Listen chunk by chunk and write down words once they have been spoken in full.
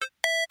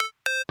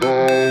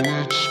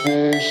it's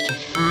supposed to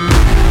feel.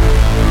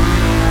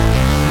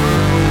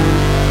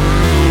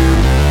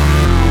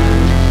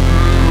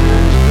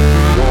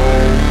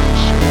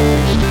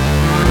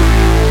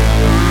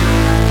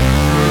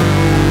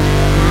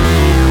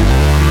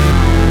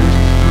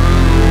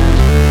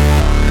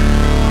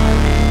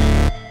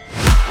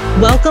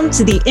 Welcome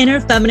to the Inner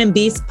Feminine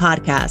Beast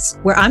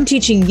podcast, where I'm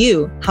teaching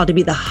you how to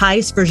be the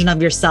highest version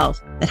of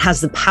yourself that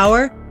has the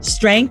power,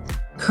 strength,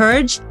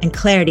 courage, and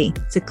clarity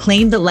to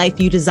claim the life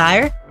you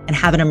desire and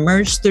have it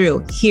emerge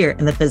through here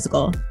in the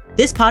physical.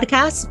 This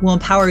podcast will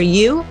empower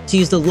you to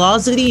use the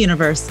laws of the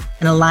universe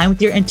and align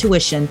with your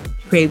intuition to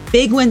create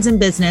big wins in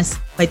business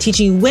by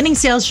teaching you winning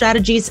sales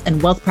strategies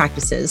and wealth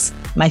practices,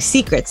 my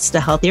secrets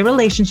to healthier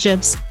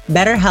relationships,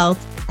 better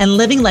health, and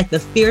living like the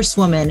fierce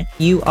woman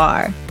you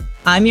are.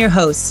 I'm your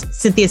host,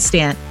 Cynthia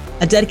Stant,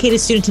 a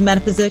dedicated student to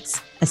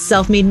metaphysics, a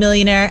self-made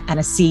millionaire, and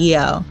a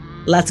CEO.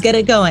 Let's get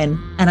it going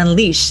and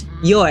unleash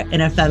your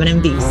inner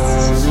feminine beast.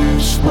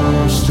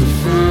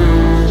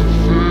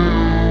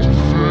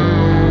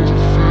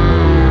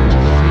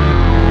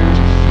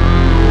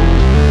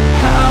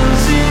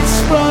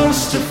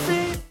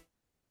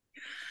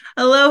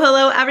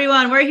 Hello,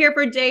 everyone. We're here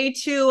for day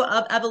 2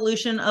 of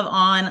Evolution of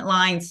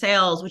Online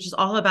Sales, which is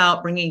all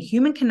about bringing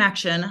human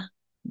connection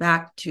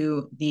back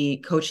to the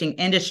coaching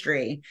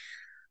industry.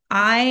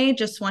 I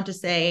just want to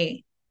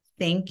say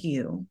thank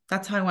you.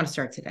 That's how I want to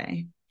start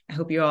today. I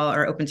hope you all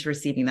are open to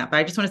receiving that, but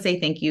I just want to say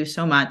thank you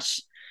so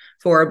much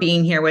for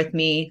being here with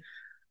me.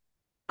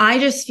 I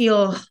just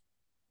feel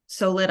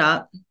so lit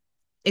up.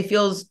 It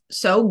feels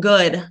so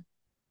good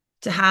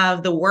to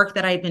have the work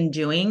that I've been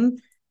doing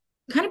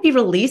kind of be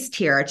released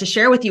here to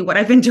share with you what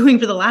I've been doing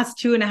for the last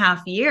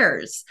 2.5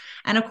 years.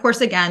 And of course,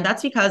 again,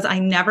 that's because I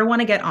never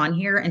want to get on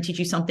here and teach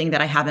you something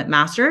that I haven't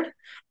mastered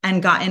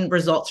and gotten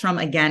results from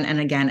again and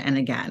again and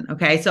again.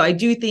 Okay. So I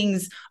do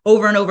things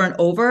over and over and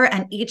over.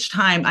 And each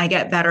time I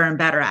get better and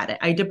better at it.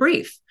 I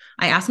debrief.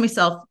 I ask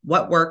myself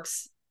what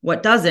works,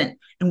 what doesn't,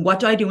 and what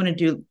do I want to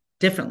do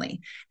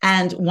differently?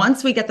 And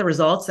once we get the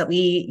results that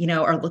we,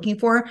 are looking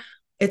for,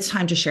 it's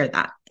time to share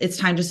that. It's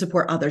time to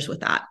support others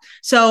with that.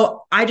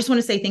 So I just want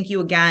to say thank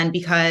you again,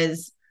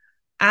 because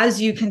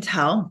as you can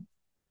tell,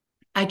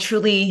 I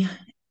truly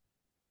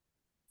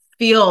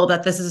feel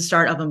that this is the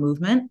start of a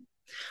movement.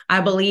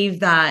 I believe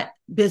that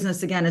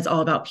business, again, is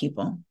all about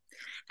people.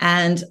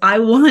 And I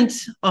want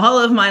all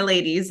of my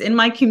ladies in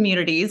my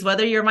communities,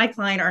 whether you're my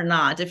client or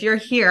not, if you're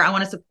here, I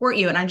want to support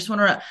you. And I just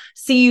want to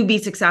see you be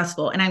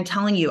successful. And I'm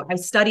telling you, I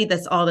study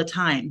this all the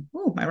time.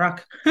 Oh, my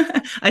rock.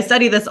 I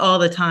study this all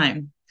the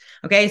time.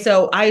 Okay,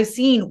 so I've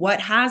seen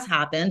what has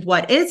happened,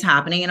 what is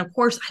happening. And of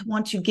course, I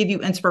want to give you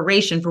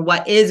inspiration for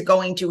what is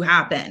going to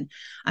happen.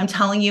 I'm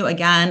telling you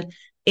again,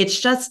 it's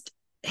just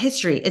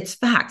history. It's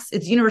facts.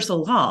 It's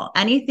universal law.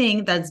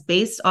 Anything that's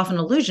based off an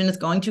illusion is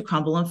going to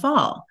crumble and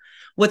fall.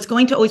 What's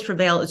going to always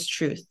prevail is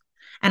truth.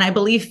 And I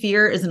believe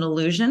fear is an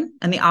illusion,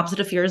 and the opposite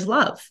of fear is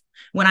love.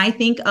 When I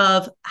think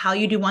of how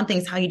you do one thing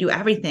is how you do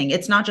everything.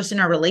 It's not just in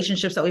our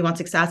relationships that we want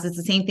success. It's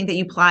the same thing that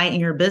you apply in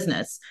your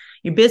business.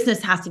 Your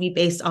business has to be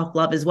based off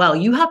love as well.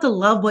 You have to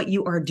love what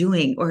you are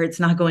doing, or it's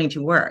not going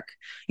to work.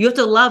 You have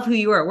to love who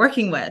you are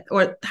working with,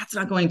 or that's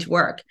not going to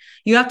work.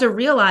 You have to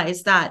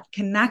realize that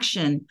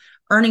connection,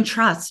 earning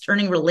trust,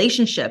 earning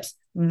relationships,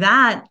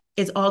 that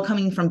is all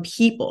coming from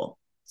people.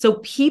 So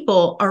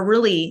people are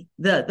really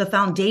the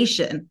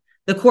foundation,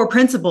 the core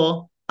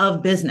principle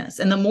of business.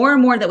 And the more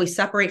and more that we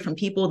separate from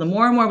people, the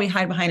more and more we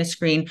hide behind a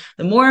screen,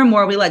 the more and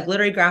more we let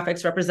glittery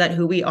graphics represent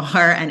who we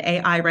are and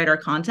AI write our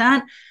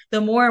content,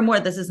 the more and more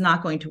this is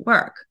not going to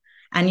work.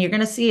 And you're going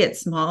to see it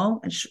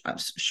small and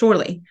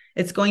surely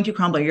it's going to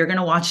crumble. You're going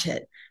to watch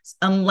it,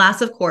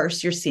 unless, of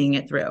course, you're seeing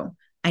it through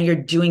and you're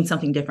doing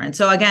something different.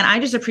 So again, I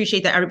just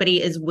appreciate that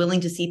everybody is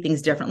willing to see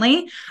things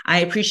differently. I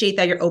appreciate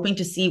that you're open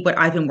to see what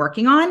I've been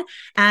working on.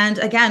 And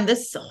again,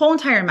 this whole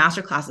entire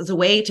masterclass is a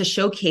way to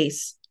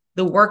showcase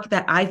the work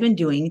that I've been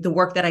doing, the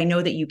work that I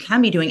know that you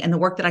can be doing, and the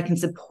work that I can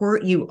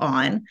support you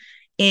on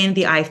in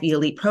the IFB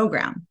Elite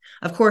program.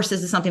 Of course,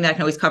 this is something that I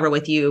can always cover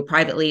with you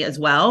privately as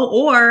well,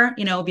 or,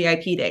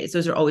 VIP days.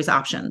 Those are always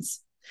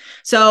options.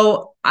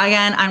 So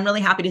again, I'm really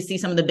happy to see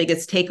some of the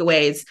biggest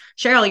takeaways.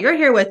 Cheryl, you're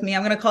here with me.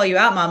 I'm going to call you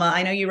out, Mama.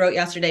 I know you wrote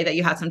yesterday that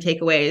you had some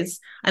takeaways.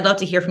 I'd love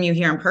to hear from you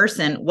here in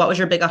person. What was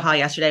your big aha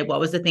yesterday? What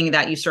was the thing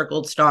that you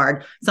circled,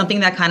 starred? Something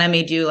that kind of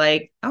made you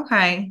like,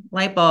 okay,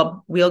 light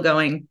bulb, wheel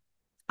going.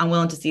 I'm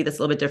willing to see this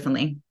a little bit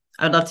differently.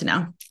 I would love to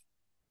know.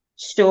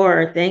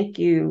 Sure. Thank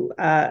you,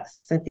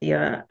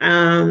 Cynthia.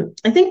 I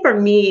think for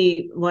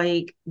me,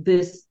 like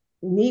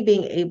me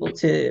being able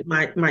to,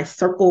 my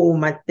circle,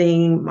 my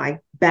thing, my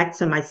back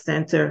to my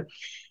center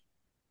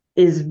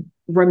is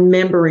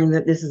remembering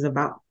that this is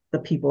about the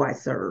people I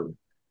serve.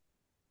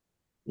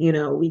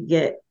 We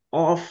get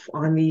off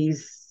on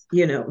these,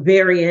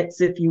 variants,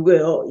 if you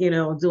will,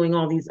 doing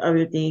all these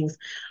other things.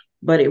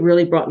 But it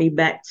really brought me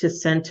back to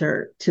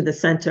the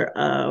center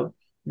of,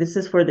 this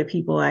is for the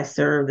people I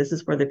serve. This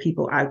is for the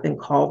people I've been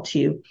called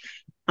to.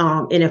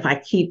 And if I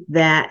keep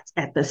that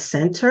at the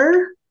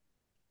center,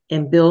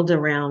 and build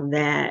around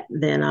that,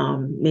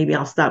 then maybe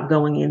I'll stop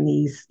going in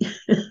these,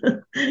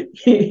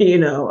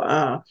 in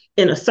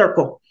a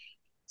circle.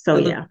 So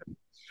yeah.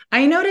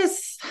 I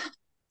notice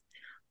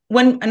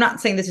when, I'm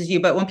not saying this is you,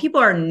 but when people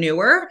are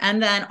newer,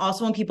 and then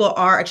also when people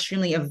are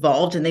extremely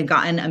evolved and they've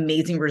gotten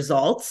amazing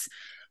results,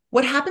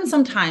 what happens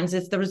sometimes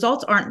is the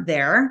results aren't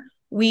there.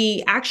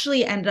 We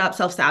actually end up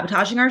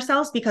self-sabotaging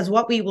ourselves, because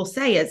what we will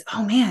say is,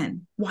 oh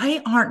man,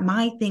 why aren't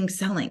my things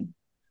selling?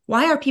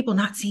 Why are people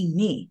not seeing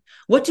me?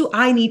 What do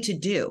I need to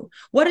do?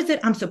 What is it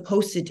I'm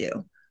supposed to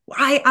do?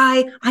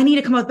 I need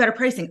to come up with better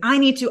pricing. I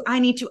need to.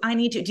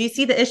 Do you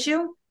see the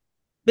issue?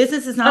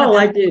 Business is not Oh,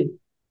 about. I do.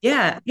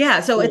 Yeah.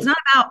 Yeah. So it's not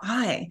about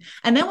I.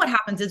 And then what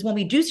happens is when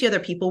we do see other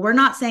people, we're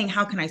not saying,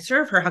 how can I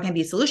serve her? How can I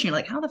be a solution? You're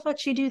like, how the fuck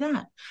she do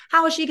that?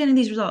 How is she getting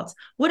these results?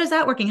 What is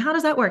that working? How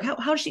does that work? How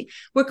does she?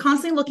 We're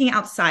constantly looking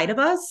outside of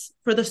us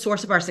for the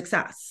source of our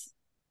success.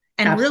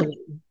 And Absolutely.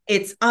 really,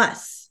 it's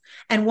us.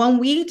 And when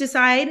we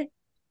decide,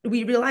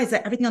 we realize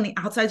that everything on the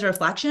outside is a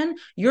reflection.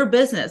 Your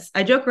business,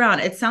 I joke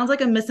around, it sounds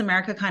like a Miss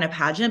America kind of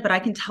pageant, but I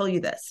can tell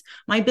you this.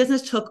 My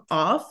business took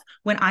off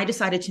when I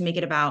decided to make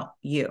it about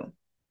you.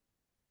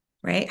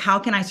 Right? How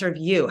can I serve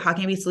you? How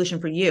can I be a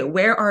solution for you?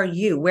 Where are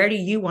you? Where do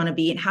you want to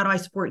be? And how do I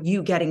support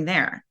you getting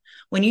there?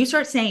 When you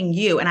start saying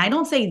you, and I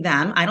don't say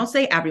them, I don't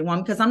say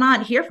everyone, because I'm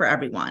not here for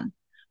everyone.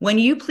 When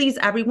you please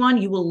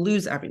everyone, you will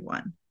lose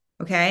everyone.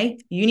 Okay.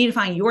 You need to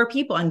find your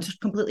people and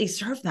completely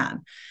serve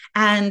them.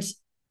 And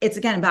it's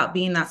again about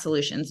being that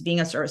solutions,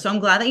 being a service. So I'm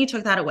glad that you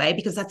took that away,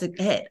 because that's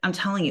it. I'm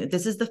telling you,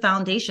 this is the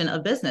foundation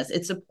of business.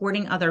 It's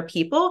supporting other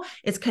people.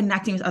 It's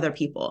connecting with other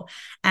people.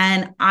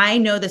 And I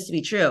know this to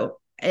be true.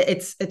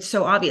 It's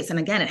so obvious. And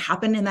again, it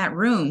happened in that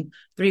room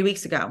 3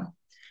 weeks ago.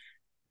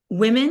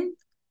 Women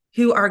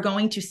who are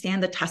going to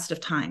stand the test of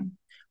time,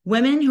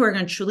 women who are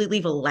going to truly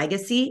leave a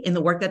legacy in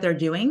the work that they're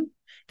doing,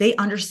 they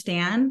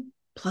understand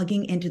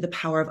plugging into the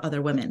power of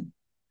other women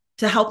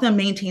to help them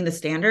maintain the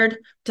standard,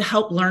 to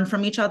help learn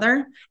from each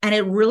other. And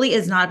it really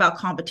is not about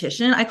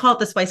competition. I call it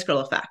the Spice Girl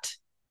effect.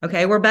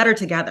 Okay. We're better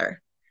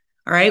together.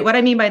 All right. What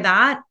I mean by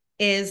that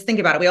is, think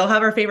about it. We all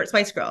have our favorite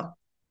Spice Girl.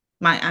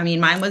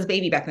 Mine was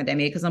Baby back in the day,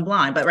 maybe because I'm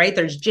blonde, but right,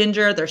 there's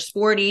Ginger, there's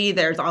Sporty,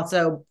 there's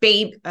also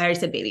Babe. I already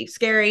said Baby,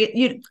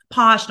 Scary,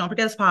 Posh. Don't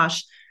forget it's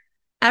Posh.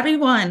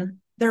 Everyone,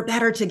 they're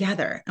better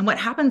together. And what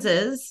happens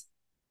is,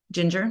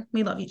 Ginger,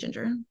 we love you,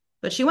 Ginger,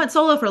 but she went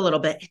solo for a little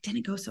bit. It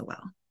didn't go so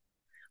well.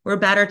 We're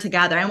better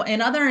together. And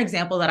another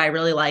example that I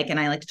really like, and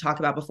I like to talk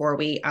about before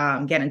we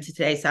get into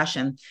today's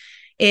session,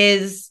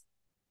 is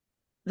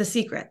The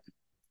Secret.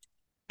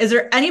 Is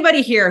there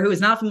anybody here who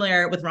is not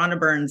familiar with Rhonda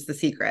Byrne's The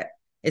Secret?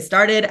 It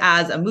started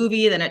as a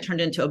movie, then it turned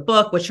into a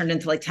book, which turned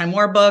into like 10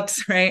 more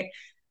books, right?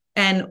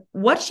 And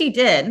what she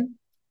did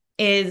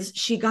is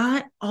she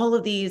got all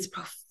of these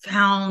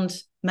profound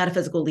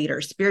metaphysical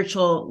leaders,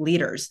 spiritual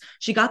leaders.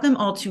 She got them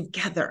all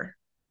together.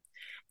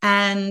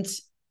 And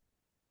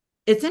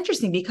it's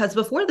interesting because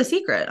before The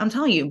Secret, I'm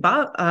telling you,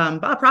 Bob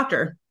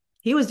Proctor,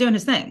 he was doing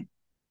his thing.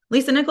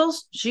 Lisa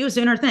Nichols, she was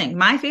doing her thing.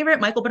 My favorite,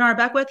 Michael Bernard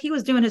Beckwith, he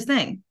was doing his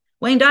thing.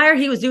 Wayne Dyer,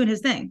 he was doing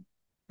his thing.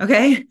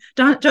 Okay.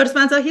 Joe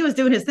Dispenza, he was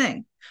doing his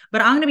thing.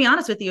 But I'm going to be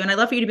honest with you, and I'd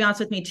love for you to be honest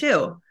with me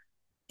too.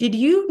 Did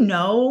you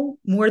know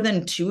more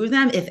than 2 of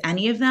them, if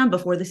any of them,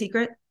 before The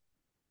Secret?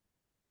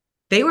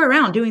 They were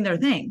around doing their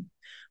thing.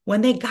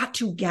 When they got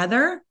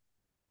together,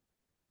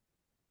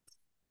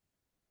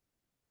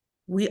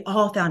 we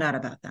all found out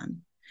about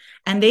them.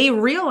 And they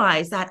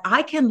realized that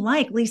I can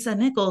like Lisa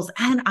Nichols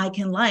and I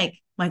can like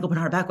Michael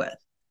Bernard Beckwith.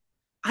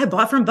 I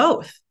bought from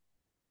both.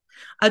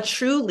 A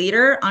true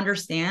leader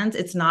understands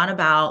it's not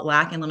about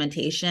lack and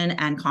limitation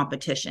and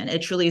competition.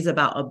 It truly is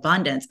about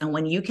abundance. And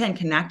when you can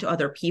connect to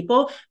other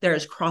people, there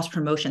is cross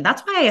promotion.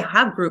 That's why I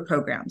have group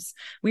programs.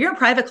 When you're a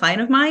private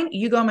client of mine,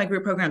 you go on my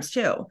group programs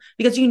too,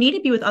 because you need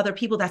to be with other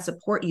people that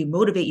support you,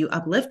 motivate you,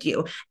 uplift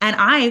you. And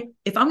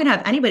if I'm going to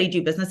have anybody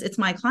do business, it's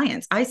my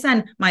clients. I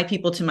send my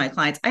people to my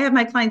clients. I have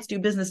my clients do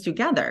business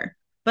together.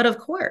 But of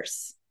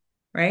course,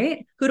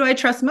 right? Who do I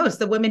trust most?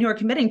 The women who are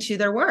committing to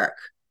their work.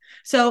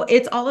 So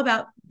it's all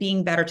about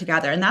being better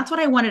together. And that's what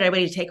I wanted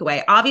everybody to take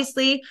away.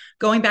 Obviously,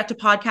 going back to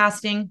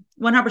podcasting,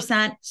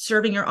 100%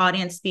 serving your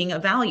audience, being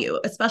of value,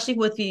 especially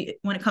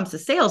when it comes to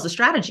sales, the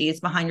strategy is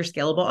behind your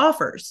scalable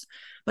offers.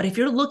 But if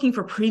you're looking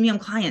for premium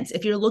clients,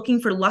 if you're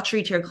looking for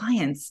luxury tier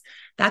clients,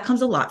 that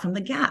comes a lot from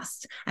the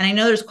guest. And I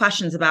know there's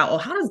questions about, well,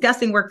 how does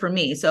guesting work for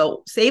me?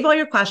 So save all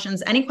your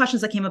questions. Any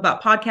questions that came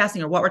about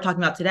podcasting or what we're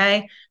talking about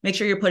today, make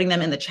sure you're putting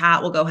them in the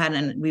chat. We'll go ahead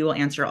and we will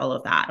answer all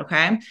of that.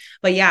 Okay.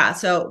 But yeah,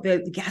 so the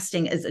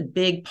guesting is a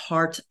big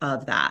part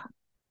of that.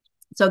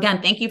 So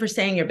again, thank you for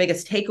saying your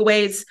biggest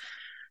takeaways.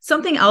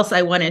 Something else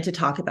I wanted to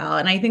talk about,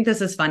 and I think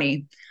this is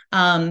funny.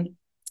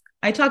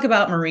 I talk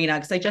about Marina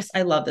because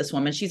I love this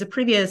woman. She's a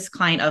previous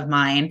client of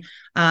mine.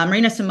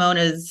 Marina Simone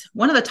is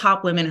one of the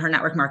top women in her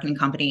network marketing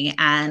company.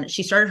 And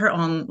she started her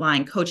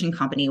online coaching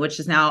company, which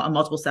is now a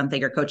multiple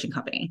 7-figure coaching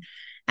company.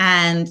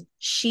 And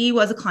she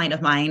was a client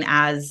of mine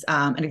as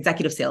an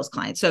executive sales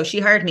client. So she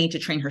hired me to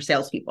train her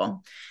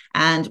salespeople.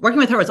 And working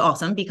with her was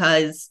awesome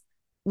because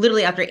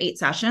literally after 8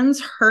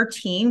 sessions, her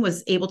team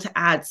was able to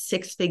add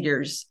 6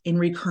 figures in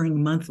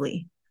recurring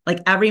monthly. Like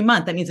every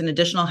month, that means an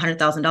additional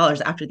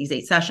 $100,000 after these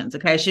 8 sessions.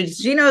 Okay.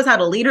 She knows how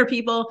to lead her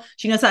people.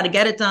 She knows how to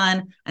get it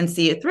done and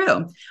see it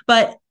through.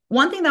 But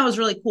one thing that was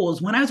really cool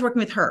is when I was working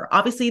with her,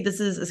 obviously this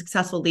is a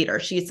successful leader.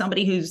 She is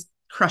somebody who's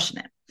crushing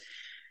it.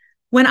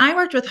 When I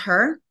worked with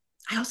her,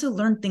 I also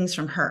learned things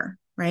from her,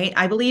 right?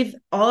 I believe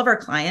all of our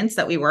clients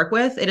that we work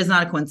with, it is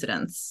not a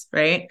coincidence,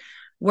 right?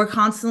 We're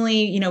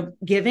constantly,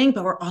 giving,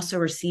 but we're also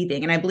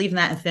receiving. And I believe in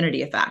that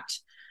infinity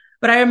effect.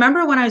 But I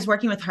remember when I was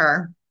working with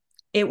her,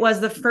 it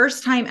was the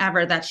first time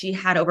ever that she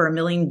had over 1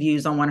 million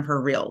views on one of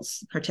her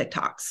reels, her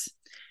TikToks.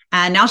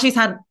 And now she's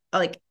had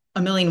like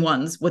 1 million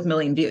ones with 1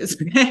 million views.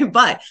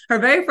 But her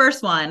very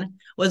first one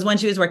was when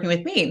she was working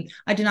with me.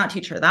 I did not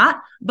teach her that,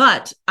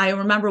 but I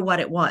remember what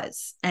it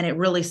was. And it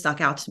really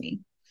stuck out to me.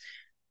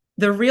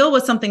 The reel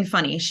was something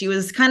funny. She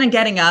was kind of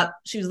getting up.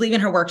 She was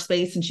leaving her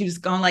workspace and she was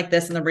going like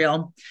this in the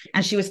reel.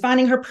 And she was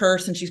finding her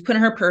purse and she's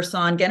putting her purse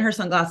on, getting her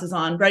sunglasses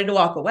on, ready to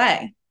walk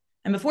away.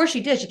 And before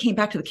she did, she came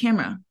back to the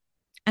camera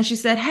and she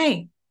said,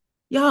 "Hey,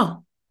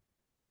 y'all,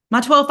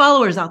 my 12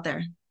 followers out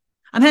there.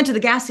 I'm heading to the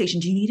gas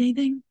station. Do you need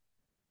anything?"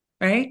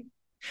 Right?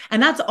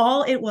 And that's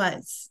all it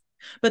was.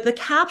 But the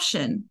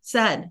caption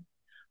said,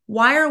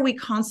 why are we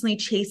constantly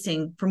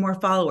chasing for more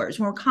followers?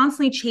 When we're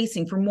constantly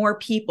chasing for more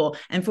people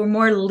and for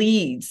more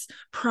leads,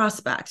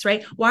 prospects,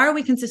 right? Why are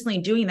we consistently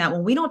doing that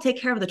when we don't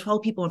take care of the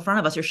 12 people in front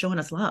of us who are showing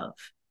us love?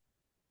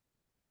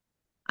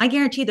 I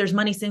guarantee there's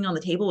money sitting on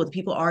the table with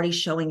people already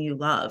showing you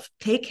love.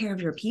 Take care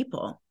of your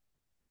people.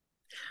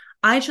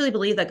 I truly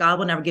believe that God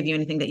will never give you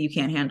anything that you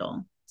can't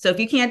handle. So if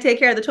you can't take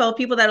care of the 12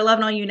 people that are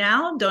loving on you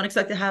now, don't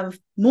expect to have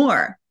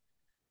more.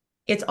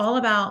 It's all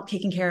about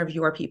taking care of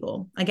your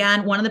people.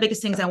 Again, one of the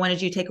biggest things I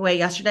wanted you to take away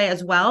yesterday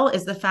as well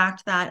is the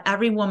fact that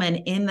every woman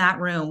in that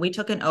room, we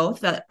took an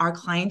oath that our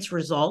clients'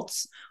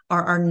 results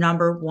are our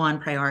number one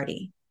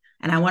priority.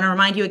 And I want to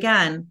remind you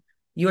again,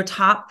 your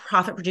top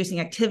profit producing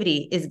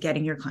activity is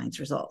getting your clients'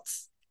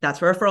 results. That's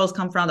where referrals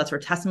come from. That's where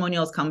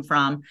testimonials come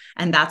from.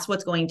 And that's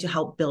what's going to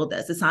help build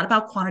this. It's not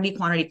about quantity,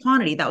 quantity,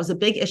 quantity. That was a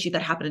big issue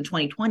that happened in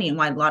 2020 and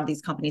why a lot of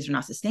these companies are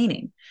not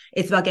sustaining.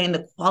 It's about getting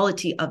the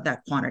quality of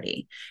that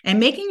quantity and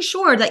making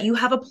sure that you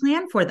have a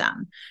plan for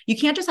them. You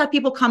can't just have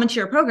people come into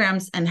your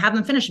programs and have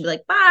them finish and be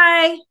like,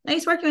 "Bye,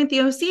 nice working with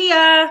you. See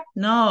ya."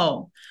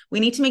 No,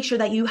 we need to make sure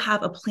that you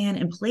have a plan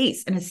in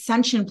place, an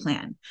ascension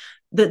plan.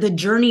 The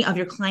journey of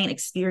your client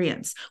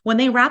experience. When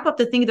they wrap up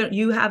the thing that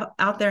you have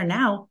out there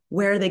now,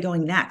 where are they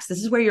going next?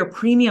 This is where your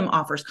premium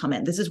offers come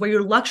in. This is where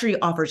your luxury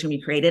offers can be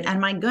created. And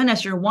my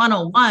goodness, your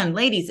 101,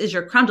 ladies, is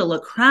your creme de la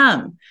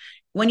creme.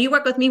 When you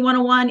work with me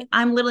 101,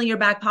 I'm literally in your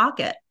back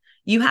pocket.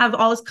 You have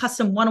all this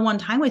custom 101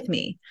 time with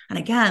me. And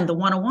again, the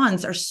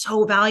 101s are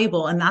so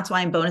valuable. And that's why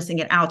I'm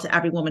bonusing it out to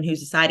every woman who's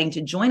deciding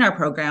to join our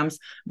programs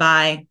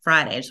by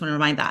Friday. I just want to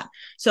remind that.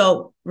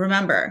 So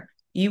remember,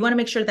 you want to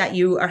make sure that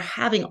you are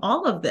having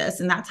all of this.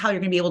 And that's how you're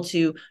going to be able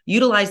to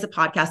utilize the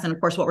podcast. And of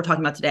course, what we're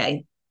talking about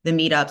today, the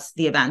meetups,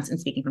 the events, and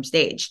speaking from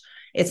stage.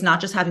 It's not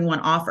just having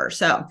one offer.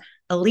 So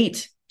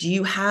Elite, do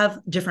you have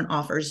different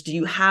offers? Do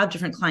you have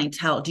different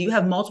clientele? Do you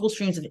have multiple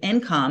streams of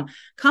income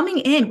coming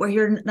in where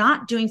you're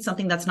not doing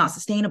something that's not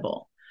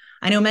sustainable?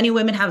 I know many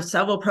women have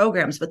several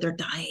programs, but they're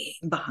dying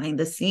behind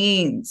the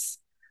scenes.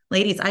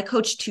 Ladies, I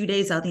coach 2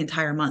 days out the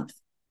entire month.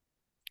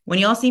 When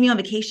y'all see me on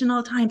vacation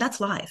all the time,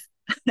 that's live.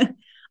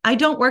 I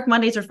don't work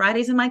Mondays or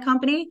Fridays in my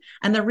company.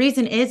 And the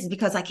reason is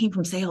because I came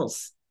from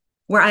sales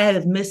where I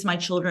have missed my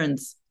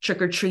children's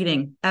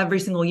trick-or-treating every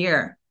single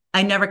year.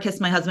 I never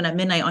kissed my husband at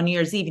midnight on New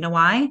Year's Eve. You know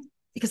why?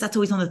 Because that's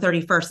always on the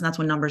 31st and that's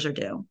when numbers are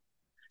due.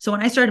 So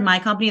when I started my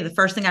company, the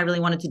first thing I really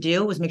wanted to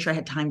do was make sure I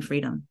had time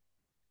freedom.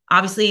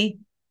 Obviously,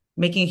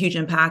 making a huge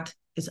impact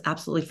is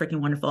absolutely freaking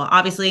wonderful.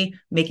 Obviously,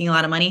 making a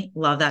lot of money,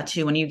 love that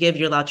too. When you give,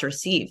 you're allowed to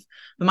receive.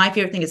 But my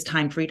favorite thing is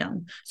time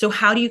freedom. So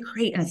how do you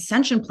create an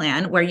ascension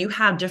plan where you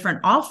have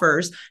different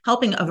offers,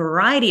 helping a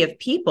variety of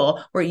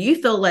people where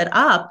you feel lit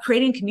up,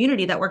 creating a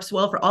community that works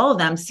well for all of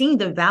them, seeing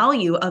the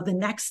value of the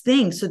next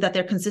thing so that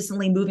they're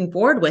consistently moving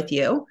forward with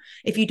you.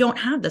 If you don't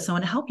have this, I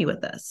want to help you with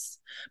this.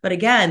 But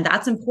again,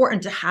 that's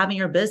important to have in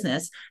your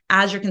business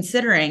as you're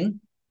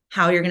considering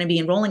how you're going to be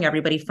enrolling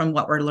everybody from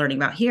what we're learning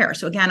about here.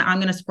 So again, I'm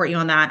going to support you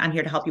on that. I'm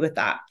here to help you with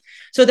that.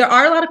 So there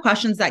are a lot of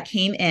questions that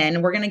came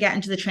in. We're going to get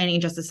into the training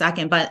in just a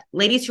second, but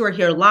ladies who are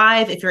here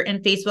live, if you're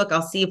in Facebook,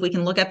 I'll see if we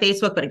can look at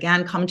Facebook, but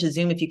again, come to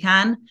Zoom if you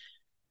can.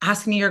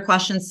 Ask me your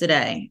questions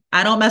today.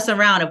 I don't mess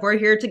around. If we're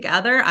here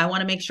together, I want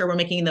to make sure we're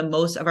making the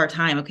most of our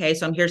time. Okay.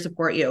 So I'm here to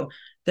support you.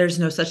 There's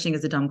no such thing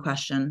as a dumb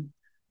question.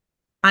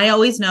 I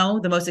always know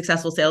the most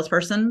successful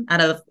salesperson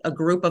out of a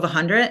group of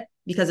 100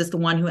 because it's the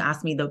one who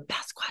asked me the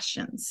best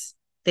questions.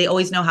 They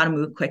always know how to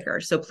move quicker.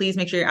 So please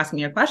make sure you're asking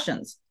me your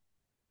questions.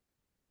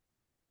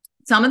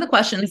 Some of the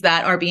questions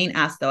that are being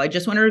asked, though, I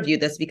just want to review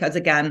this because,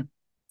 again,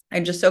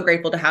 I'm just so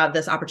grateful to have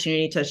this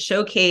opportunity to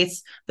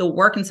showcase the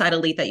work inside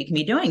Elite that you can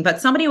be doing.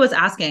 But somebody was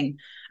asking,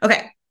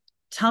 okay,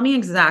 tell me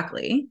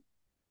exactly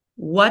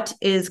what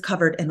is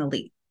covered in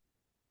Elite.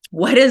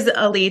 What is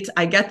elite?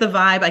 I get the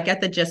vibe, I get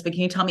the gist, but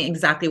can you tell me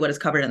exactly what is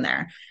covered in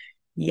there?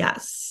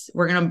 Yes,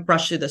 we're going to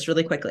brush through this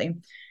really quickly.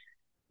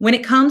 When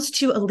it comes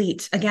to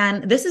elite,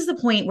 again, this is the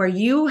point where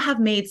you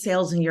have made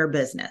sales in your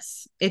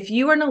business. If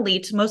you are an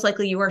elite, most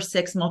likely you are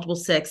multiple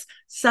six,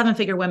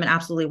 seven-figure women,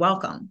 absolutely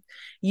welcome.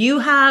 You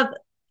have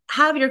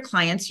your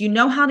clients, you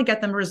know how to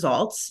get them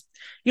results.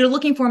 You're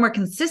looking for more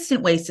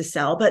consistent ways to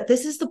sell, but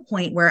this is the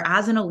point where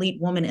as an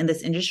elite woman in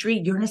this industry,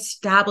 you're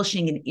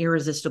establishing an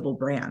irresistible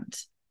brand.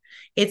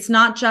 It's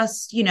not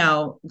just,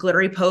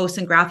 glittery posts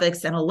and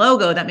graphics and a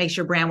logo that makes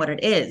your brand what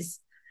it is.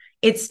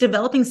 It's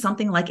developing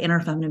something like Inner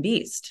Feminine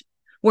Beast,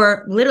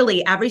 where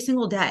literally every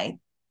single day,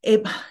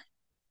 it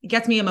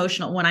gets me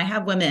emotional when I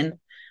have women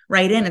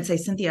write in and say,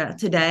 Cynthia,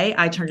 today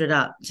I turned it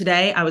up.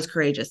 Today I was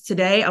courageous.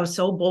 Today I was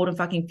so bold and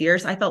fucking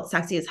fierce. I felt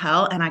sexy as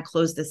hell and I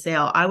closed the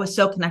sale. I was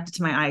so connected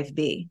to my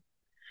IFB.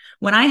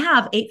 When I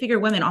have 8-figure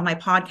women on my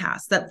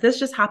podcast, that this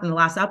just happened in the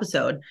last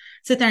episode,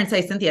 sit there and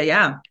say, Cynthia,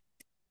 yeah,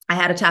 I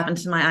had to tap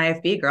into my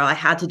IFB, girl. I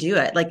had to do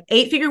it. Like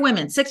 8-figure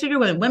women, 6-figure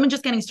women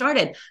just getting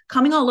started,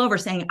 coming all over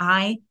saying,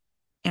 I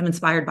am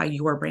inspired by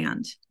your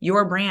brand.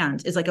 Your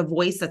brand is like a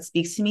voice that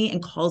speaks to me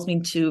and calls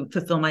me to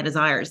fulfill my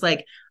desires.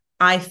 Like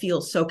I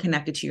feel so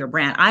connected to your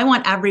brand. I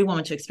want every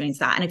woman to experience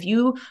that. And if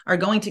you are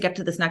going to get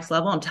to this next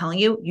level, I'm telling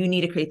you, you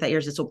need to create that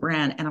irresistible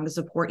brand. And I'm going to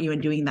support you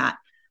in doing that,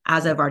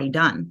 as I've already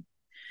done.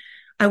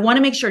 I want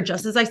to make sure,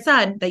 just as I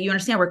said, that you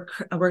understand we're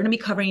going to be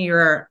covering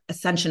your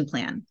ascension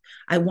plan.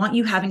 I want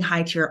you having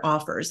high tier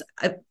offers.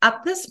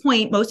 At this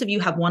point, most of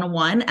you have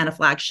one-on-one and a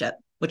flagship,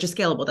 which is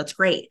scalable. That's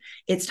great.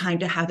 It's time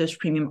to have those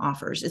premium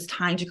offers. It's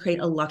time to create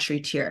a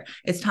luxury tier.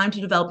 It's time to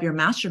develop your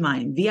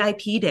mastermind,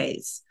 VIP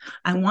days.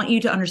 I want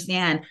you to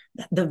understand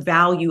the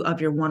value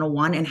of your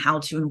one-on-one and how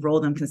to enroll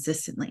them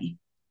consistently.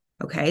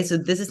 Okay, so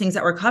this is things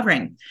that we're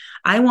covering.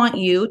 I want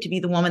you to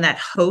be the woman that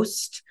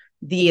hosts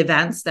the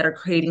events that are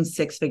creating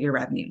 6-figure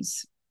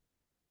revenues.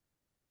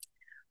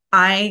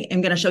 I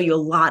am going to show you a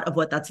lot of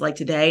what that's like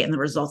today and the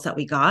results that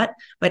we got,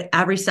 but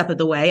every step of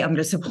the way, I'm going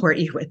to support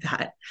you with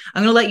that.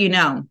 I'm going to let you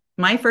know,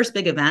 my first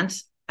big event,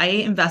 I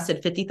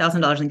invested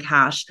 $50,000 in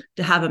cash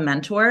to have a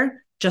mentor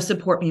just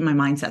support me in my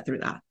mindset through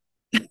that.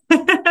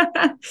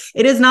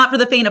 It is not for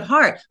the faint of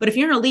heart, but if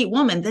you're an elite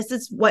woman, this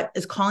is what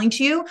is calling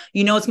to you.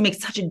 You know, it's going to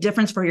make such a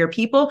difference for your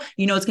people.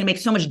 You know, it's going to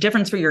make so much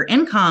difference for your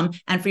income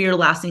and for your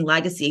lasting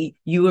legacy.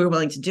 You are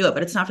willing to do it,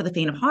 but it's not for the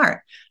faint of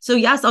heart. So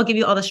yes, I'll give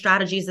you all the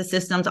strategies, the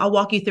systems. I'll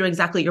walk you through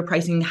exactly your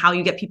pricing, how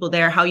you get people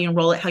there, how you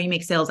enroll it, how you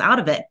make sales out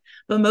of it.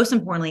 But most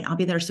importantly, I'll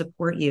be there to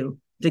support you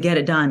to get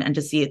it done and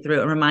to see it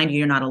through and remind you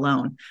you're not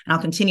alone. And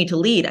I'll continue to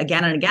lead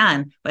again and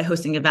again by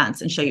hosting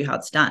events and show you how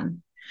it's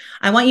done.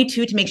 I want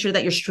you to make sure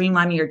that you're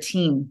streamlining your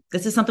team.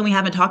 This is something we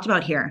haven't talked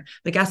about here,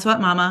 but guess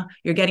what, mama?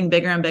 You're getting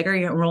bigger and bigger.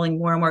 You're enrolling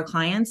more and more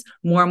clients,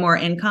 more and more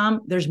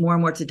income. There's more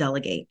and more to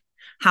delegate.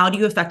 How do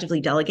you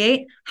effectively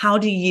delegate? How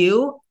do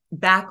you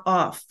back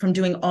off from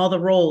doing all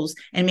the roles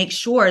and make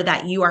sure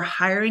that you are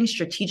hiring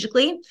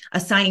strategically,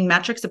 assigning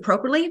metrics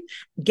appropriately,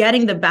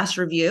 getting the best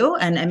review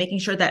and making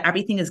sure that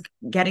everything is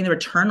getting the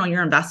return on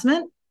your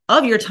investment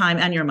of your time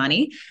and your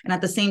money. And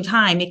at the same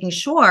time, making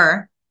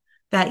sure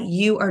that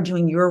you are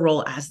doing your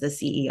role as the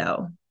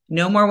CEO.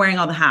 No more wearing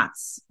all the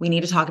hats. We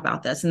need to talk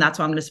about this. And that's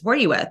what I'm going to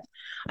support you with.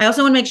 I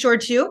also want to make sure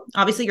too,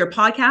 obviously your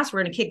podcast,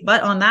 we're going to kick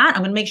butt on that.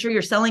 I'm going to make sure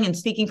you're selling and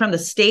speaking from the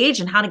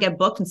stage and how to get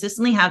booked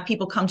consistently, have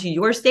people come to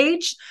your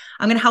stage.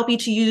 I'm going to help you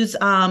to use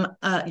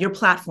your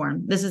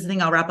platform. This is the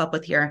thing I'll wrap up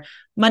with here.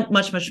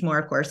 Much more,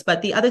 of course.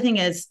 But the other thing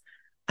is,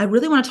 I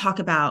really want to talk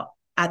about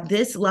at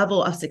this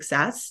level of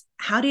success,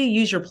 how do you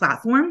use your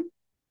platform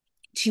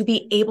to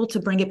be able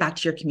to bring it back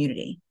to your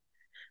community?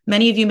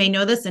 Many of you may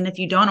know this, and if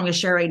you don't, I'm going to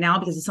share right now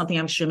because it's something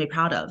I'm extremely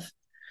proud of.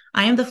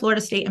 I am the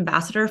Florida State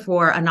ambassador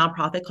for a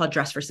nonprofit called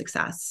Dress for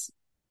Success.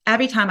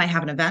 Every time I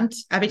have an event,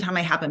 every time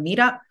I have a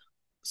meetup,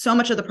 so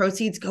much of the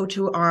proceeds go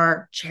to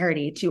our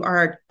charity, to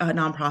our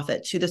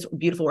nonprofit, to this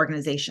beautiful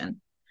organization.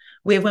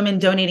 We have women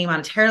donating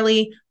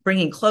monetarily,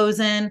 bringing clothes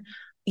in.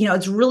 You know,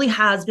 it really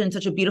has been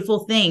such a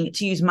beautiful thing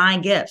to use my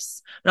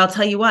gifts. But I'll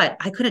tell you what,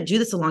 I couldn't do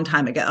this a long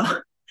time ago.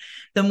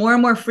 The more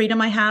and more freedom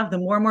I have, the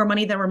more and more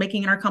money that we're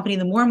making in our company,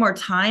 the more and more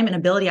time and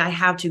ability I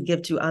have to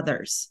give to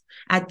others.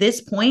 At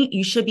this point,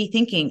 you should be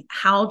thinking,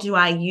 how do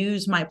I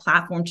use my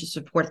platform to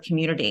support the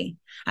community?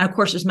 And of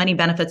course, there's many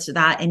benefits to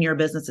that in your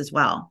business as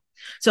well.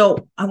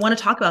 So I want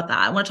to talk about that.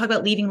 I want to talk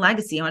about leaving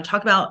legacy. I want to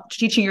talk about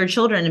teaching your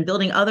children and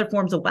building other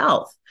forms of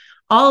wealth.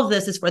 All of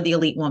this is for the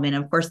elite woman.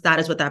 Of course,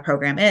 that is what that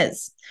program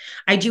is.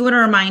 I do want to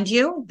remind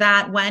you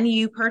that when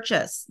you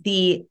purchase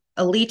the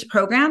elite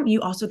program,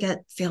 you also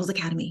get Sales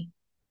Academy.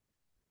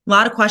 A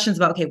lot of questions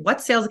about, okay,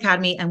 what's Sales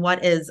Academy and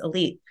what is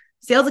elite?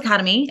 Sales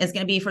Academy is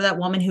going to be for that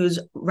woman who's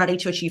ready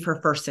to achieve her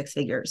first 6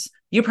 figures.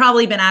 You've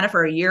probably been at it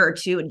for a year or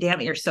two, and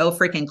damn it, you're so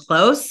freaking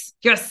close.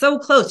 You're so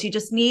close. You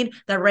just need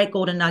that right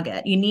golden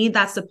nugget. You need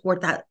that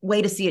support, that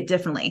way to see it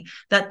differently,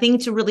 that thing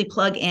to really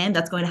plug in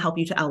that's going to help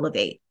you to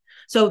elevate.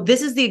 So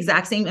this is the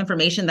exact same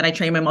information that I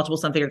train my multiple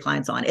seven-figure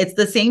clients on. It's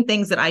the same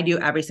things that I do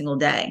every single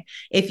day.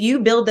 If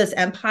you build this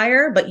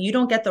empire, but you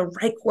don't get the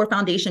right core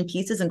foundation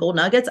pieces and gold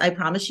nuggets, I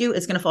promise you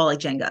it's going to fall like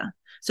Jenga.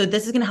 So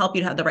this is going to help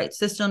you to have the right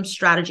system,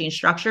 strategy, and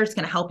structure. It's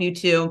going to help you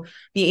to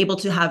be able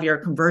to have your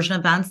conversion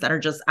events that are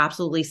just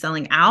absolutely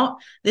selling out.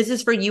 This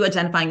is for you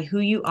identifying who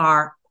you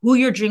are, who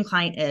your dream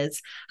client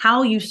is,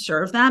 how you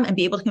serve them, and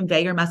be able to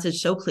convey your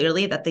message so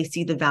clearly that they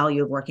see the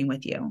value of working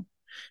with you.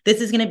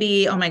 This is going to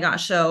be, oh my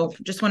gosh. So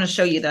just want to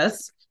show you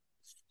this.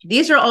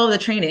 These are all of the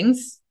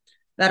trainings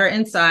that are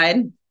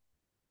inside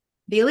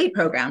the Elite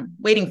program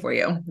waiting for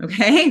you.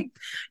 Okay.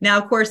 Now,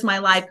 of course, my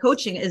live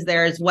coaching is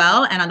there as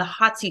well. And on the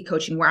hot seat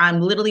coaching, where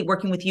I'm literally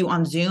working with you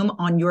on Zoom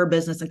on your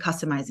business and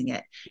customizing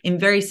it in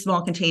very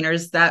small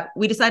containers that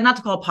we decide not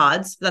to call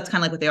pods. That's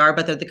kind of like what they are,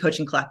 but they're the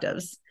coaching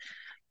collectives.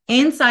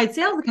 Inside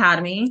Sales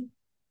Academy,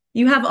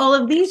 you have all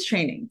of these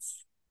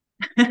trainings.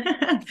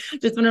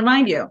 Just want to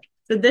remind you.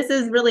 So this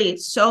is really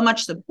so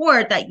much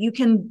support that you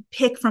can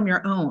pick from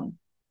your own.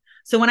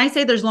 So when I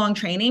say there's long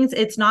trainings,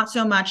 it's not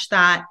so much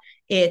that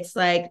it's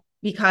like,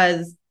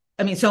 because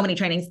I mean, so many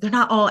trainings, they're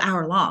not all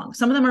hour long.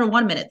 Some of them are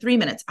 1 minute, 3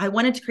 minutes. I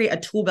wanted to create a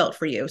tool belt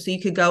for you so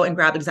you could go and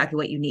grab exactly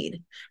what you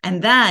need.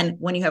 And then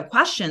when you have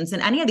questions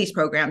in any of these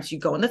programs, you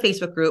go in the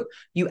Facebook group,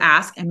 you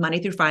ask, and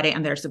Monday through Friday,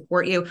 I'm there to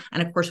support you.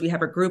 And of course, we have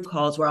our group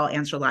calls where I'll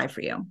answer live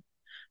for you.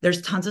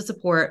 There's tons of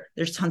support.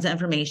 There's tons of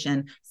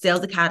information.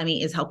 Sales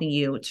Academy is helping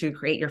you to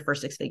create your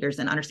first six figures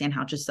and understand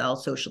how to sell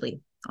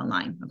socially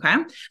online. Okay.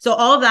 So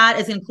all of that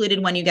is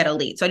included when you get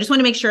Elite. So I just want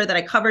to make sure that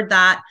I covered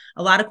that.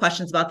 A lot of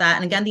questions about that.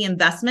 And again, the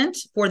investment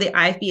for the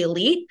IFB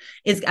Elite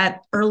is at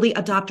early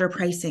adopter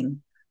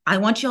pricing. I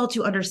want you all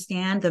to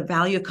understand the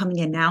value of coming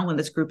in now when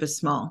this group is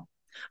small.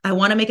 I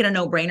want to make it a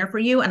no-brainer for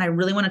you. And I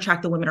really want to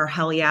attract the women or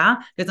hell yeah,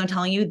 because I'm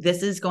telling you,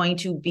 this is going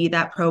to be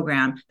that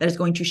program that is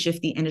going to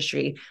shift the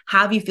industry,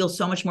 have you feel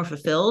so much more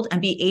fulfilled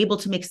and be able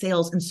to make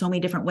sales in so many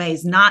different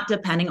ways, not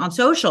depending on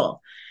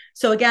social.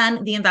 So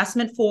again, the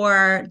investment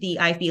for the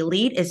IFB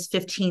Elite is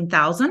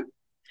 $15,000.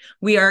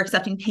 We are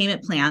accepting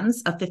payment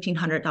plans of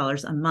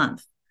 $1,500 a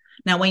month.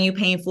 Now, when you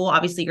pay in full,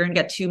 obviously you're going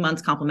to get 2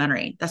 months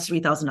complimentary. That's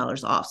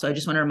 $3,000 off. So I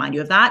just want to remind you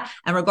of that.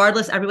 And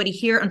regardless, everybody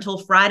here until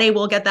Friday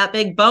will get that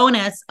big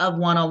bonus of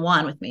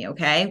one-on-one with me.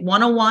 Okay.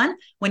 One-on-one,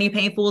 when you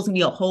pay in full, is going to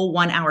be a whole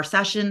 1 hour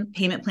session.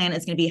 Payment plan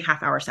is going to be a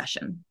half-hour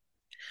session.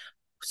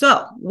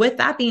 So with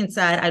that being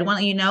said, I want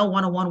to let you know,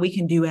 one-on-one, we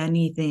can do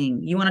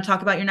anything. You want to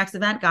talk about your next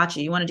event? Got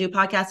you. You want to do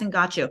podcasting?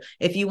 Got you.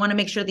 If you want to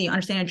make sure that you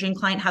understand your dream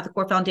client, have the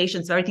core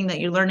foundations of everything that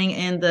you're learning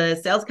in the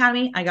Sales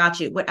Academy, I got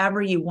you.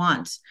 Whatever you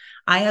want.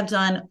 I have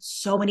done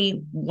so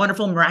many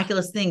wonderful,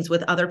 miraculous things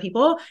with other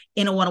people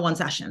in a one-on-one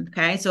session.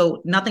 Okay.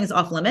 So nothing's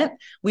off limit.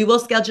 We will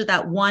schedule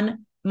that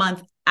 1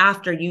 month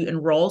after you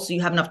enroll, so you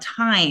have enough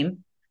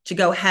time to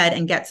go ahead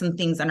and get some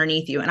things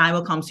underneath you. And I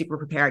will come super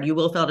prepared. You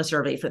will fill out a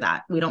survey for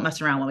that. We don't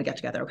mess around when we get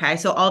together. Okay.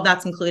 So all of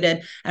that's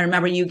included. And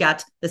remember, you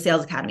get the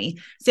Sales Academy.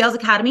 Sales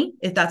Academy,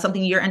 if that's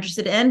something you're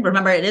interested in,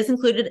 remember it is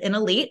included in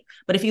Elite.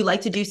 But if you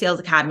like to do Sales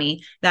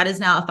Academy, that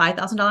is now a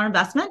 $5,000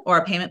 investment or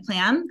a payment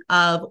plan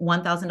of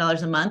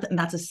 $1,000 a month. And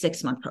that's a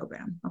 6-month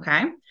program.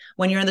 Okay.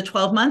 When you're in the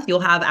 12 month, you'll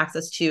have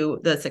access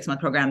to the 6-month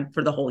program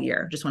for the whole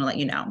year. Just want to let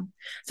you know.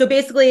 So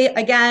basically,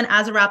 again,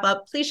 as a wrap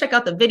up, please check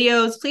out the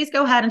videos. Please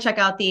go ahead and check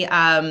out the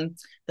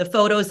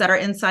photos that are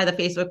inside the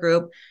Facebook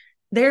group.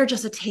 They're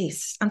just a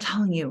taste, I'm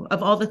telling you,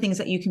 of all the things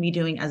that you can be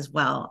doing as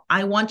well.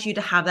 I want you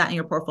to have that in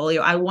your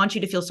portfolio. I want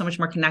you to feel so much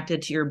more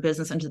connected to your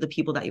business and to the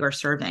people that you are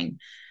serving.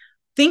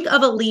 Think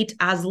of Elite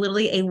as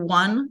literally a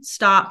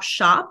one-stop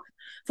shop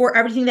for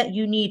everything that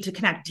you need to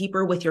connect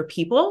deeper with your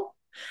people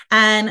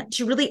and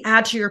to really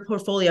add to your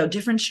portfolio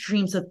different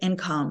streams of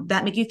income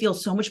that make you feel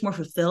so much more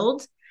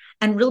fulfilled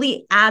and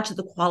really add to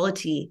the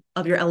quality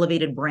of your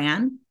elevated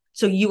brand.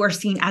 So you are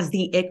seen as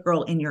the it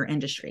girl in your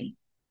industry.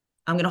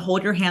 I'm going to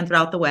hold your hand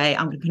throughout the way.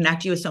 I'm going to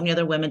connect you with so many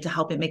other women to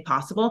help it make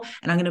possible.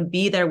 And I'm going to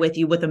be there with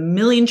you with a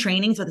million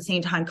trainings, but at the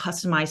same time,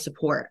 customized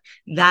support.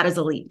 That is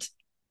Elite.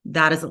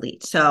 That is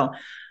Elite. So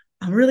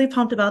I'm really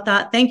pumped about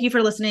that. Thank you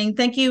for listening.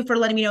 Thank you for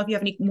letting me know if you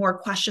have any more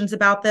questions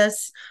about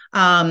this.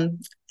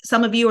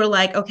 Some of you are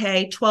like,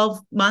 okay, 12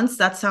 months,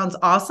 that sounds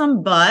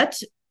awesome, but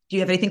do you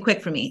have anything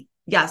quick for me?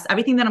 Yes,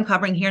 everything that I'm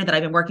covering here that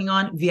I've been working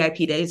on, VIP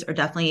days are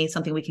definitely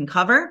something we can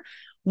cover.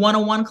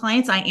 One-on-one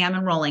clients, I am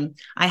enrolling.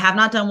 I have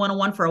not done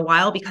one-on-one for a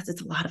while because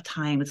it's a lot of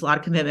time. It's a lot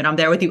of commitment. I'm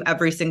there with you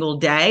every single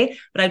day,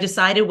 but I've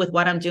decided with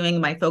what I'm doing,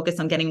 my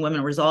focus on getting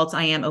women results,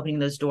 I am opening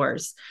those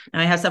doors. Now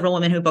I have several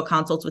women who book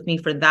consults with me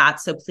for that.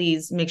 So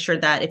please make sure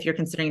that if you're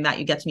considering that,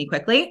 you get to me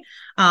quickly.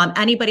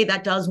 Anybody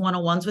that does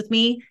one-on-ones with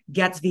me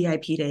gets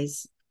VIP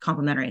days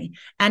complimentary.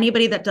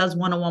 Anybody that does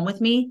one-on-one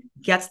with me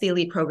gets the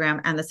Elite program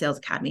and the Sales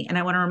Academy. And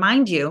I want to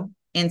remind you,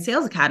 in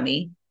Sales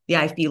Academy, the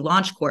IFB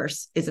launch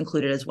course is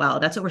included as well.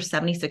 That's over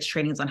 76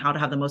 trainings on how to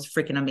have the most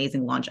freaking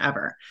amazing launch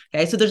ever.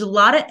 Okay. So there's a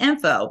lot of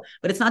info,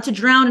 but it's not to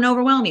drown and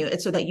overwhelm you.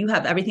 It's so that you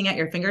have everything at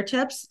your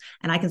fingertips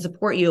and I can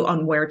support you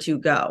on where to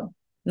go.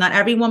 Not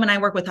every woman I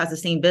work with has the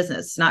same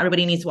business. Not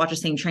everybody needs to watch the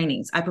same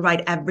trainings. I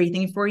provide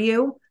everything for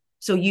you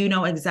so you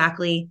know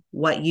exactly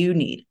what you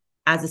need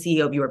as the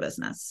CEO of your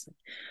business.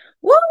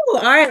 Woo!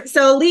 All right.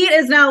 So Lead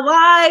is now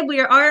live. We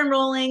are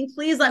enrolling.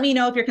 Please let me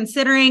know if you're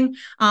considering.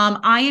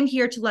 I am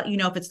here to let you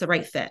know if it's the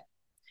right fit.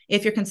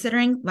 If you're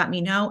considering, let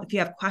me know. If you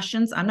have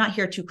questions, I'm not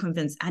here to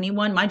convince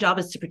anyone. My job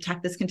is to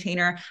protect this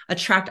container,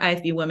 attract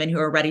IFB women who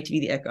are ready to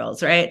be the it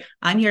girls, right?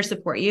 I'm here to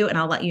support you and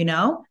I'll let you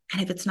know.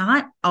 And if it's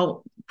not,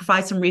 I'll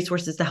provide some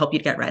resources to help you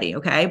to get ready.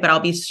 Okay. But I'll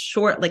be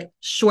sure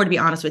to be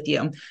honest with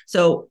you.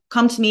 So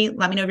come to me,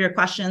 let me know if you have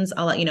questions.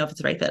 I'll let you know if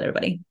it's the right fit,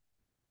 everybody.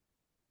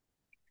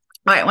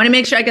 All right. I want to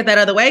make sure I get that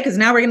out of the way because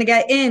now we're going to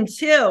get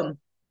into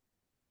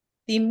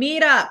the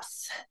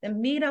meetups.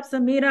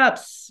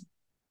 Does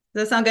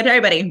that sound good to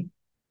everybody?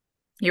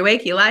 You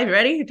awake? You live? You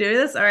ready to do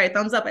this? All right.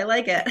 Thumbs up. I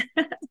like it.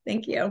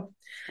 Thank you. All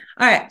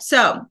right.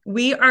 So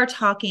we are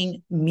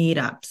talking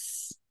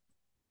meetups.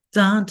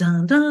 Dun,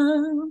 dun,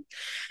 dun.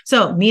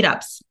 So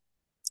meetups.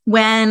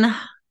 When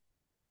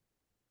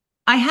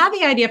I had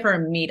the idea for a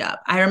meetup,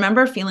 I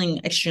remember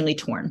feeling extremely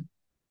torn.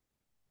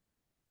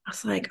 I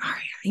was like, all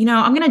right,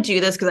 I'm going to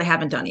do this because I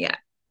haven't done it yet.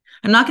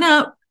 I'm not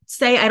going to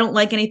say I don't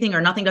like anything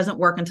or nothing doesn't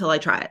work until I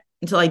try it,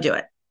 until I do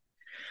it.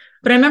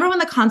 But I remember when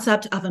the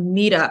concept of a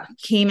meetup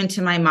came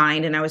into my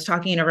mind and I was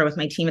talking it over with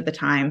my team at the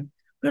time,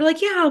 we were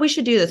like, yeah, we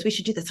should do this.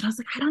 And I was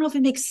like, I don't know if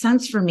it makes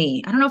sense for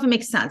me.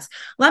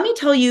 Let me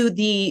tell you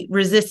the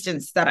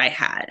resistance that I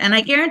had. And I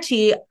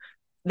guarantee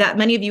that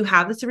many of you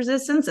have this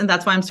resistance. And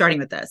that's why I'm starting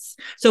with this.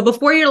 So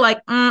before you're like,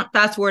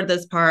 fast forward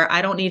this part,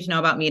 I don't need to know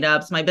about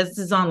meetups. My business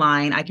is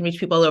online. I can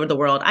reach people all over the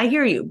world. I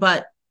hear you,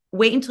 but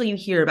wait until you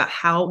hear about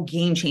how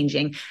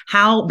game-changing,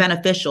 how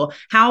beneficial,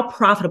 how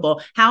profitable,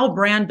 how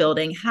brand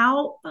building,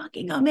 how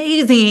fucking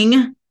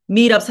amazing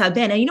meetups have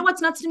been. And you know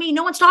what's nuts to me?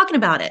 No one's talking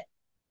about it.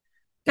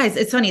 Guys,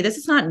 it's funny. This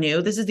is not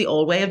new. This is the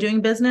old way of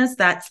doing business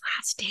that's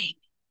lasting.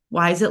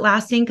 Why is it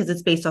lasting? Because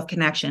it's based off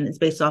connection. It's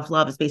based off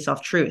love. It's based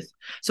off truth.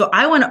 So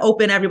I want to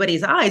open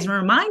everybody's eyes and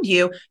remind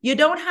you, you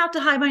don't have to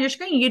hide behind your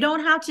screen. You don't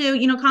have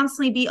to,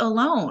 constantly be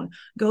alone.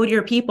 Go to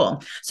your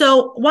people.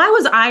 So why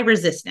was I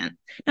resistant?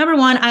 Number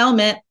one, I'll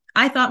admit,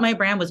 I thought my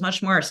brand was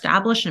much more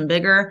established and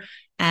bigger,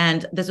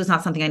 and this was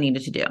not something I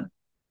needed to do.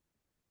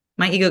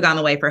 My ego got in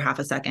the way for half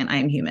a second. I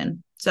am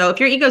human. So if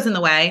your ego's in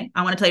the way,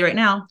 I want to tell you right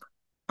now,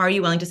 are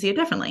you willing to see it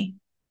differently?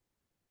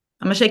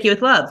 I'm going to shake you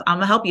with love. I'm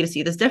going to help you to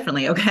see this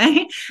differently,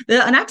 okay?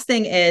 The next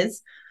thing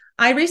is,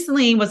 I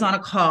recently was on a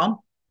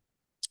call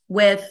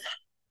with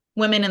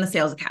women in the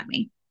Sales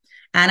Academy,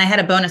 and I had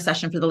a bonus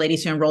session for the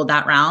ladies who enrolled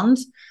that round.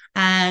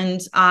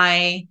 And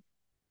I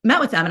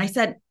met with them and I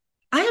said,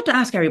 I have to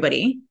ask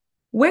everybody,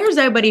 where's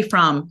everybody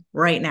from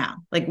right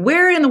now? Like,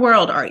 where in the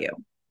world are you?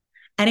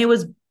 And it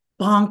was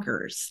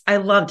bonkers. I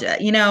loved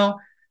it.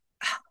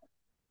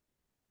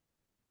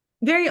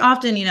 Very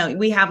often,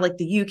 we have like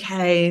the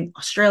UK,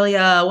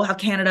 Australia, we'll have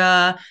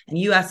Canada and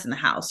US in the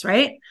house,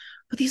 right?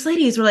 But these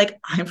ladies were like,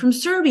 I'm from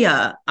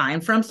Serbia. I'm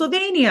from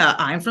Slovenia.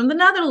 I'm from the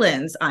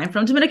Netherlands. I'm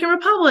from Dominican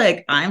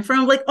Republic. I'm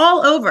from like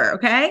all over,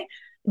 okay?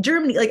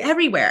 Germany, like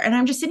everywhere. And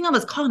I'm just sitting on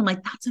this call and I'm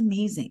like, that's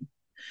amazing.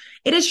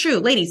 It is true.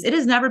 Ladies, it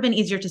has never been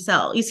easier to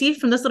sell. You see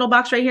from this little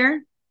box right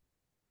here,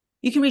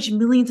 you can reach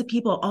millions of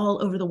people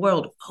all over the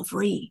world for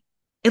free.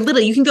 It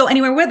literally, you can go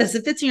anywhere with this.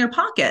 It fits in your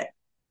pocket.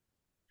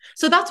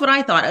 So that's what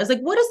I thought. I was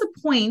like, what is the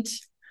point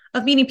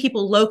of meeting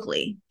people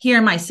locally here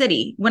in my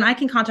city when I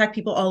can contact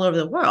people all over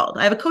the world?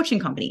 I have a coaching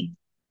company.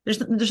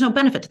 There's no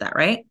benefit to that,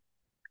 right?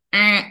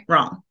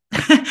 Wrong.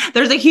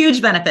 There's a huge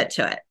benefit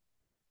to it.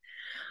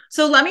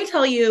 So let me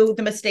tell you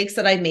the mistakes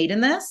that I've made in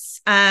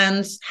this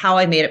and how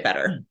I made it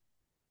better.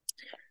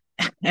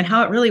 And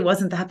how it really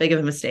wasn't that big of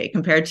a mistake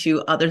compared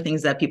to other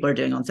things that people are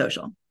doing on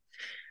social.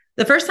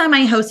 The first time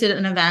I hosted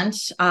an event,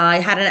 I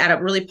had it at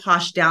a really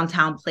posh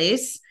downtown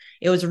place.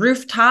 It was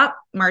rooftop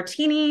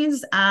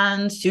martinis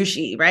and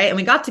sushi, right? And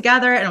we got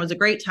together and it was a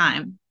great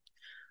time.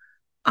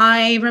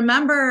 I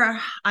remember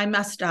I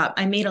messed up.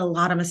 I made a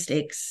lot of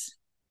mistakes.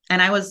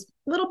 And I was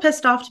a little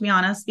pissed off, to be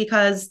honest,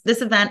 because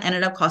this event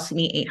ended up costing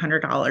me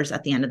 $800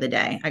 at the end of the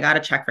day. I got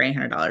a check for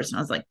 $800 and I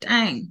was like,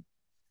 dang,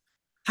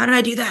 how did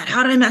I do that?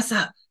 How did I mess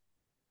up?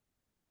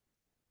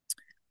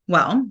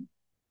 Well,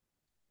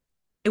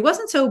 it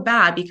wasn't so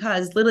bad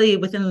because literally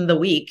within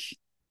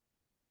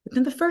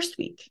the first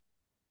week,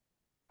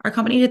 our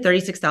company did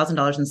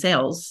 $36,000 in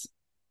sales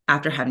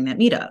after having that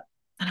meetup.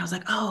 And I was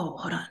like, oh,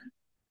 hold on.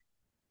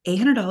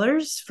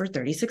 $800 for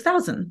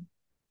 $36,000.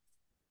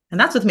 And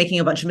that's with making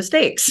a bunch of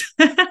mistakes.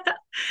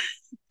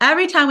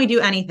 Every time we do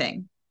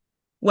anything,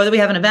 whether we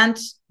have an event,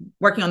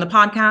 working on the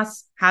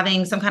podcast,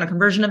 having some kind of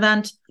conversion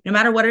event, no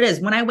matter what it is,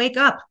 when I wake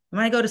up,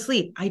 when I go to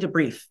sleep, I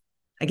debrief.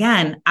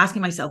 Again,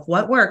 asking myself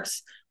what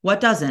works,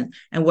 what doesn't,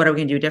 and what are we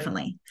going to do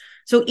differently?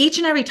 So each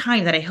and every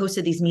time that I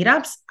hosted these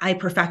meetups, I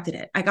perfected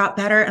it. I got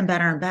better and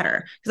better and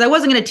better because I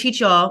wasn't going to teach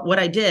y'all what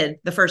I did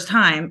the first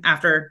time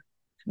after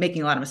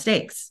making a lot of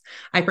mistakes.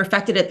 I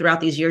perfected it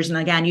throughout these years. And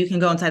again, you can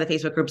go inside the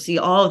Facebook group, see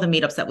all of the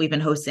meetups that we've been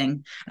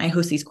hosting. And I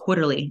host these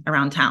quarterly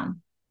around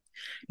town.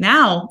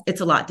 Now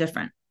it's a lot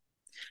different.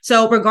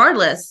 So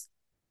regardless,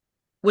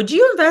 would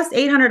you invest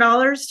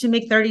 $800 to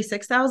make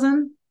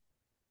 $36,000?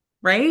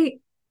 right?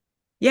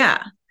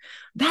 Yeah.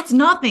 That's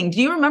nothing.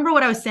 Do you remember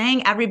what I was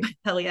saying? Everybody,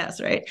 hell yes,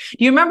 right?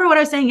 Do you remember what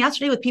I was saying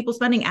yesterday with people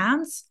spending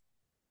ads?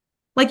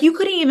 Like you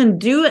couldn't even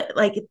do it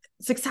like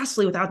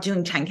successfully without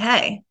doing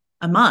 10K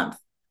a month.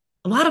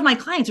 A lot of my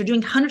clients are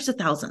doing hundreds of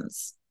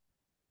thousands,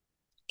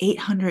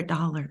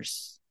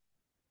 $800.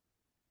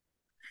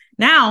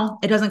 Now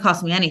it doesn't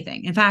cost me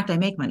anything. In fact, I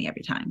make money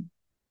every time.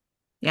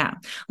 Yeah.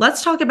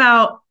 Let's talk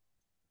about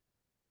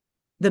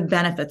the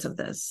benefits of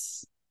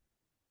this.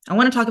 I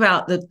want to talk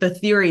about the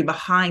theory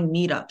behind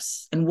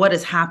meetups and what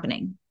is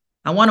happening.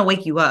 I want to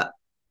wake you up.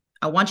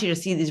 I want you to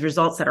see these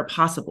results that are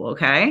possible.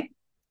 Okay.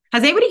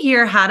 Has anybody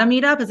here had a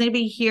meetup? Has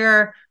anybody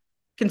here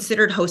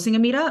considered hosting a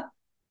meetup?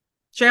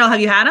 Cheryl,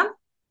 have you had them?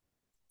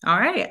 All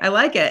right. I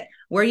like it.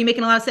 Where are you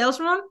making a lot of sales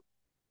from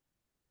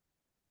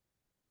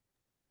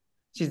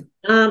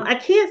them? I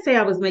can't say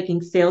I was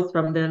making sales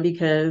from them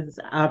because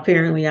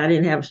apparently I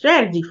didn't have a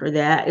strategy for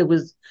that. It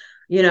was,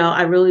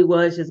 I really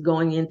was just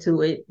going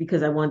into it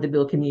because I wanted to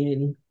build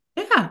community.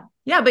 Yeah.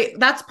 Yeah. But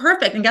that's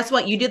perfect. And guess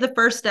what? You did the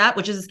first step,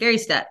 which is a scary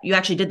step. You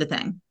actually did the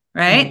thing.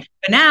 Right. Mm-hmm.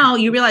 But now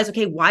you realize,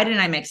 okay, why didn't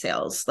I make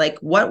sales? Like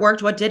what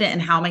worked, what didn't,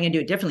 and how am I going to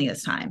do it differently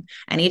this time?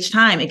 And each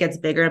time it gets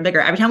bigger and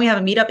bigger. Every time we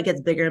have a meetup, it gets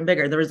bigger and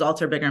bigger. The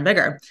results are bigger and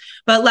bigger.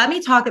 But let me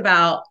talk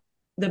about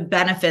the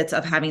benefits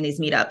of having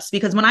these meetups,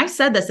 because when I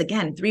said this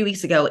again 3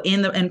 weeks ago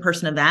in the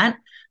in-person event,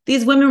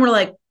 these women were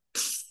like,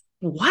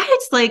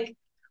 what? Like,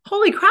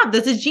 holy crap,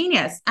 this is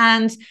genius.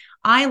 And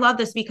I love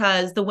this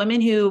because the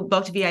women who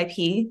booked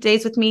VIP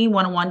days with me,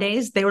 one-on-one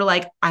days, they were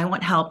like, I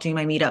want help doing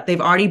my meetup. They've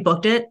already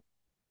booked it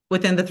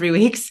within the 3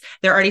 weeks.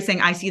 They're already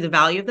saying, I see the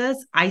value of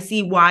this. I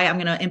see why I'm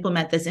going to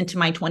implement this into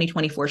my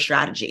 2024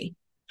 strategy,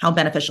 how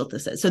beneficial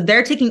this is. So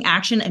they're taking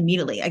action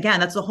immediately.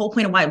 Again, that's the whole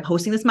point of why I'm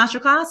hosting this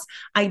masterclass.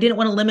 I didn't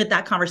want to limit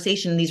that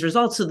conversation and these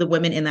results to the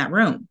women in that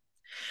room.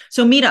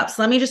 So meetups,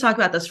 let me just talk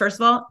about this. First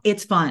of all,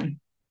 it's fun.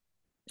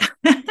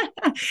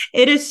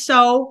 It is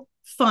so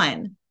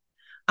fun.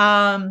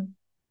 I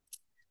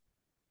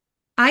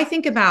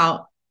think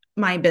about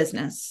my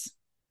business.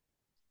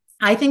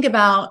 I think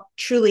about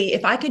truly,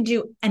 if I could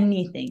do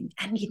anything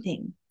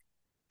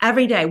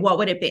every day, what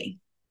would it be?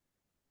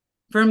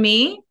 For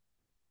me,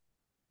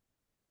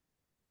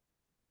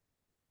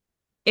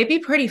 it'd be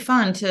pretty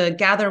fun to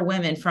gather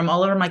women from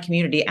all over my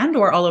community and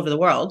or all over the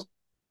world,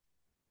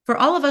 for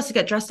all of us to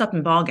get dressed up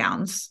in ball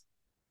gowns,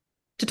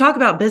 to talk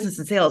about business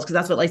and sales, because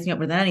that's what lights me up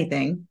more than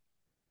anything,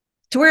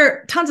 to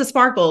wear tons of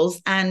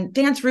sparkles and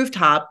dance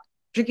rooftop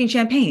drinking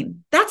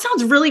champagne. That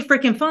sounds really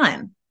freaking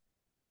fun.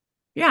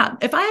 Yeah,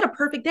 if I had a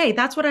perfect day,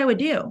 that's what I would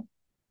do.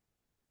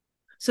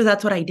 So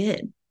that's what I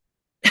did.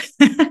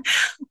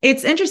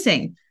 It's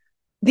interesting.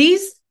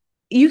 That's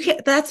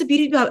the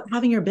beauty about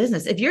having your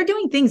business. If you're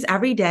doing things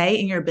every day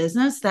in your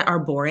business that are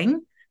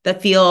boring,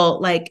 that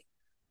feel like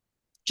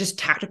just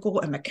tactical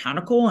and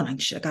mechanical, and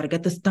I got to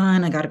get this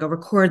done. I got to go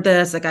record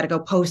this. I got to go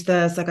post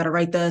this. I got to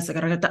write this. I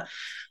got to get that.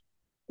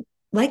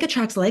 Like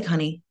attracts like,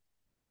 honey.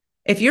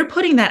 If you're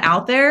putting that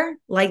out there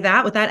like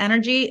that with that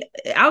energy,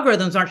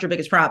 algorithms aren't your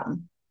biggest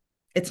problem.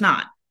 It's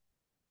not.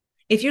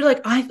 If you're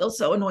like, I feel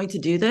so annoyed to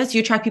do this,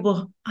 you attract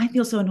people, I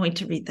feel so annoyed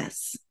to read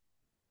this.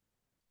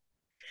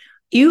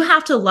 You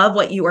have to love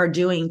what you are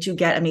doing to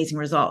get amazing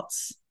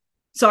results.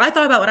 So I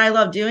thought about what I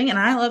love doing, and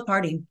I love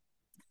partying.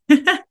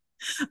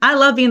 I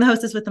love being the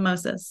hostess with the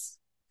mostest.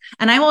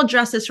 And I will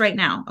address this right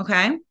now.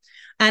 Okay.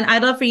 And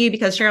I'd love for you,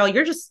 because Cheryl,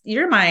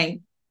 you're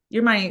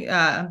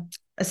my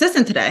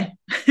assistant today.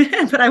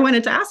 But I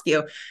wanted to ask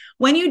you,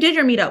 when you did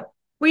your meetup,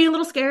 were you a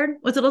little scared?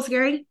 Was it a little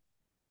scary?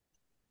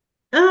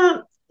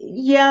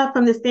 Yeah,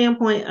 from the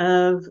standpoint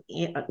of,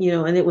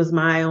 and it was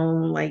my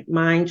own like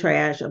mind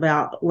trash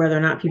about whether or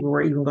not people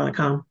were even going to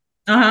come.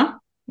 Uh-huh.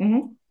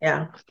 Mm-hmm.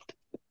 Yeah.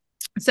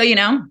 So,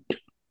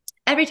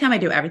 every time I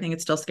do everything,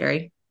 it's still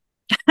scary.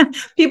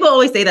 People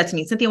always say that to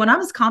me, Cynthia, when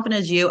I'm as confident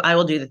as you, I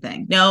will do the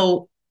thing.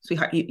 No,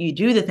 sweetheart, you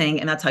do the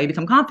thing, and that's how you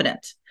become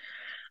confident.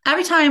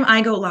 Every time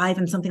I go live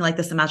in something like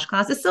this, in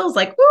Masterclass, it still is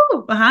like,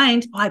 woo,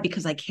 behind. Why?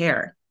 Because I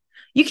care.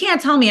 You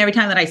can't tell me every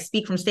time that I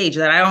speak from stage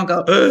that I don't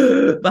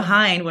go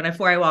behind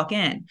before I walk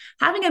in.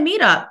 Having a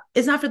meetup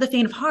is not for the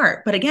faint of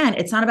heart. But again,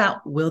 it's not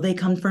about, will they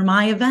come for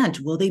my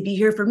event? Will they be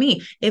here for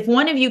me? If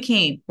one of you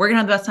came, we're going to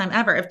have the best time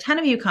ever. If 10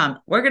 of you come,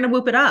 we're going to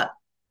whoop it up.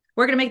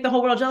 We're going to make the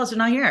whole world jealous they're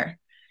not here.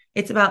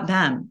 It's about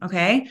them.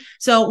 Okay.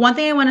 So one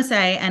thing I want to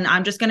say, and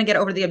I'm just going to get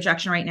over the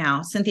objection right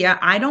now, Cynthia,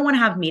 I don't want to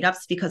have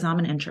meetups because I'm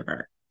an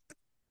introvert.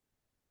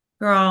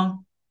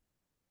 Girl,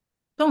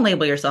 don't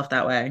label yourself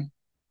that way.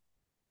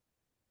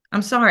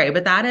 I'm sorry,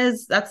 but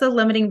that's a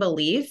limiting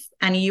belief,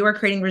 and you are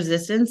creating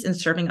resistance in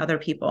serving other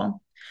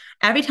people.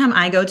 Every time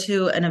I go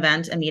to an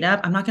event, a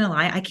meetup, I'm not going to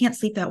lie, I can't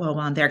sleep that well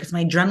while I'm there because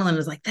my adrenaline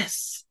is like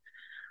this.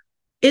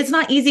 It's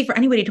not easy for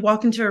anybody to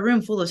walk into a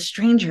room full of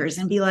strangers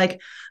and be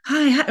like,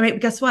 hi, right?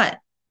 But guess what?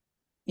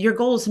 Your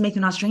goal is to make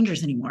them not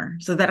strangers anymore.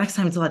 So that next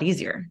time it's a lot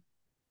easier.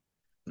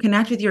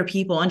 Connect with your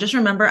people. And just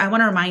remember, I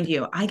want to remind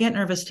you, I get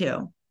nervous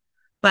too.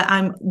 but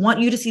I want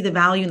you to see the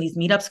value in these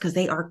meetups because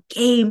they are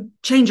game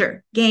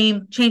changer.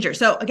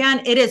 So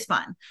again, it is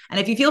fun. And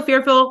if you feel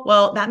fearful,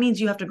 well, that means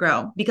you have to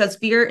grow, because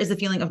fear is the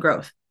feeling of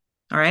growth.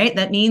 All right.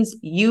 That means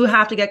you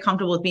have to get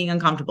comfortable with being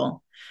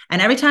uncomfortable. And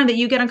every time that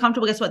you get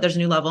uncomfortable, guess what? There's a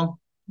new level.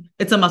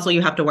 It's a muscle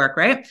you have to work,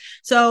 right?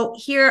 So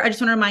here, I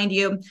just want to remind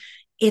you,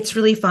 it's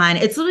really fun.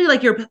 It's literally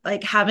like you're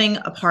like having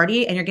a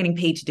party and you're getting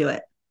paid to do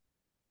it.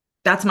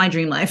 That's my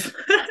dream life.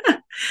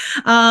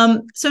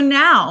 So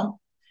now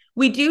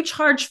we do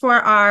charge for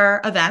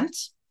our event.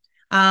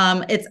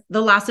 It's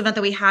the last event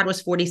that we had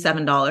was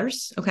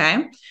 $47.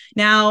 Okay.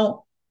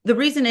 Now, the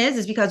reason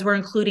is because we're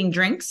including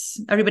drinks.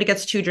 Everybody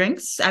gets 2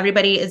 drinks.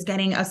 Everybody is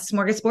getting a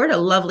smorgasbord, a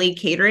lovely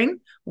catering.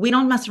 We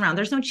don't mess around.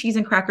 There's no cheese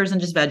and crackers and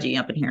just veggie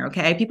up in here.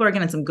 Okay. People are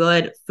getting some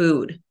good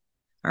food.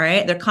 All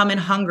right. They're coming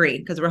hungry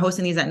because we're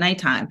hosting these at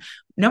nighttime.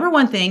 Number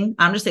one thing,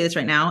 I'm just say this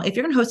right now. If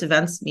you're going to host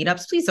events,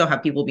 meetups, please don't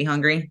have people be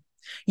hungry.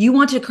 You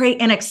want to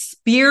create an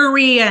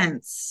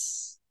experience.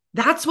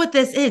 That's what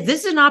this is.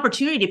 This is an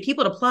opportunity to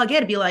people to plug in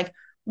and be like,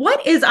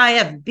 what is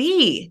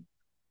IFB?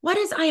 What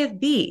is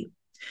IFB?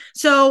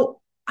 So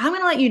I'm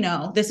going to let you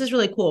know, this is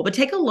really cool, but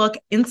take a look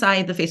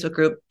inside the Facebook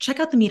group. Check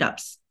out the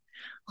meetups.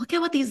 Look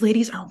at what these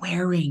ladies are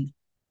wearing.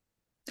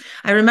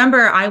 I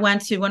remember I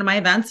went to one of my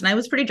events and I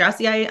was pretty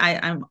dressy.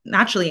 I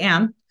naturally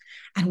am.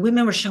 And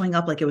women were showing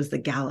up like it was the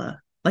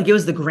gala, like it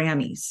was the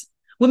Grammys.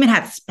 Women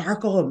had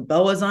sparkle and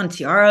boas on,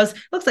 tiaras.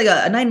 Looks like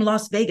a night in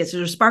Las Vegas.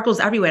 There's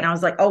sparkles everywhere. And I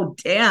was like, oh,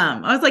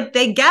 damn. I was like,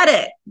 they get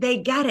it. They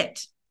get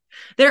it.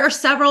 There are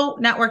several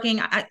networking.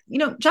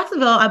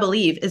 Jacksonville, I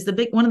believe, is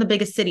one of the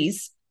biggest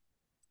cities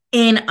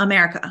in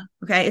America.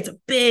 Okay. It's a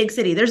big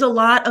city. There's a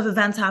lot of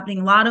events happening,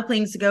 a lot of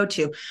things to go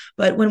to.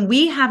 But when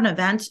we have an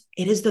event,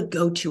 it is the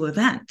go-to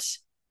event.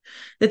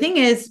 The thing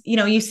is,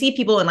 you see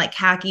people in like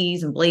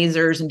khakis and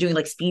blazers and doing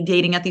like speed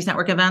dating at these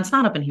network events,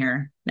 not up in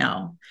here.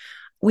 No,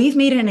 we've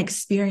made it an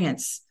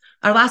experience.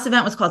 Our last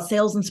event was called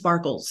Sales and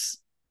Sparkles.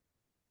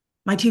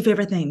 My 2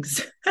 favorite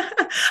things.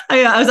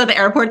 I was at the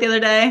airport the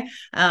other day,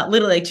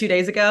 literally like 2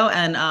 days ago,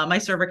 and my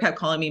server kept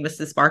calling me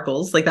Mrs.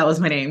 Sparkles. Like that was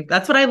my name.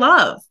 That's what I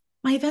love.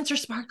 My events are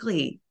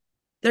sparkly.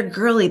 They're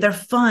girly. They're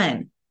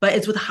fun, but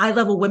it's with high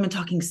level women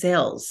talking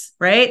sales,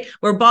 right?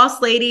 We're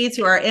boss ladies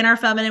who are in our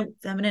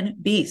feminine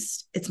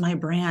beast. It's my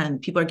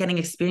brand. People are getting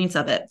experience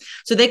of it.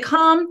 So they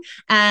come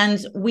and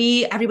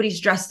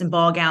everybody's dressed in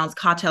ball gowns,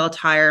 cocktail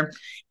attire.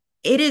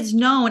 It is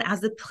known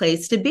as the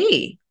place to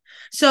be.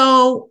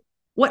 So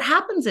what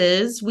happens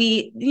is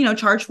we,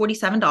 charge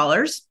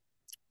 $47.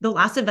 The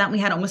last event we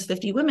had almost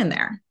 50 women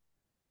there.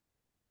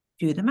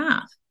 Do the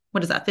math.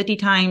 What is that? 50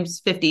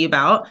 times 50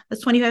 about,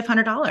 that's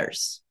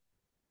 $2,500.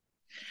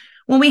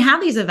 When we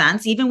have these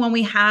events, even when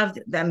we have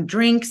them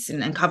drinks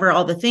and cover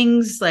all the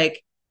things,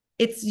 like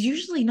it's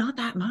usually not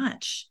that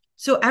much.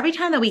 So every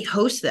time that we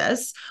host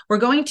this, we're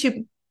going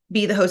to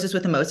be the hostess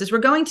with the mostest. We're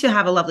going to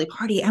have a lovely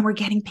party and we're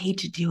getting paid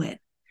to do it.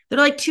 They're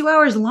like 2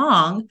 hours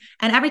long.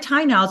 And every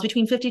time now it's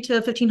between $50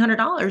 to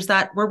 $1,500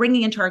 that we're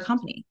bringing into our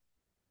company.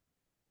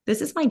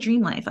 This is my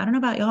dream life. I don't know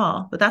about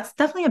y'all, but that's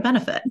definitely a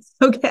benefit.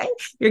 Okay.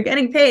 You're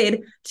getting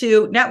paid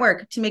to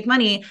network, to make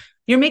money.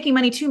 You're making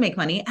money to make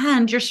money,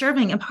 and you're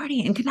serving and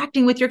partying and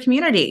connecting with your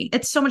community.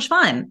 It's so much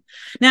fun.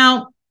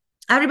 Now,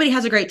 everybody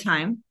has a great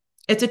time.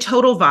 It's a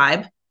total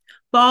vibe.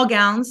 Ball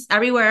gowns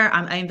everywhere.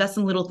 I invest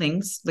in little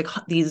things like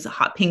these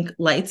hot pink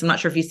lights. I'm not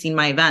sure if you've seen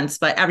my events,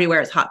 but everywhere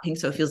it's hot pink.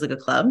 So it feels like a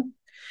club.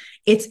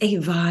 It's a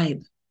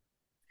vibe.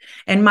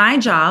 And my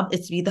job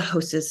is to be the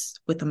hostess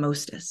with the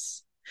mostest.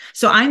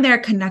 So I'm there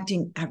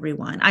connecting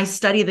everyone. I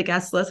study the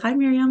guest list. Hi,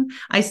 Miriam.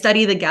 I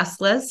study the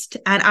guest list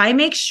and I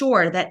make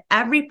sure that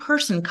every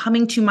person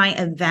coming to my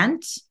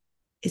event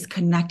is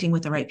connecting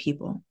with the right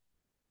people.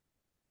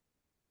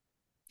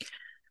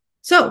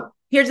 So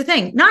here's the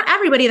thing. Not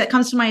everybody that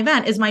comes to my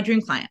event is my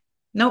dream client.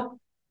 Nope.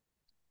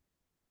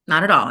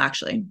 Not at all,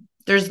 actually.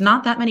 There's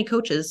not that many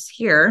coaches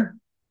here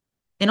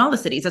in all the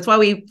cities. That's why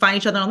we find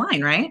each other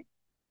online, right?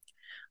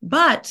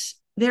 But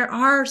there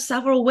are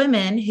several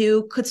women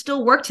who could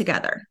still work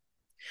together.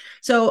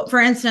 So for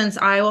instance,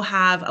 I will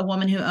have a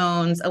woman who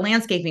owns a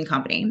landscaping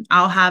company.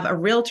 I'll have a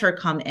realtor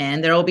come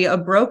in. There will be a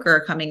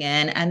broker coming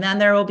in, and then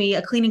there will be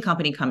a cleaning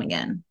company coming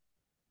in.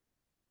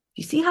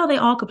 You see how they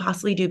all could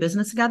possibly do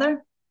business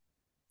together?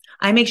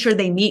 I make sure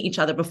they meet each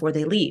other before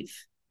they leave.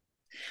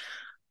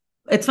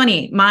 It's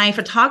funny, my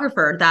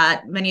photographer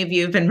that many of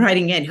you have been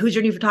writing in, who's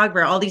your new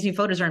photographer? All these new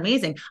photos are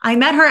amazing. I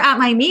met her at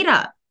my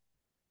meetup.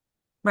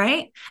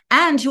 Right?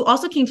 And who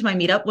also came to my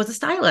meetup was a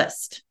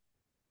stylist.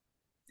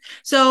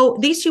 So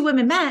these 2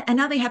 women met and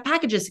now they have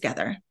packages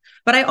together.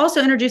 But I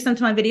also introduced them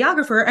to my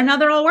videographer and now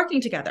they're all working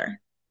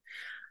together.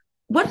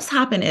 What has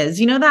happened is,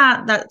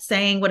 that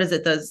saying, what is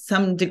it? The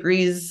some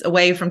degrees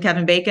away from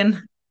Kevin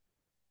Bacon.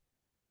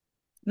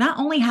 Not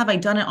only have I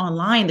done it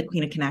online, the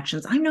Queen of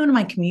Connections, I'm known in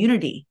my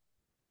community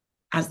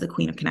as the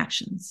Queen of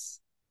Connections.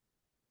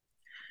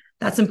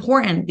 That's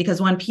important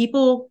because when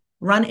people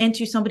run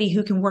into somebody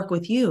who can work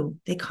with you,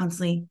 they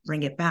constantly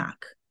bring it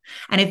back.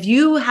 And if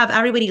you have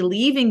everybody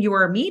leaving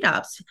your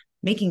meetups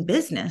making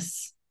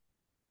business,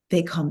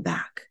 they come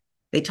back.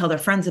 They tell their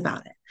friends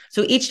about it.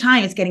 So each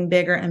time it's getting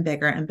bigger and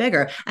bigger and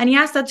bigger. And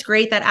yes, that's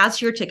great. That adds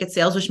to your ticket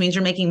sales, which means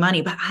you're making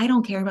money, but I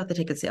don't care about the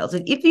ticket sales.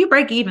 If you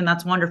break even,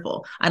 that's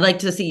wonderful. I'd like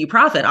to see you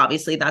profit.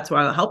 Obviously, that's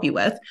what I'll help you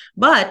with.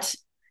 But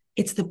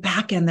it's the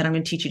back end that I'm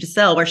going to teach you to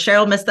sell. Where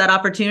Cheryl missed that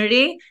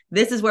opportunity,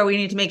 this is where we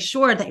need to make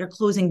sure that you're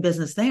closing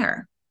business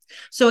there.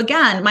 So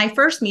again, my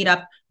first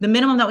meetup, the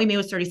minimum that we made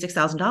was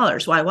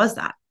 $36,000. Why was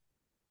that?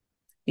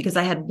 Because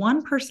I had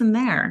one person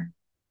there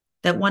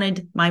that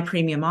wanted my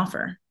premium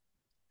offer.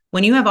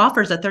 When you have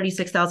offers at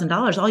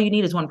 $36,000, all you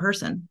need is one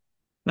person.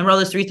 Remember all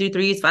those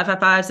 333s,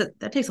 555s?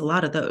 That takes a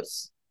lot of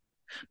those.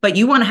 But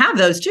you want to have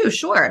those too,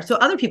 sure. So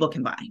other people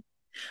can buy.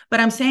 But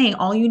I'm saying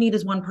all you need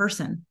is one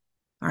person.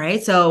 All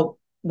right. So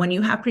when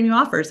you have premium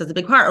offers, that's a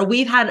big part. Or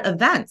we've had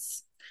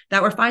events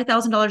that were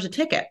 $5,000 a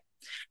ticket.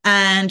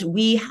 And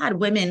we had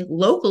women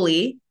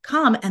locally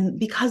come, and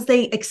because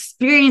they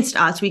experienced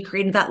us, we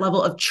created that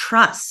level of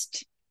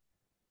trust.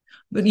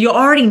 You're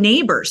already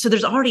neighbors. So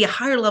there's already a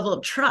higher level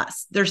of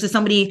trust. There's just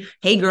somebody,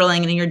 hey,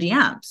 girling in your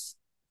DMs.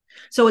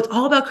 So it's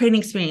all about creating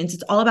experience.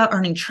 It's all about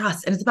earning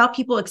trust. And it's about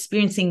people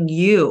experiencing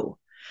you.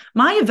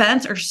 My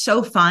events are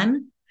so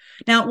fun.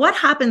 Now, what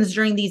happens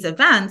during these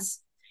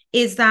events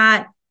is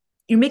that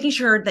you're making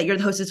sure that you're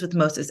the hostess with the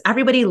mostest.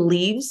 Everybody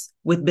leaves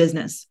with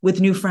business,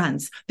 with new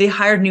friends. They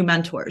hired new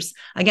mentors.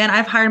 Again,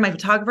 I've hired my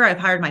photographer, I've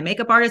hired my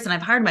makeup artist, and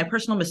I've hired my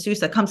personal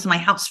masseuse that comes to my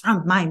house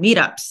from my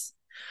meetups.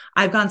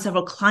 I've gotten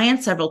several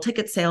clients, several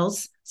ticket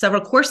sales,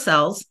 several course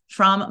sales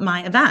from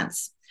my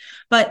events.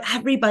 But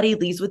everybody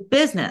leaves with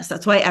business.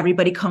 That's why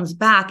everybody comes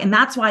back. And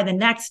that's why the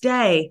next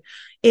day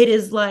it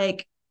is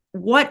like,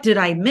 what did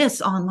I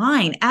miss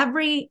online?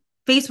 Every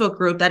Facebook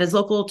group that is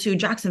local to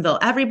Jacksonville,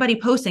 everybody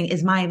posting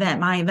is my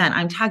event, my event.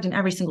 I'm tagged in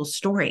every single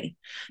story.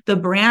 The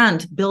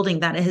brand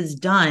building that it has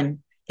done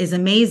is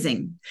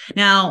amazing.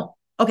 Now,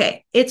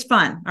 okay, it's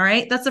fun. All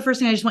right. That's the first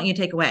thing I just want you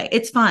to take away.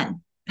 It's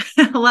fun.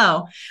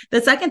 Hello.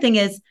 The second thing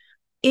is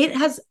it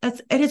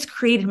has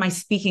created my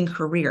speaking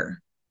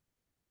career.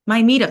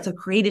 My meetups have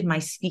created my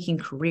speaking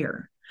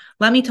career.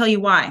 Let me tell you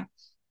why.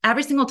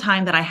 Every single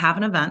time that I have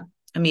an event,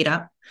 a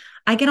meetup,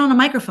 I get on a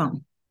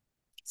microphone.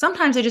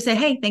 Sometimes I just say,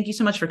 hey, thank you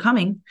so much for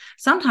coming.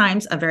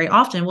 Sometimes, very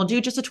often, we'll do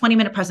just a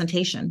 20-minute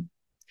presentation.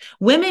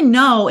 Women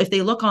know if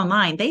they look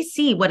online, they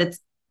see what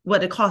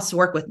it costs to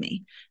work with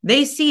me.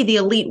 They see the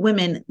elite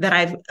women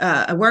that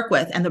I work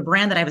with and the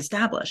brand that I've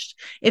established.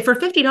 If for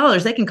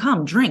 $50, they can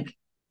come, drink,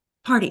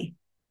 party,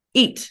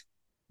 eat,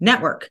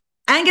 network,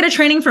 and get a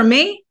training from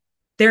me,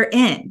 they're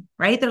in,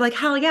 right? They're like,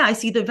 hell yeah, I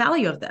see the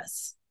value of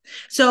this.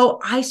 So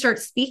I start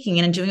speaking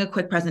and doing a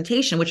quick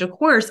presentation, which of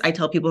course I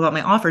tell people about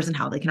my offers and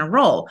how they can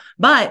enroll.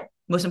 But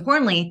most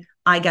importantly,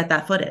 I get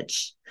that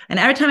footage. And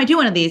every time I do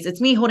one of these,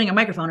 it's me holding a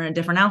microphone in a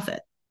different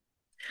outfit.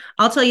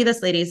 I'll tell you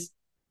this, ladies.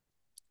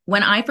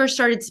 When I first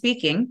started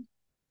speaking,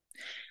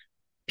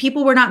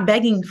 people were not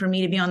begging for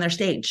me to be on their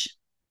stage.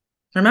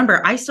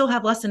 Remember, I still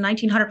have less than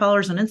 1,900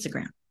 followers on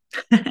Instagram.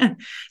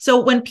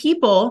 So when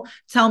people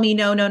tell me,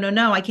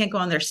 no, I can't go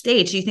on their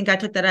stage, do you think I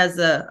took that as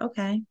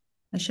okay,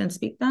 I shouldn't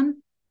speak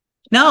then?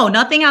 No,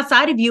 nothing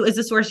outside of you is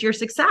the source of your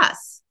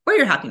success or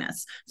your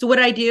happiness. So what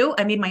did I do?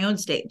 I made my own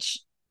stage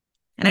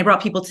and I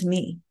brought people to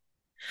me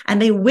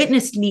and they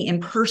witnessed me in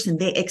person.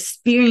 They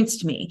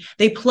experienced me.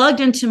 They plugged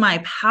into my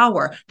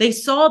power. They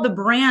saw the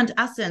brand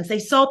essence. They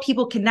saw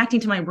people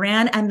connecting to my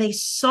brand and they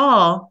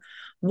saw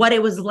what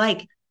it was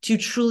like to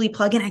truly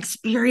plug in and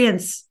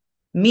experience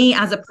me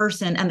as a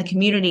person and the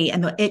community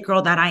and the it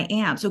girl that I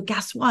am. So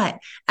guess what?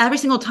 Every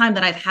single time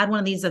that I've had one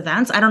of these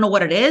events, I don't know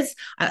what it is.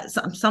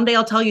 Someday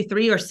I'll tell you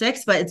 3 or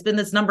 6, but it's been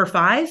this number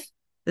 5,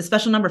 the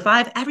special number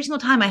 5. Every single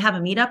time I have a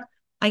meetup,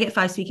 I get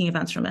 5 speaking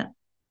events from it.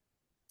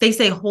 They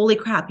say, holy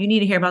crap, you need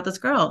to hear about this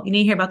girl. You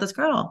need to hear about this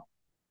girl.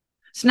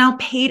 So now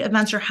paid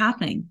events are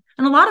happening.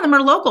 And a lot of them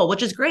are local,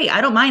 which is great.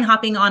 I don't mind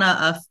hopping on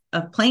a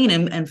plane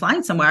and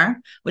flying somewhere,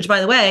 which by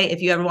the way,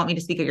 if you ever want me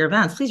to speak at your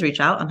events, please reach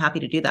out. I'm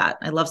happy to do that.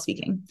 I love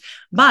speaking,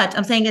 but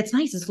I'm saying it's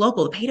nice. It's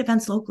local. The paid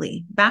events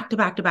locally back to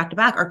back to back to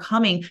back are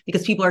coming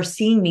because people are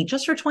seeing me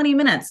just for 20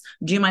 minutes,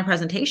 do my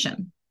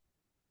presentation.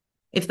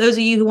 If those of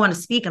you who want to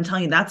speak, I'm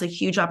telling you, that's a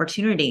huge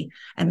opportunity.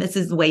 And this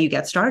is the way you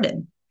get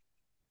started.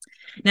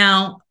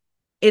 Now,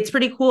 it's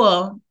pretty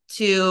cool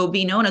to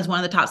be known as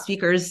one of the top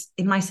speakers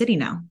in my city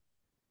now.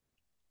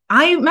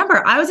 I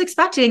remember I was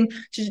expecting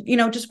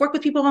to, just work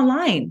with people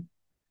online.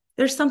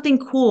 There's something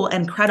cool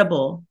and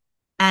credible.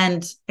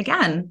 And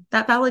again,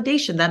 that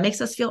validation that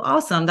makes us feel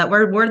awesome, that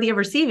we're worthy of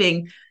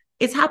receiving,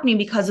 it's happening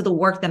because of the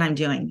work that I'm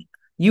doing.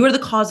 You are the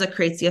cause that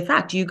creates the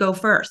effect. You go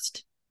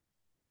first.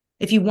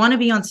 If you want to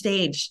be on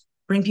stage,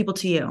 bring people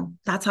to you.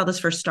 That's how this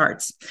first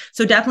starts.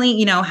 So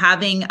definitely,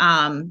 having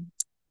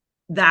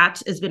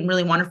that has been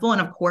really wonderful.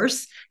 And of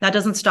course, that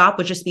doesn't stop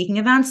with just speaking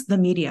events, the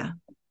media.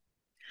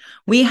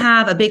 We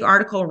have a big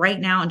article right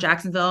now in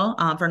Jacksonville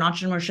for an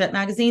entrepreneurship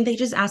magazine. They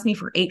just asked me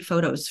for 8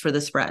 photos for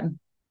the spread.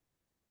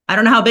 I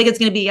don't know how big it's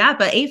going to be yet,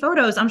 but 8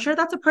 photos, I'm sure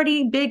that's a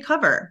pretty big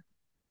cover.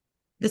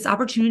 This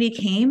opportunity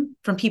came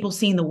from people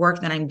seeing the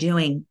work that I'm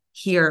doing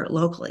here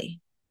locally.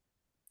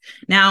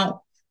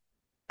 Now,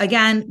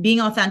 again,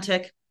 being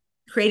authentic,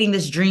 creating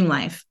this dream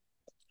life.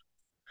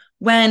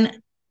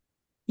 When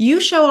you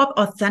show up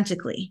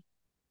authentically,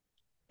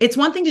 it's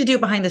one thing to do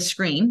it behind the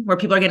screen where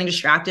people are getting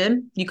distracted.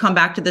 You come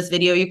back to this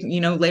video,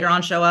 you later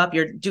on show up,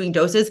 you're doing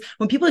doses.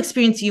 When people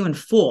experience you in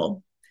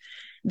full,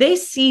 they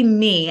see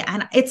me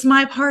and it's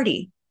my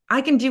party.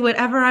 I can do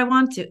whatever I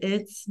want to.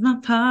 It's my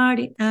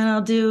party and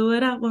I'll do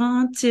what I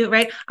want to,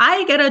 right?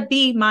 I get to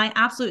be my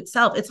absolute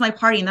self. It's my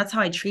party and that's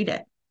how I treat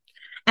it.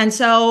 And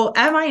so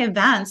at my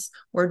events,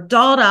 we're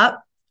dolled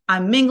up.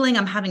 I'm mingling.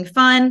 I'm having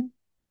fun.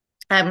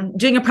 I'm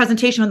doing a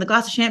presentation with a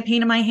glass of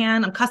champagne in my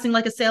hand. I'm cussing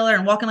like a sailor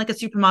and walking like a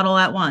supermodel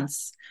at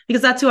once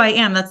because that's who I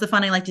am. That's the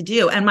fun I like to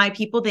do. And my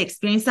people, they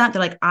experience that.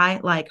 They're like,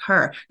 I like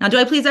her. Now, do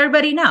I please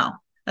everybody? No.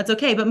 That's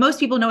okay. But most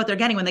people know what they're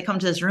getting when they come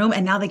to this room,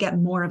 and now they get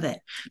more of it.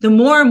 The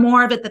more and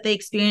more of it that they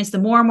experience, the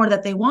more and more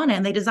that they want it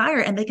and they desire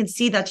it, and they can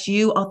see that's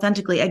you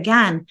authentically.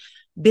 Again,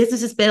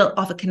 business is built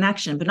off a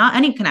connection, but not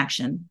any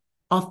connection,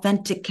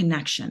 authentic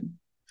connection.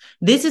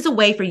 This is a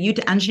way for you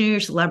to engineer your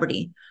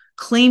celebrity,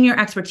 claim your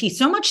expertise,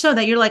 so much so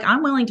that you're like,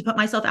 I'm willing to put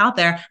myself out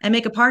there and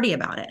make a party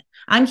about it.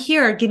 I'm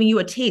here giving you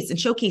a taste and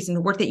showcasing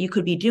the work that you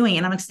could be doing,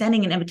 and I'm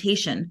extending an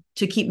invitation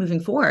to keep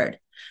moving forward.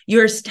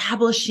 You're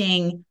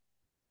establishing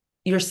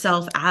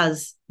yourself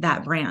as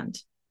that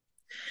brand.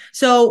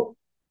 So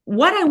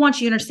what I want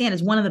you to understand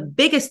is one of the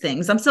biggest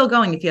things, I'm still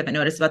going if you haven't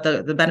noticed about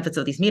the benefits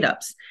of these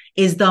meetups,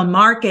 is the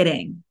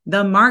marketing.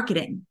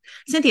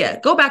 Cynthia,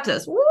 go back to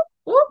this.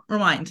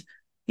 Rewind.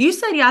 You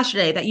said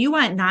yesterday that you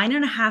went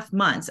 9.5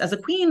 months as a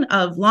queen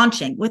of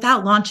launching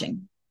without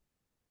launching.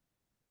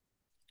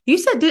 You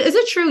said, is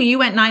it true you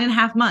went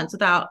 9.5 months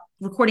without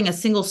recording a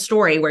single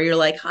story where you're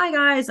like, hi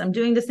guys, I'm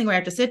doing this thing where I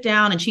have to sit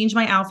down and change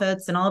my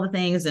outfits and all the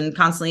things and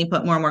constantly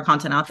put more and more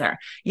content out there?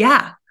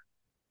 Yeah,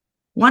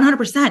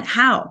 100%.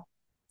 How?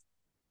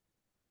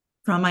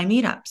 From my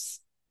meetups.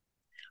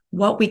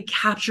 What we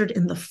captured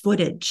in the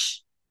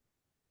footage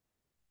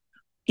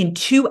in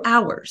 2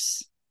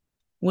 hours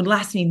would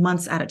last me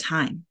months at a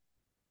time.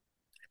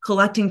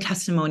 Collecting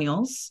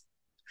testimonials,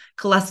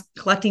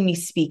 collecting me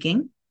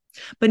speaking,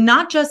 but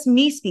not just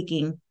me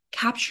speaking,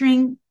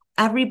 capturing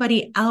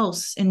everybody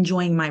else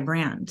enjoying my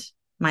brand,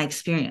 my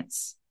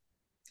experience.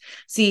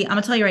 See, I'm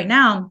going to tell you right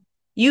now,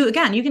 you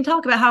can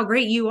talk about how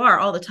great you are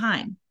all the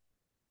time.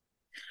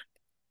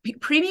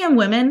 Premium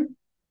women,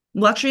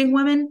 luxury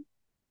women,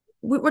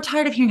 we're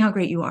tired of hearing how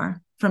great you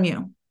are from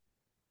you.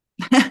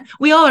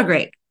 We all are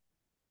great.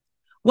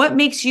 What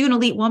makes you an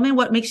elite woman,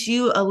 what makes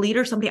you a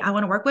leader, somebody I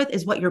want to work with,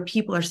 is what your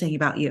people are saying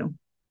about you.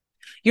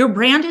 Your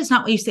brand is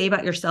not what you say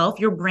about yourself.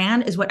 Your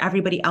brand is what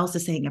everybody else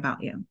is saying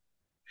about you.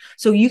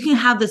 So you can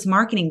have this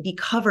marketing be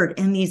covered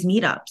in these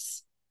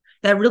meetups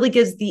that really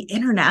gives the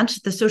internet,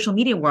 the social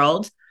media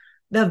world,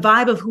 the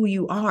vibe of who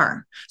you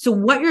are. So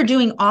what you're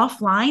doing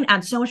offline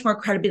adds so much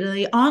more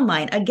credibility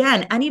online.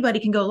 Again, anybody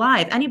can go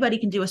live. Anybody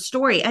can do a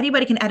story.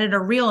 Anybody can edit a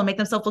reel and make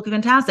themselves look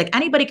fantastic.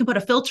 Anybody can put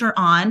a filter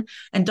on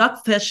and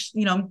duckfish,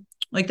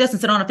 like this,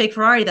 and sit on a fake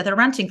Ferrari that they're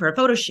renting for a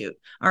photo shoot.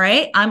 All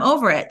right. I'm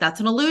over it.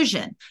 That's an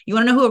illusion. You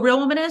want to know who a real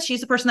woman is?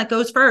 She's the person that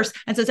goes first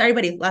and says,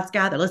 everybody, let's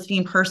gather. Let's be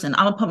in person.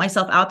 I'm going to put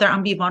myself out there. I'm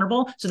going to be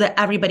vulnerable so that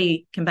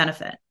everybody can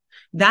benefit.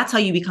 That's how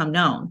you become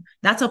known.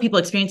 That's how people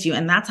experience you.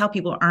 And that's how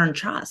people earn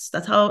trust.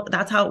 That's how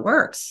it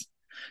works.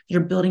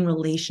 You're building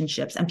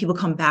relationships and people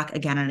come back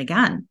again and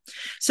again.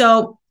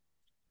 So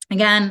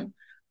again,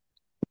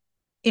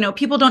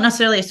 people don't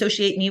necessarily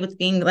associate me with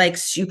being like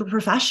super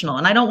professional,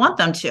 and I don't want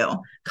them to.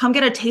 Come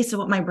get a taste of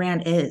what my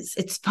brand is.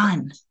 It's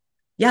fun.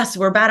 Yes,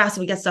 we're badass and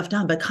we get stuff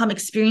done, but come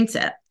experience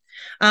it.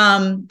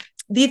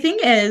 The thing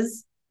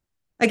is,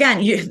 again,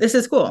 this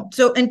is cool.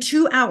 So in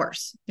 2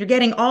 hours, you're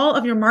getting all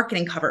of your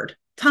marketing covered,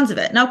 tons of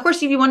it. Now, of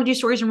course, if you want to do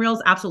stories and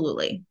reels,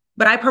 absolutely.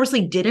 But I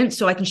purposely didn't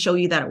so I can show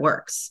you that it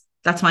works.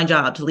 That's my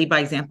job, to lead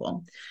by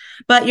example.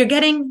 But you're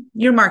getting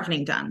your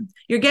marketing done.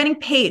 You're getting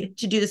paid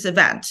to do this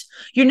event.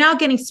 You're now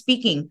getting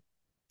speaking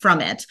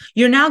from it.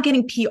 You're now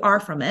getting PR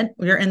from it.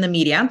 You're in the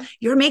media.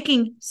 You're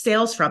making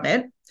sales from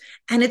it.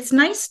 And it's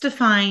nice to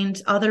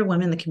find other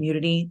women in the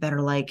community that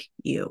are like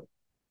you.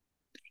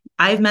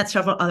 I've met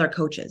several other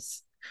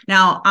coaches.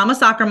 Now, I'm a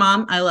soccer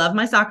mom. I love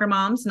my soccer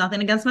moms. Nothing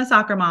against my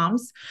soccer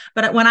moms.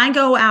 But when I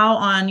go out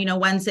on,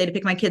 Wednesday to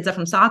pick my kids up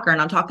from soccer and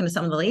I'm talking to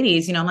some of the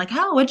ladies, I'm like,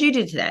 oh, what'd you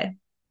do today?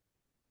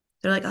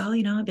 They're like, oh,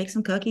 I baked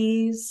some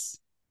cookies,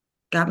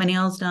 got my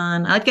nails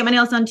done. I like to get my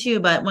nails done too.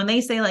 But when they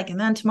say like, and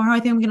then tomorrow I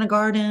think I'm going to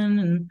garden,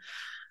 and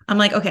I'm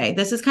like, okay,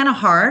 this is kind of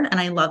hard. And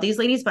I love these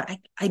ladies, but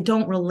I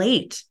don't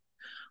relate.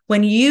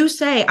 When you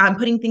say I'm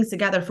putting things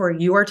together for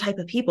your type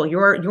of people,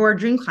 your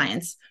dream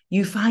clients,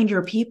 you find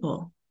your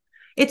people.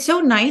 It's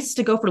so nice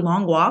to go for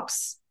long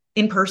walks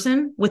in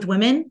person with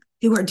women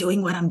who are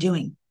doing what I'm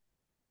doing.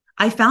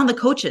 I found the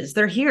coaches.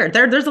 They're here.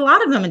 There's a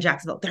lot of them in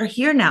Jacksonville. They're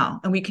here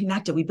now. And we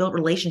connected. We built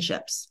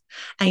relationships.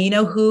 And you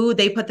know who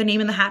they put the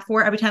name in the hat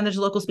for every time there's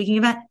a local speaking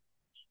event?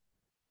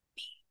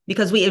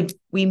 Because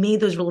we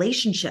made those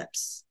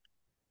relationships.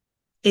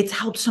 it's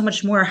helped so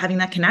much more having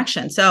that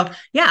connection. So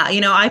yeah,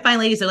 I find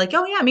ladies that are like,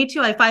 oh yeah, me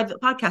too. I have 5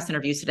 podcast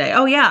interviews today.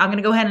 Oh yeah, I'm going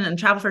to go ahead and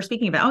travel for a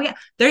speaking event. Oh yeah,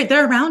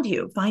 they're around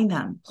you. Find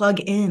them, plug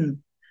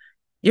in.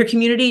 Your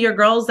community, your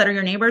girls that are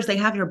your neighbors, they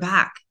have your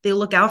back. They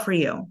look out for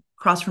you.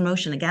 Cross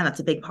promotion, again, that's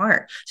a big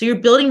part. So you're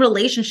building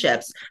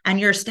relationships and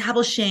you're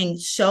establishing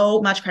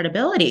so much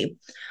credibility.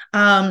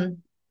 The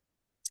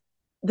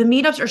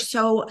meetups are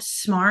so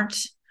smart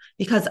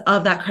because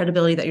of that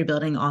credibility that you're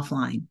building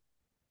offline.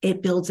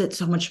 It builds it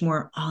so much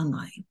more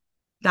online.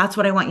 That's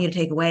what I want you to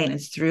take away. And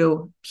it's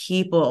through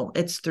people.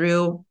 It's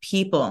through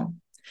people.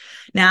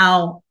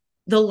 Now,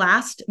 the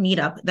last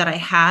meetup that I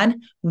had,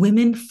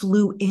 women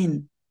flew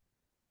in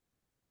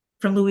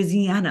from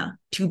Louisiana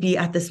to be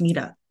at this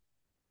meetup.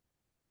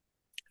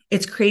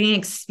 It's creating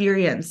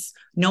experience,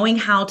 knowing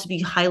how to be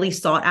highly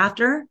sought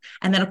after,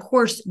 and then, of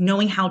course,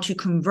 knowing how to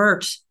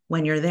convert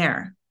when you're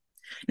there.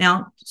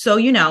 Now, so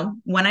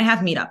when I have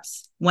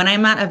meetups, when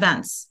I'm at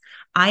events,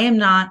 I am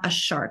not a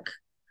shark.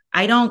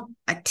 I don't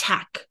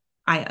attack,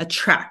 I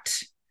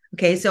attract.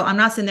 Okay, so I'm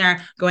not sitting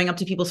there going up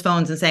to people's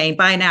phones and saying,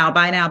 buy now,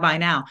 buy now, buy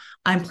now.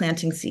 I'm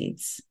planting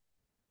seeds.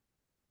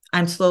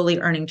 I'm slowly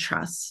earning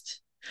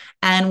trust.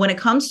 And when it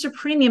comes to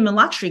premium and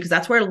luxury, because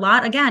that's where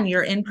again,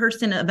 your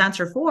in-person events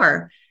are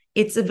for,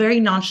 it's a very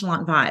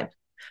nonchalant vibe.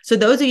 So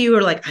those of you who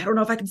are like, I don't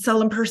know if I can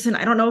sell in person.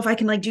 I don't know if I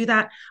can do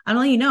that. I'm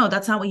letting you know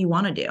that's not what you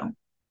want to do.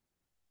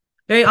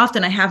 Very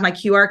often I have my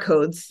QR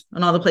codes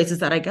on all the places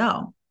that I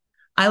go.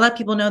 I let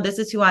people know this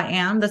is who I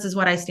am. This is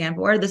what I stand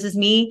for. This is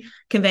me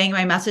conveying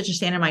my message and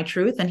standing my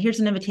truth. And here's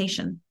an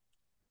invitation.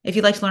 If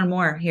you'd like to learn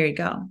more, here you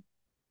go.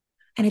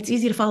 And it's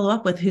easy to follow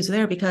up with who's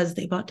there because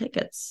they bought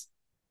tickets.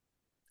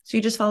 So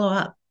you just follow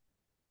up.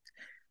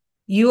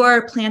 You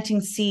are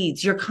planting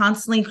seeds. You're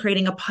constantly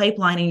creating a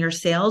pipeline in your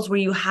sales where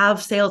you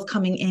have sales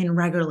coming in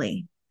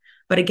regularly.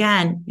 But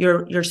again,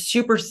 you're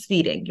super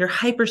speeding, you're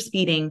hyper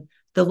speeding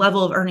the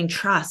level of earning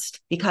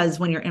trust because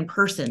when you're in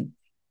person,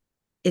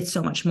 it's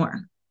so much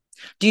more.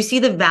 Do you see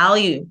the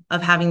value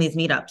of having these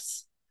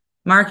meetups?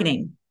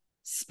 Marketing,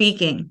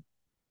 speaking,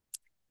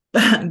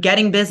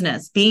 getting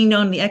business, being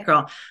known the it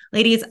girl.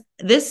 Ladies,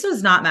 this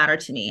does not matter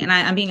to me. And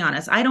I'm being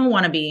honest.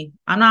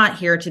 I'm not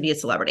here to be a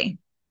celebrity.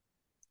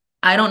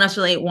 I don't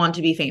necessarily want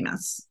to be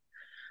famous.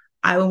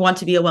 I would want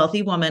to be a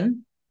wealthy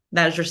woman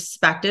that is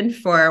respected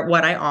for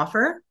what I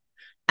offer.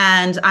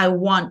 And I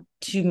want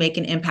to make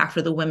an impact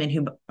for the women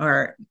who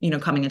are,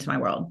 coming into my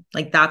world.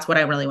 That's what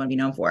I really want to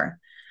be known for.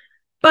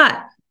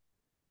 But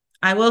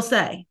I will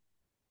say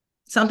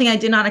something I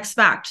did not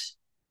expect,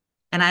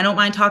 and I don't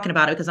mind talking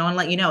about it because I want to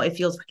let you know it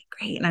feels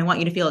great and I want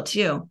you to feel it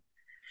too.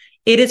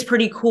 It is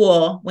pretty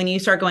cool when you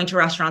start going to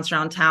restaurants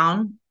around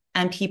town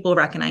and people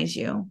recognize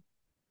you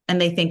and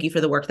they thank you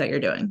for the work that you're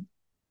doing.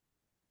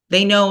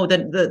 They know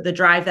the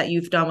drive that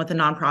you've done with the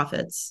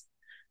nonprofits.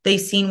 They've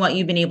seen what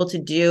you've been able to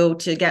do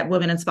to get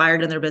women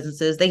inspired in their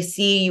businesses. They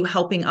see you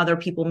helping other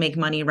people make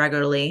money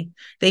regularly.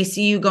 They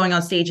see you going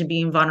on stage and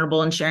being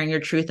vulnerable and sharing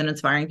your truth and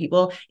inspiring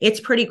people. It's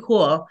pretty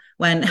cool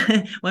when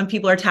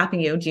people are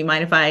tapping you. Do you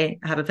mind if I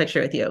have a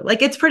picture with you?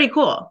 It's pretty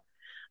cool.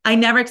 I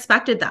never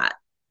expected that.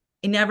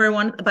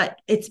 But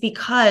it's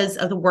because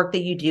of the work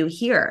that you do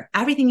here.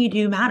 Everything you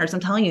do matters. I'm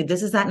telling you,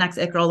 this is that next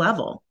it girl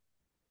level.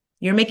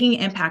 You're making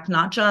an impact,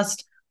 not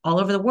just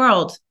all over the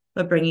world,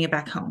 but bringing it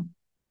back home,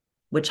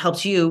 which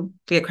helps you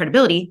to get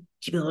credibility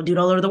to be able to do it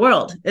all over the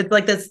world. It's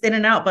like this in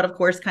and out, but of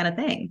course kind of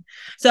thing.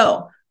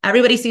 So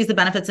everybody sees the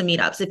benefits of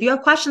meetups. If you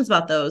have questions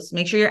about those,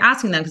 make sure you're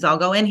asking them because I'll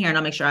go in here and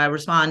I'll make sure I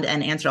respond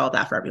and answer all of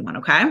that for everyone,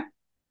 okay?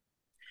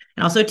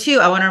 And also too,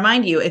 I want to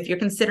remind you, if you're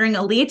considering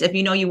Elite, if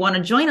you know you want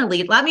to join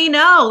Elite, let me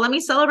know. Let me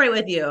celebrate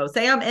with you.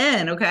 Say I'm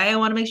in, okay? I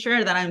want to make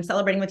sure that I'm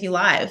celebrating with you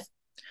live.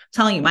 I'm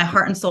telling you, my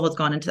heart and soul has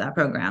gone into that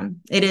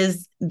program. It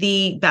is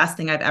the best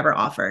thing I've ever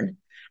offered.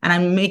 And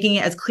I'm making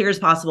it as clear as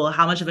possible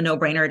how much of a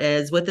no-brainer it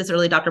is with this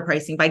early adopter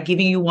pricing by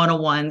giving you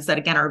one-on-ones that,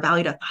 again, are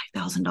valued at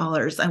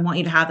 $5,000. I want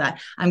you to have that.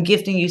 I'm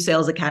gifting you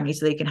Sales Academy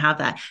so that you can have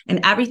that.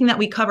 And everything that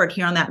we covered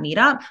here on that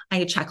meetup, I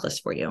have a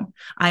checklist for you.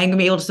 I'm going to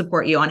be able to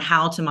support you on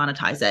how to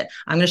monetize it.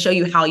 I'm going to show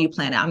you how you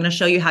plan it. I'm going to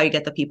show you how you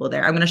get the people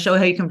there. I'm going to show you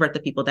how you convert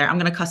the people there. I'm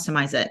going to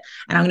customize it.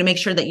 And I'm going to make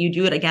sure that you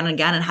do it again and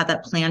again and have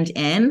that planned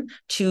in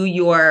to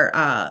your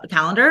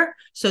calendar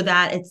so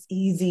that it's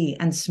easy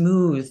and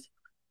smooth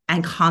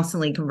and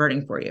constantly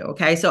converting for you.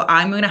 Okay. So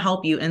I'm going to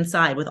help you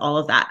inside with all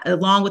of that,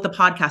 along with the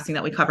podcasting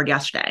that we covered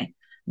yesterday.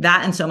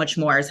 That and so much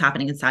more is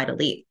happening inside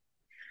Elite.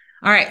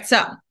 All right.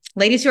 So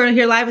ladies who are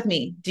here live with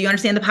me, do you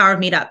understand the power of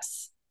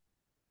meetups?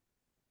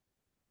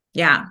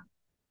 Yeah.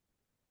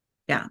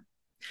 Yeah.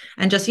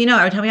 And just,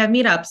 every time we have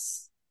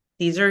meetups,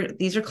 these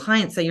are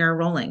clients that you're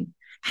enrolling.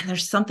 And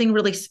there's something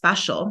really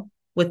special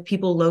with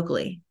people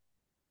locally.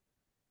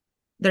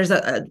 There's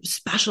a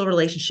special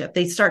relationship.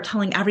 They start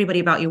telling everybody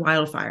about you,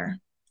 wildfire.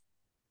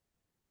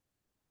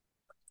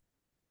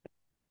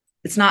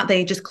 It's not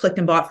they just clicked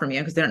and bought from you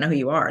because they don't know who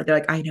you are. They're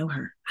like, I know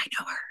her.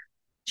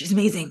 She's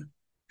amazing.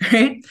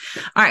 Right?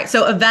 All right.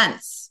 So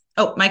events.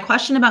 Oh, my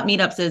question about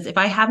meetups is if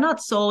I have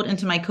not sold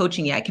into my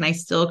coaching yet, can I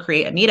still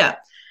create a meetup?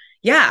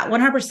 Yeah,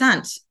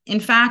 100%. In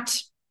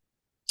fact,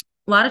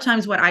 lot of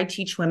times what I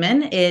teach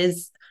women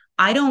is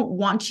I don't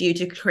want you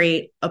to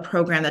create a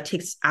program that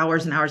takes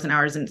hours and hours and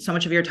hours and so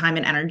much of your time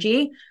and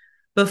energy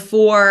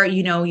before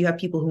you know you have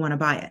people who want to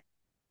buy it.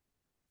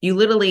 You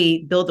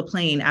literally build the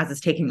plane as it's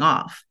taking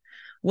off.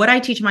 What I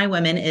teach my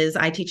women is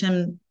I teach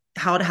them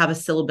how to have a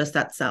syllabus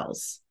that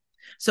sells.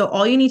 So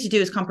all you need to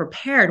do is come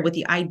prepared with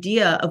the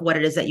idea of what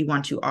it is that you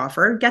want to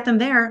offer, get them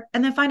there,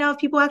 and then find out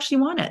if people actually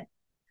want it.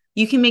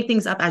 You can make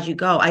things up as you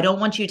go. I don't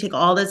want you to take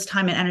all this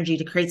time and energy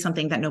to create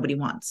something that nobody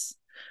wants.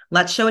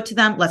 Let's show it to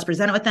them. Let's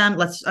present it with them.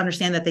 Let's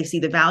understand that they see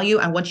the value.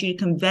 I want you to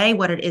convey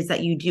what it is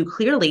that you do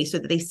clearly so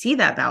that they see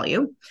that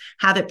value,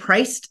 have it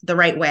priced the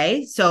right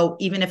way. So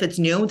even if it's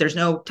new, there's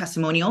no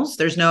testimonials,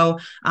 there's no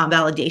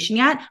validation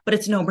yet, but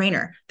it's a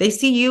no-brainer. They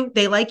see you,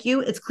 they like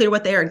you. It's clear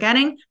what they are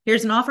getting.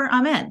 Here's an offer,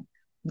 I'm in.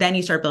 Then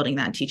you start building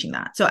that and teaching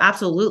that. So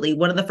absolutely,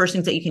 one of the first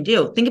things that you can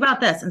do, think about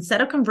this.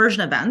 Instead of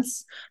conversion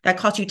events that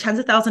cost you tens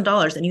of thousands of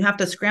dollars and you have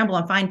to scramble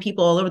and find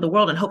people all over the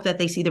world and hope that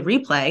they see the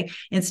replay,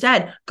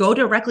 instead, go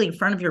directly in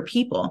front of your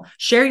people,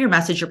 share your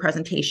message, your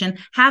presentation,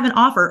 have an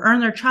offer, earn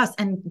their trust,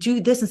 and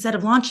do this instead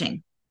of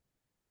launching.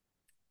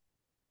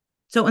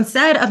 So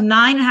instead of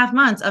 9.5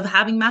 months of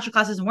having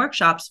masterclasses and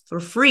workshops for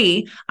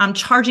free, I'm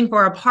charging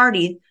for a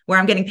party where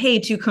I'm getting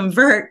paid to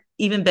convert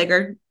even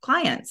bigger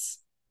clients.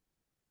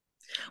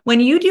 When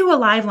you do a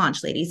live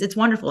launch, ladies, it's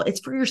wonderful. It's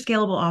for your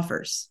scalable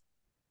offers.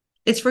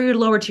 It's for your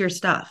lower tier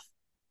stuff.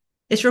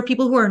 It's for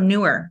people who are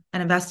newer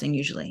and investing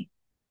usually.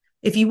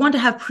 If you want to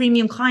have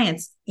premium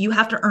clients, you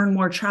have to earn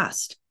more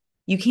trust.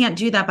 You can't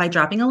do that by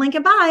dropping a link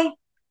and buy.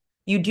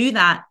 You do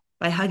that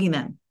by hugging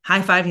them,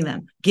 high-fiving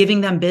them,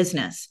 giving them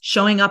business,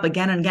 showing up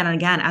again and again and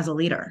again as a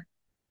leader.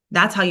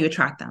 That's how you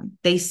attract them.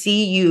 They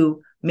see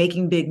you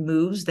making big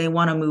moves. They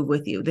want to move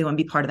with you. They want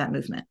to be part of that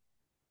movement.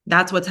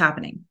 That's what's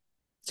happening.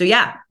 So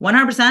yeah,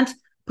 100%,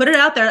 put it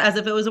out there as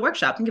if it was a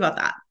workshop. Think about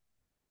that.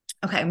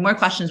 Okay, more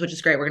questions, which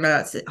is great. We're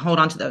going to hold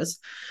on to those.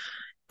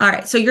 All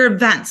right, so your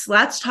events.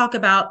 Let's talk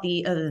about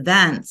the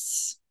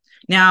events.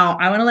 Now,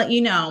 I want to let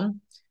you know,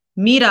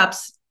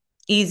 Meetups,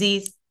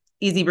 easy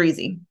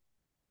breezy.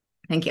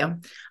 Thank you.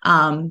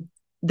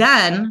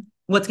 Then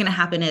what's going to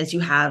happen is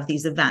you have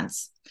these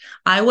events.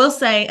 I will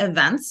say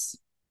events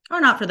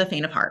are not for the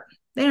faint of heart.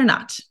 They are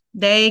not.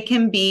 They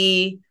can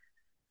be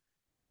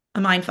a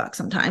mind fuck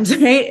sometimes,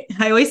 right?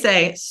 I always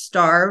say,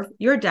 starve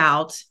your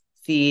doubt,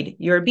 feed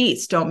your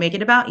beast. Don't make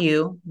it about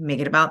you, make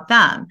it about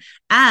them.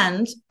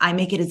 And I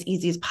make it as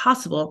easy as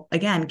possible.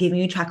 Again, giving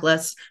you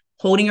checklists,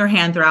 holding your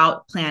hand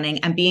throughout planning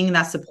and being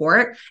that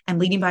support and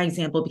leading by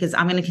example, because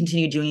I'm going to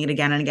continue doing it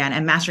again and again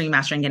and mastering,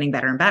 getting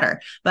better and better.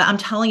 But I'm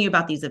telling you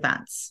about these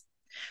events.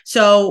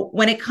 So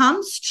when it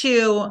comes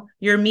to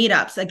your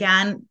meetups,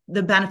 again,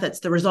 the benefits,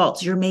 the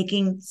results, you're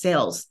making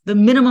sales. The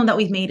minimum that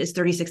we've made is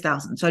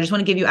 36,000. So I just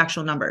want to give you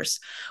actual numbers.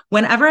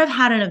 Whenever I've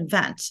had an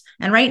event,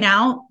 and right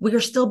now we are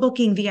still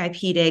booking VIP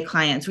day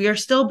clients, we are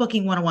still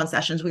booking one-on-one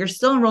sessions, we are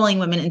still enrolling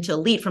women into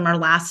Elite from our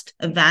last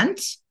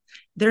event.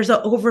 There's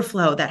an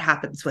overflow that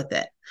happens with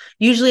it.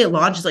 Usually it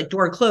launches like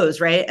door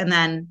closed, right? And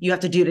then you have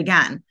to do it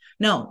again.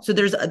 No, so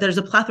there's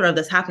a plethora of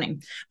this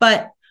happening.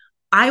 But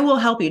I will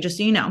help you, just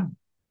so you know,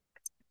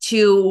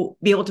 to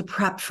be able to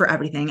prep for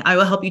everything. I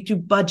will help you to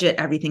budget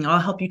everything. I'll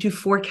help you to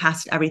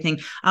forecast everything.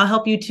 I'll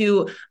help you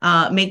to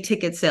make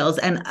ticket sales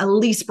and at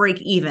least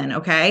break even,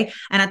 okay?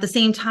 And at the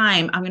same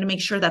time, I'm going to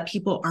make sure that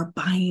people are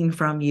buying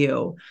from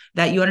you,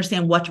 that you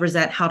understand what to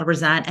present, how to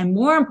present, and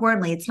more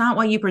importantly, it's not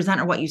what you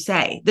present or what you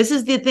say. This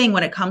is the thing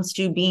when it comes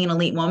to being an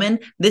elite woman.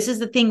 This is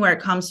the thing where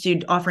it comes to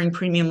offering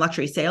premium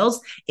luxury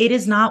sales. It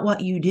is not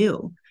what you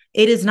do.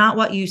 It is not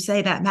what you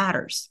say that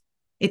matters.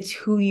 It's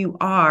who you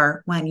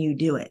are when you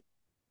do it.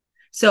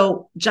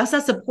 So just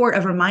that support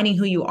of reminding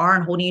who you are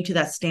and holding you to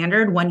that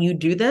standard when you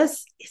do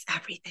this is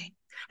everything.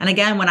 And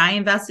again, when I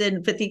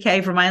invested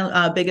 $50K for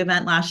my big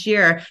event last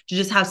year to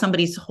just have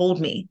somebody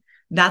hold me,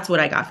 that's what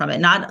I got from it,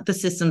 not the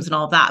systems and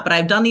all of that. But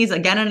I've done these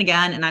again and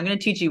again, and I'm going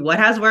to teach you what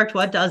has worked,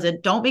 what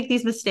doesn't. Don't make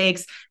these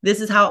mistakes.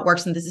 This is how it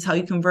works, and this is how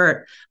you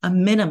convert the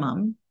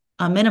minimum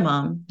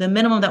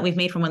that we've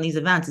made from one of these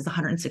events is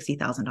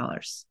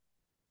 $160,000.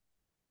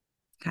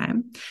 Okay.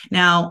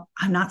 Now,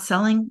 I'm not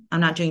selling.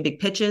 I'm not doing big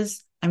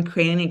pitches. I'm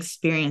creating an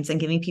experience and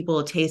giving people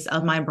a taste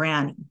of my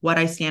brand, what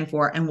I stand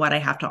for and what I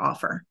have to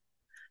offer.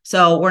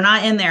 So we're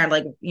not in there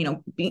like,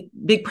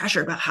 big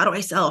pressure about how do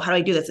I sell? How do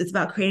I do this? It's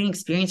about creating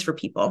experience for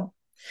people.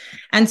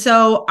 And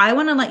so I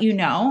want to let you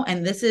know,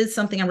 and this is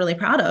something I'm really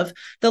proud of.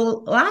 The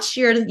last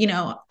year,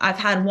 I've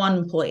had one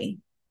employee.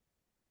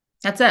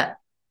 That's it.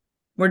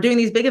 We're doing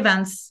these big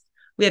events.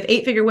 We have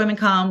 8-figure women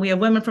come. We have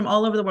women from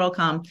all over the world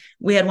come.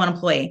 We had one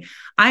employee.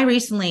 I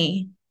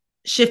recently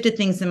shifted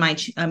things in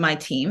my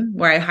team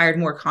where I hired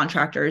more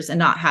contractors and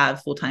not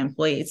have full-time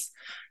employees.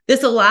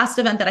 This last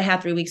event that I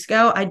had 3 weeks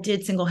ago, I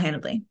did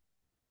single-handedly.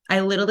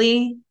 I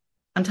literally,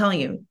 I'm telling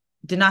you,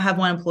 did not have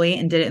one employee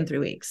and did it in 3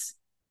 weeks.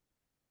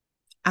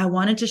 I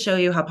wanted to show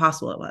you how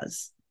possible it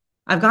was.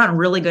 I've gotten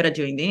really good at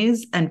doing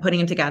these and putting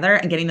them together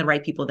and getting the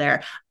right people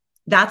there.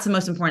 That's the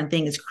most important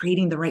thing, is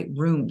creating the right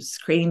rooms,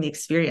 creating the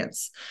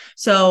experience.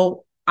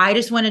 So I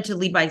just wanted to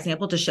lead by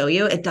example to show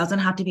you it doesn't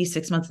have to be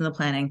 6 months in the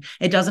planning.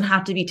 It doesn't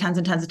have to be tens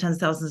and tens and tens of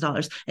thousands of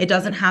dollars. It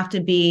doesn't have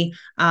to be,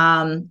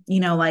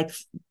 like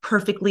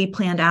perfectly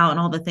planned out and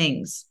all the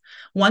things.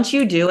 Once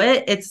you do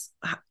it,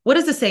 what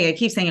does this say? I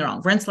keep saying it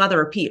wrong. Rinse, lather,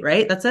 repeat,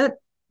 right? That's it.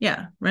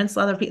 Yeah. Rinse,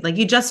 lather, repeat. Like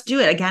you just do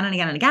it again and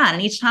again and again.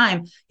 And each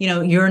time,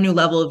 you're a new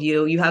level of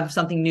you have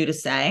something new to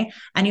say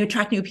and you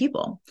attract new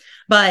people.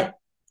 But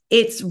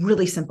it's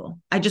really simple.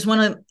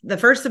 The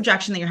first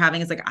objection that you're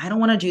having is like, I don't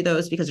want to do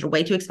those because they're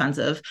way too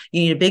expensive.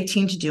 You need a big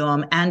team to do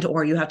them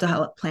or you have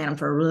to plan them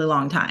for a really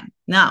long time.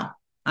 No,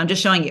 I'm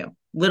just showing you.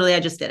 Literally,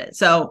 I just did it.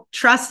 So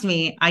trust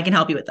me, I can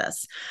help you with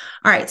this.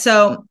 All right.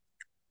 So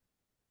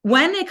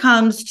when it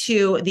comes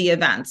to the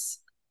events,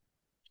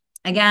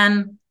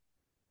 again,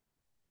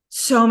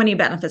 so many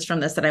benefits from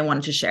this that I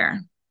wanted to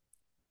share.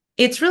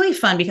 It's really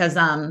fun because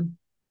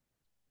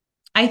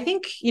I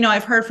think,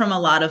 I've heard from a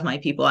lot of my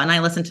people and I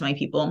listen to my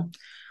people.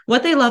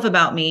 What they love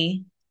about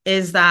me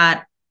is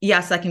that,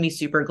 yes, I can be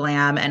super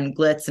glam and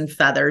glitz and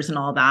feathers and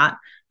all that,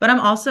 but I'm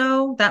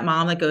also that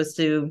mom that goes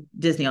to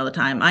Disney all the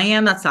time. I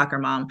am that soccer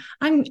mom.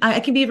 I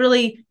can be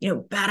really,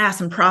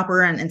 badass and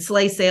proper and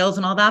slay sales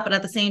and all that. But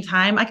at the same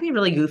time, I can be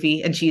really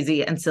goofy and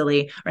cheesy and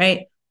silly,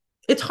 right?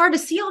 It's hard to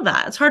see all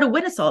that. It's hard to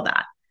witness all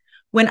that.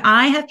 When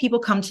I have people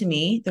come to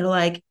me, they're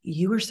like,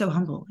 you are so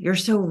humble. You're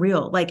so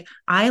real. Like,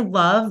 I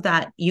love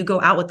that you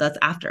go out with us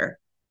after,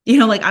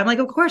 I'm like,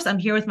 of course, I'm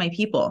here with my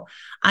people.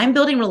 I'm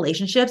building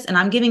relationships and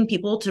I'm giving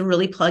people to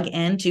really plug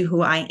into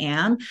who I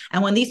am.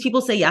 And when these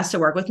people say yes to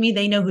work with me,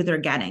 they know who they're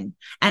getting.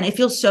 And it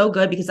feels so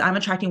good because I'm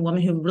attracting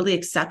women who really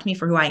accept me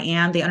for who I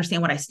am. They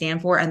understand what I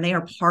stand for and they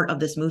are part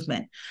of this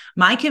movement.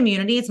 My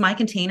communities, my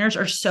containers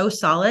are so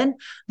solid.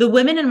 The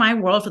women in my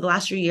world for the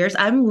last few years,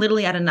 I'm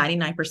literally at a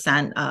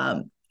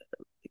 99%,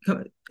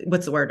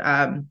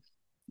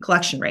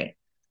 collection rate.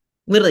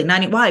 Literally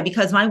 90. Why?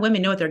 Because my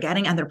women know what they're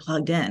getting and they're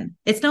plugged in.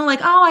 It's not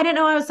like, oh, I didn't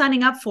know I was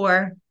signing up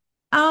for.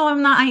 Oh,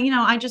 I'm not,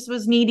 I just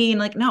was needy.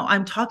 And like, no,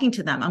 I'm talking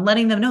to them. I'm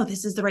letting them know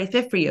this is the right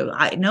fit for you.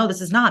 I know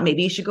this is not.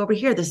 Maybe you should go over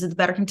here. This is the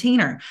better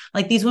container.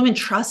 Like these women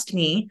trust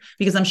me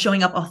because I'm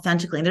showing up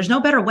authentically. And there's no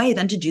better way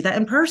than to do that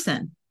in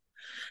person.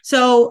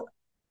 So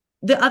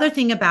the other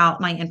thing about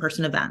my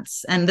in-person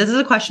events, and this is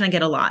a question I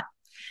get a lot,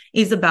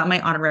 is about my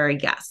honorary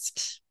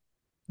guest,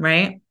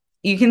 right?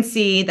 You can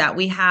see that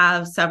we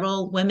have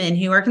several women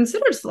who are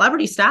considered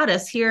celebrity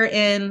status here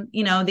in,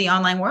 the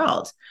online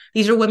world.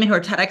 These are women who are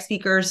TEDx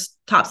speakers,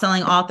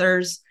 top-selling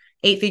authors,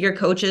 8-figure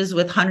coaches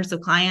with hundreds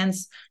of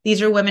clients.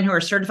 These are women who are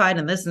certified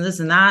in this and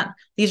this and that.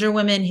 These are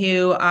women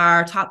who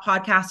are top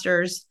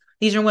podcasters.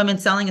 These are women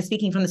selling and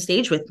speaking from the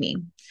stage with me.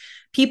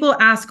 People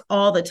ask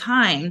all the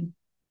time,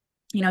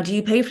 do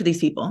you pay for these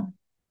people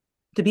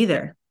to be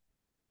there?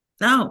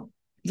 No,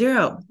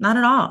 zero, not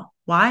at all.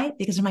 Why?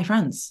 Because they're my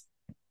friends.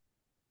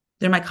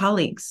 They're my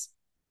colleagues.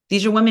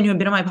 These are women who have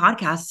been on my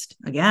podcast.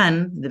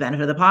 Again, the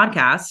benefit of the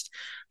podcast.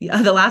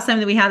 The last time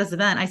that we had this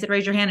event, I said,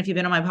 raise your hand if you've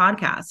been on my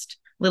podcast.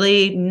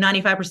 Literally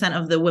 95%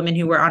 of the women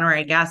who were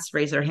honorary guests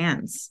raise their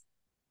hands.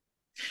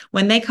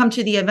 When they come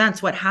to the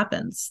events, what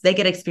happens? They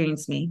get to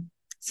experience me.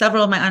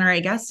 Several of my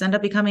honorary guests end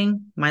up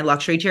becoming my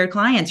luxury tier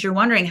clients. You're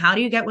wondering, how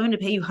do you get women to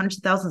pay you hundreds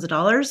of thousands of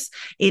dollars?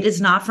 It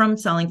is not from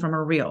selling from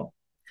a reel.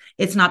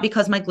 It's not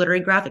because my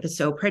glittery graphic is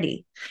so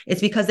pretty. It's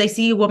because they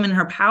see a woman in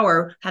her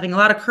power, having a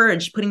lot of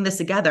courage, putting this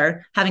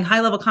together, having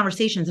high-level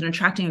conversations and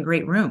attracting a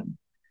great room.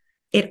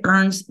 It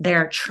earns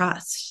their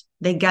trust.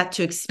 They get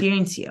to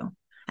experience you.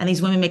 And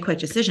these women make quick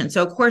decisions.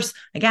 So of course,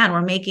 again,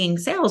 we're making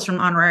sales from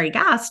honorary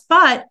guests,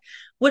 but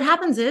what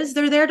happens is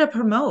they're there to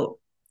promote.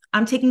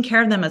 I'm taking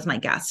care of them as my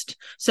guest.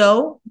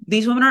 So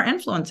these women are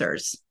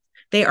influencers.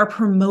 They are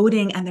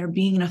promoting and they're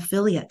being an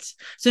affiliate.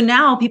 So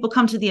now people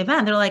come to the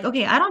event. They're like,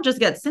 okay, I don't just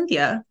get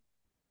Cynthia.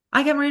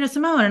 I got Marina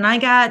Simone and I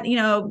got,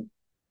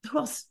 who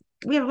else?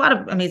 We have a lot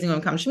of amazing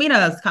women coming.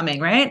 Shamina is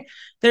coming, right?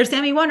 There's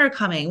Sammy Wonder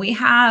coming. We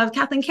have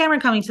Kathleen Cameron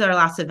coming to their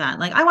last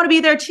event. Like, I want to be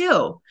there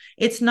too.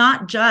 It's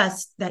not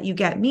just that you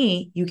get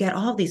me, you get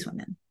all of these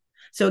women.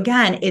 So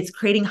again, it's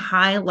creating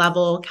high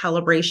level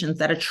calibrations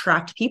that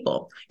attract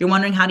people. You're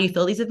wondering, how do you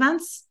fill these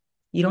events?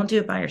 You don't do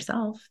it by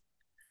yourself.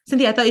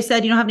 Cynthia, I thought you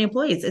said you don't have any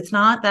employees. It's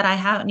not that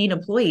I need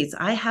employees.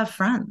 I have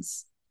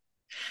friends.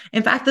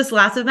 In fact, this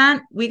last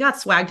event, we got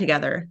swag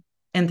together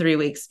in 3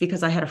 weeks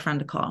because I had a friend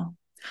to call.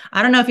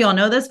 I don't know if you all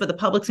know this, but the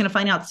public's going to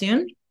find out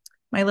soon.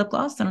 My lip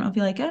gloss, I don't know if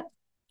you like it.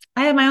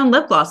 I had my own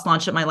lip gloss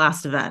launched at my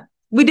last event.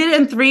 We did it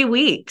in 3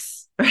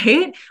 weeks,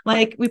 right?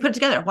 Like we put it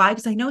together. Why?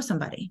 Because I know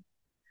somebody.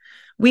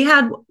 We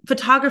had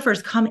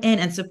photographers come in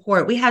and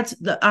support. We had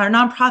our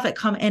nonprofit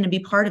come in and be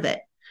part of it.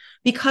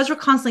 Because we're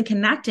constantly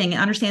connecting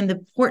and understand the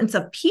importance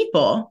of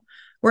people,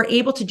 we're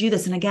able to do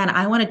this. And again,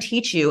 I want to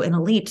teach you in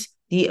Elite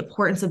the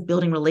importance of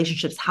building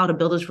relationships, how to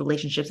build those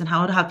relationships and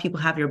how to have people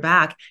have your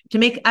back to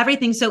make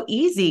everything so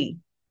easy.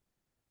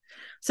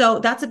 So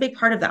that's a big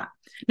part of that.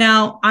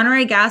 Now,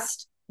 honorary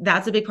guest,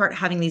 that's a big part of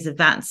having these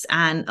events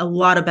and a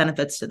lot of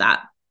benefits to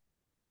that.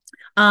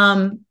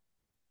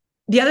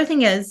 The other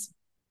thing is,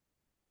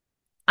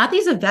 at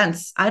these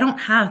events, I don't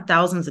have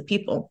thousands of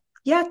people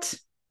yet,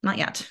 not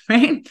yet,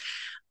 right?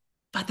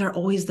 but they're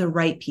always the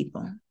right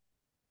people.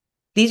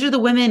 These are the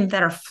women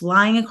that are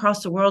flying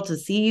across the world to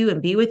see you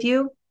and be with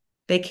you.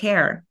 They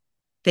care.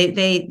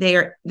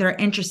 They're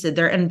interested.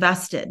 They're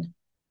invested.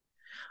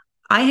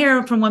 I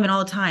hear from women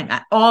all the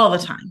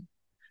time.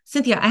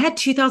 Cynthia, I had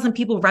 2,000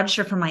 people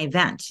register for my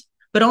event,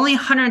 but only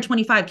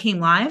 125 came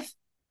live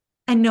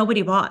and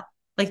nobody bought.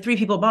 Like 3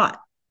 people bought.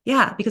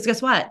 Yeah, because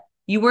guess what?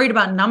 You worried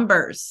about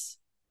numbers.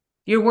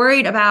 You're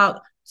worried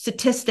about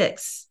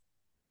statistics.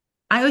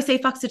 I always say,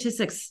 fuck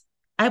statistics.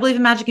 I believe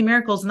in magic and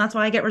miracles, and that's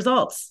why I get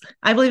results.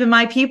 I believe in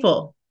my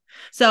people.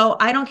 So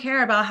I don't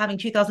care about having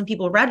 2,000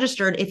 people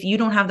registered if you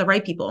don't have the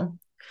right people.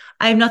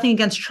 I have nothing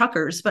against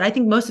truckers, but I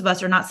think most of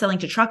us are not selling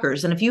to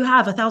truckers. And if you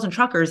have 1,000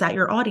 truckers at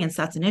your audience,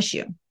 that's an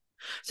issue.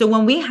 So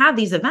when we have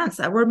these events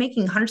that we're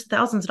making hundreds of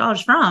thousands of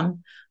dollars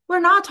from, we're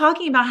not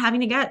talking about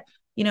having to get,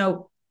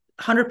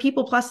 100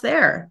 people plus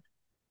there.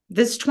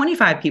 This is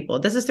 25 people.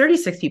 This is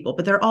 36 people,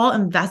 but they're all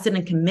invested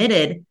and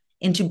committed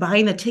into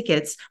buying the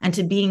tickets and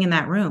to being in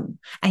that room.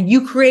 And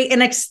you create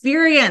an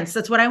experience.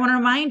 That's what I want to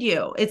remind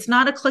you. It's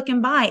not a click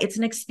and buy. It's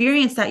an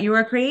experience that you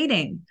are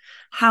creating.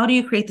 How do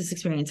you create this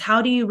experience?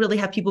 How do you really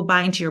have people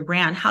buy into your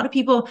brand? How do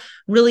people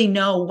really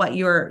know what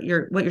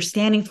you're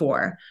standing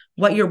for,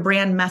 what your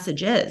brand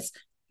message is?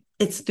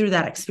 It's through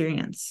that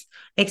experience.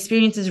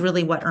 Experience is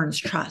really what earns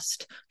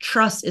trust.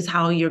 Trust is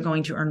how you're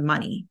going to earn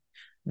money.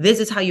 This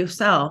is how you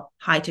sell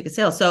high ticket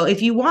sales. So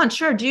if you want,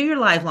 sure, do your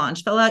live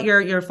launch, fill out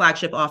your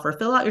flagship offer,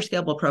 fill out your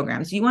scalable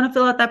programs. You want to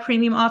fill out that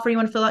premium offer, you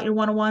want to fill out your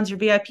one-on-ones, your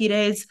VIP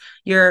days,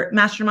 your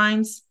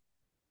masterminds.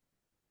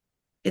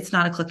 It's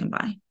not a click and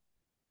buy.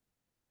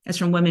 It's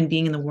from women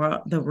being in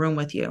the room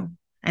with you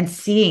and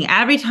seeing.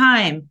 Every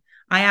time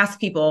I ask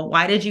people,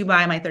 why did you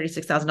buy my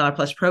 $36,000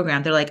 plus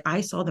program? They're like,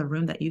 I saw the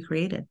room that you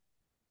created.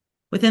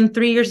 Within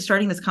 3 years of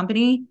starting this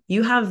company,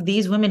 you have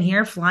these women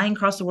here flying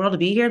across the world to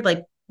be here.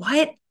 Like,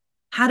 what?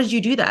 How did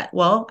you do that?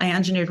 Well, I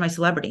engineered my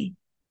celebrity.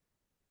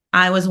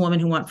 I was a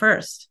woman who went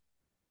first.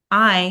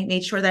 I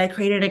made sure that I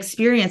created an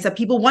experience that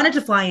people wanted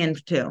to fly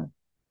into.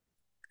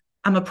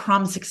 I'm a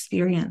promise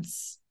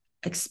experience.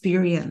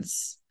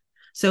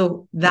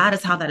 So that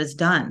is how that is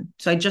done.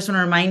 So I just want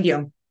to remind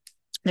you,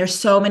 there's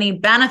so many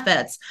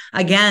benefits.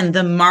 Again,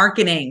 the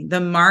marketing,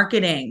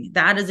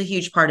 that is a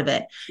huge part of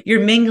it. You're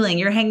mingling,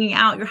 you're hanging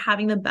out, you're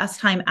having the best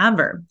time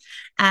ever.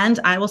 And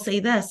I will say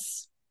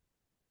this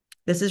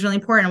is really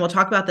important. And we'll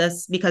talk about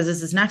this because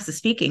this is next to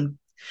speaking.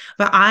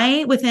 But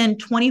within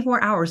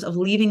 24 hours of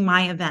leaving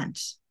my event,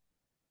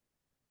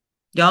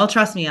 y'all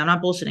trust me, I'm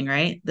not bullshitting,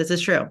 right? This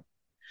is true.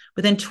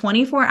 Within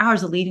 24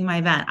 hours of leaving my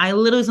event, I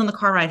literally was on the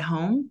car ride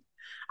home.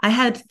 I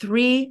had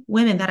 3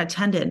 women that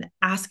attended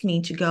ask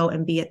me to go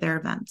and be at their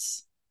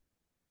events.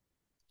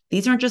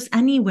 These aren't just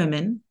any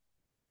women.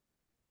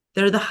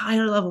 They're the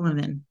higher level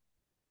women.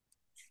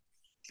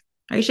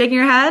 Are you shaking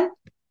your head?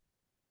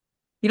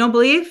 You don't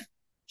believe?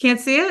 Can't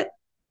see it?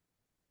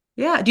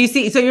 Yeah. Do you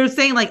see? So you're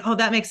saying like, oh,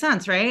 that makes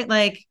sense, right?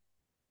 Like,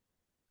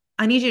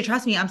 I need you to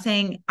trust me. I'm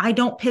saying I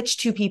don't pitch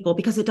to people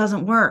because it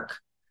doesn't work.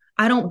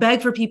 I don't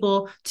beg for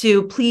people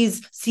to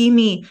please see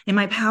me in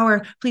my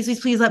power. Please, please,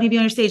 please let me be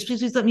on your stage. Please,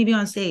 please let me be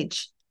on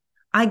stage.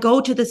 I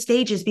go to the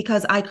stages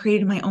because I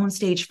created my own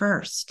stage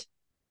first.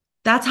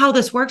 That's how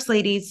this works,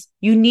 ladies.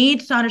 You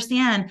need to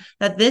understand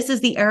that this is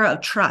the era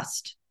of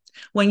trust.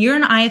 When you're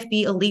an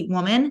IFB elite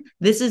woman,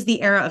 this is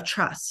the era of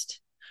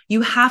trust.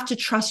 You have to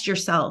trust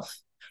yourself.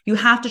 You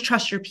have to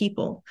trust your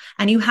people,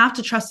 and you have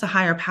to trust the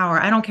higher power.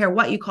 I don't care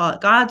what you call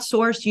it. God,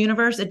 source,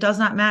 universe, it does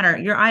not matter.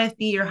 Your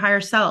IFB, your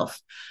higher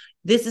self.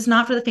 This is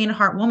not for the faint of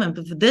heart woman,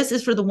 but this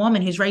is for the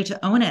woman who's ready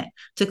to own it,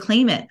 to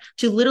claim it,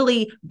 to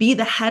literally be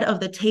the head of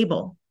the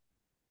table.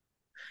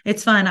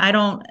 It's fun. I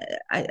know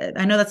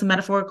that's a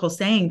metaphorical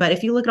saying, but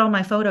if you look at all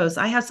my photos,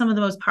 I have some of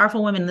the most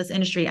powerful women in this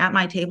industry at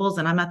my tables,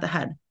 and I'm at the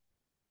head.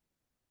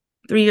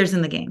 3 years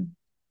in the game.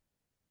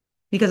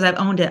 Because I've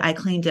owned it, I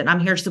claimed it. I'm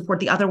here to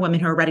support the other women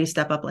who are ready to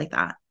step up like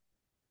that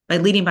by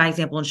leading by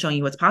example and showing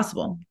you what's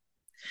possible.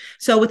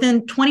 So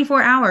within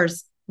 24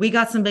 hours, we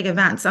got some big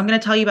events. I'm going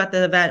to tell you about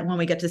the event when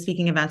we get to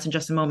speaking events in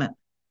just a moment.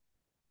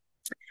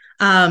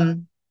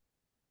 I'm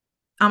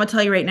going to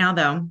tell you right now,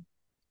 though,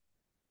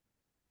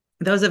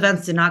 those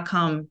events did not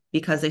come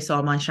because they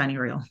saw my shiny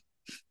reel.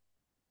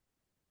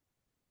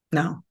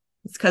 No,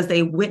 it's because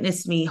they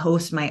witnessed me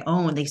host my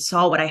own. They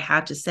saw what I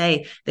had to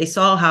say. They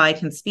saw how I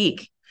can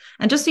speak.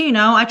 And just so you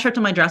know, I tripped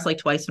on my dress like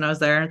twice when I was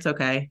there. It's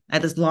okay. I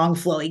had this long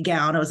flowy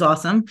gown. It was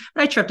awesome.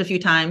 But I tripped a few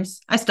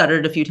times. I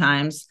stuttered a few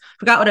times,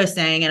 forgot what I was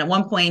saying. And at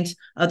one point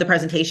of the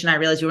presentation, I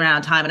realized we ran out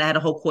of time and I had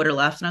a whole quarter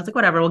left. And I was like,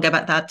 whatever, we'll get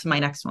back that to my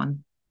next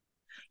one.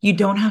 You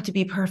don't have to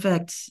be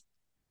perfect.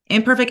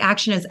 Imperfect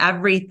action is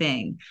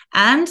everything.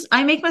 And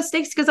I make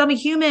mistakes because I'm a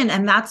human.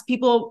 And that's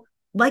people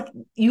like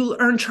you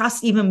earn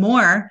trust even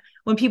more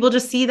when people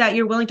just see that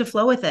you're willing to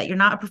flow with it. You're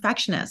not a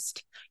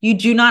perfectionist. You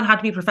do not have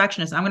to be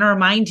perfectionist. I'm going to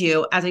remind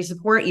you as I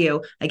support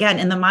you, again,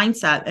 in the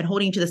mindset and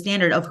holding to the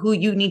standard of who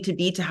you need to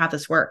be to have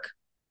this work.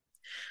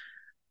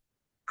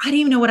 I didn't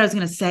even know what I was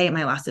going to say at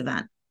my last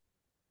event.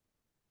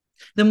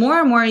 The more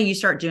and more you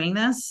start doing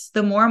this,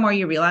 the more and more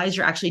you realize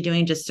you're actually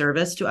doing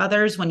disservice to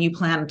others when you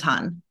plan a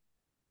ton,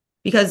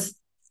 because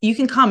you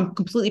can come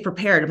completely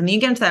prepared. When you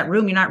get into that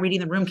room, you're not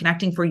reading the room,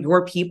 connecting for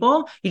your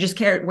people. You just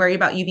worry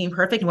about you being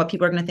perfect and what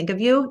people are going to think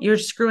of you. You're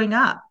screwing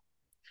up.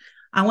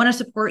 I want to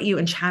support you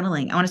in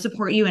channeling. I want to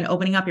support you in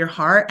opening up your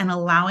heart and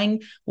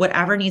allowing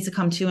whatever needs to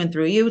come to and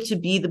through you to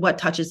be what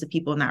touches the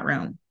people in that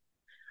room.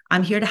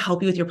 I'm here to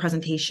help you with your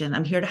presentation.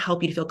 I'm here to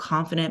help you to feel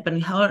confident, but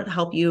I'm here to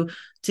help you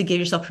to give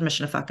yourself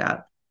permission to fuck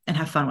up and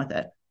have fun with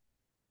it.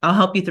 I'll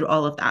help you through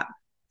all of that.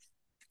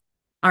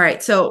 All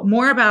right. So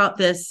more about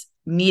this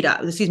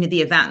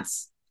the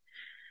events.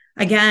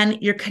 Again,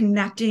 you're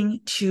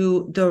connecting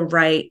to the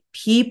right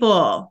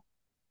people.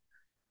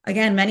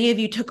 Again, many of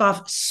you took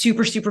off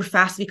super, super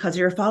fast because of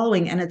your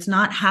following, and it's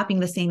not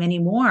happening the same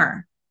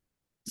anymore.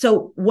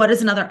 So what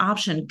is another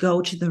option?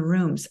 Go to the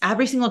rooms.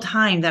 Every single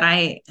time that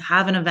I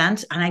have an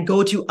event and I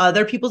go to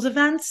other people's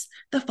events,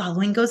 the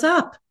following goes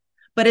up.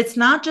 But it's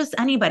not just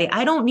anybody.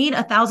 I don't need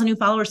 1,000 new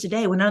followers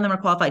today when none of them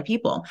are qualified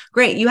people.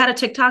 Great. You had a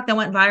TikTok that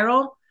went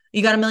viral.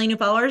 You got 1 million new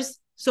followers.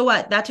 So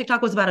what? That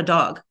TikTok was about a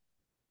dog.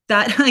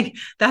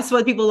 That's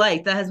what people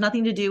like. That has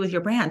nothing to do with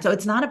your brand. So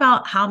it's not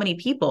about how many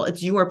people,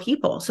 it's your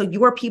people. So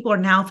your people are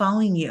now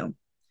following you.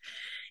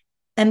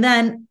 And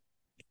then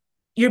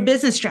your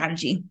business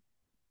strategy.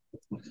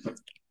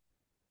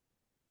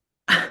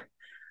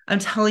 I'm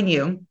telling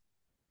you,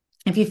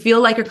 if you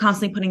feel like you're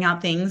constantly putting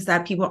out things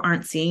that people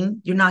aren't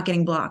seeing, you're not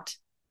getting blocked.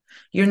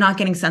 You're not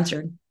getting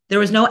censored. There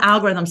was no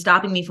algorithm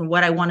stopping me from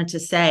what I wanted to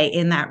say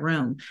in that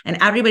room. And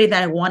everybody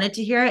that I wanted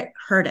to hear it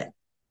heard it.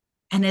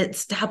 And it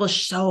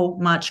established so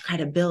much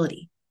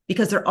credibility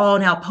because they're all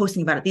now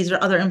posting about it. These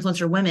are other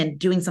influencer women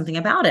doing something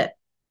about it.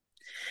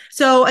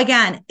 So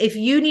again, if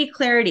you need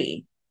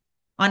clarity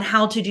on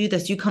how to do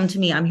this, you come to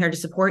me. I'm here to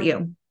support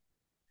you.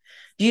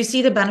 Do you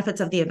see the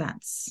benefits of the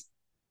events?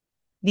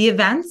 The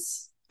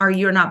events are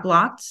you're not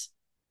blocked.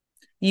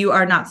 You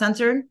are not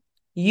censored.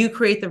 You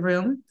create the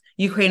room.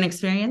 You create an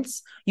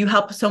experience. You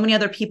help so many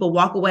other people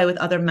walk away with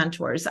other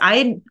mentors.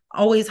 I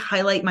always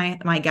highlight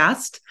my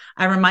guest.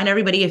 I remind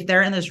everybody, if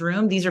they're in this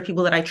room, these are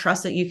people that I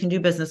trust that you can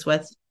do business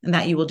with and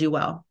that you will do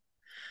well.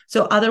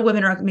 So other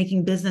women are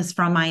making business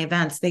from my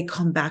events. They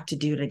come back to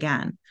do it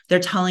again. They're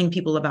telling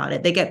people about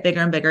it. They get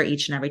bigger and bigger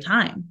each and every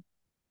time.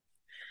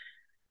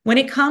 When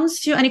it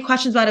comes to any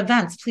questions about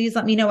events, please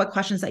let me know what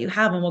questions that you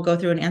have, and we'll go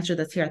through and answer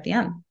this here at the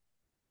end.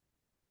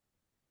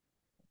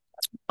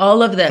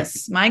 All of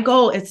this, my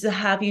goal is to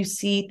have you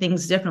see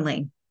things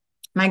differently.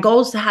 My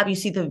goal is to have you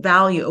see the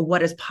value of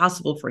what is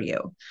possible for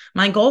you.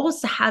 My goal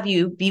was to have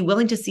you be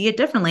willing to see it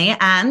differently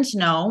and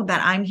know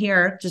that I'm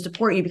here to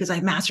support you because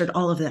I've mastered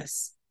all of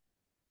this.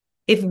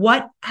 If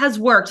what has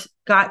worked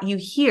got you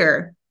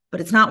here,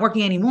 but it's not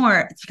working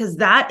anymore, it's because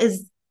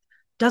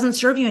doesn't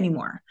serve you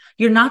anymore.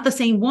 You're not the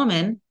same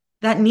woman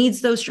that needs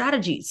those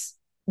strategies.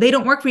 They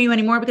don't work for you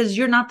anymore because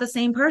you're not the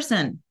same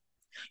person.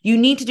 You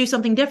need to do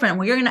something different.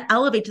 When you're going to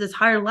elevate to this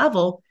higher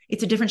level,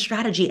 it's a different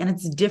strategy and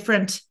it's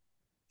different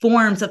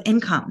forms of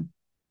income.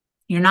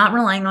 You're not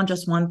relying on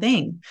just one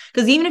thing.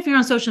 Because even if you're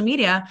on social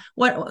media,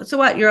 so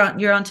what?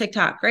 You're on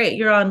TikTok, great.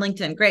 You're on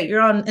LinkedIn, great.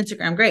 You're on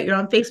Instagram, great. You're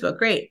on Facebook,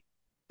 great.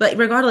 But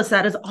regardless,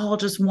 that is all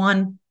just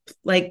one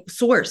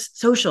source,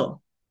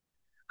 social.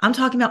 I'm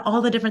talking about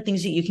all the different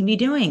things that you can be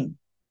doing.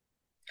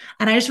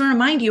 And I just want to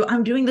remind you,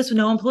 I'm doing this with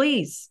no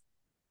employees.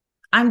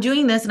 I'm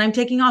doing this and I'm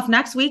taking off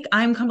next week.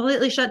 I'm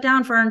completely shut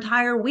down for an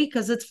entire week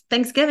because it's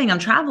Thanksgiving. I'm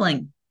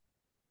traveling.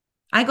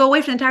 I go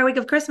away for the entire week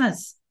of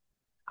Christmas.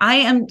 I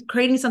am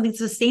creating something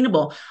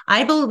sustainable.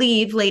 I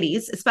believe,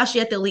 ladies,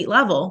 especially at the elite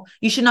level,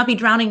 you should not be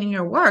drowning in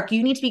your work.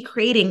 You need to be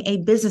creating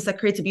a business that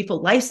creates a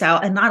beautiful lifestyle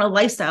and not a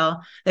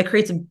lifestyle that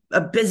creates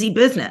a busy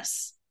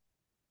business.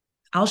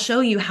 I'll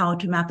show you how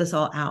to map this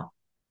all out.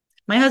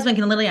 My husband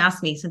can literally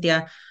ask me,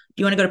 Cynthia,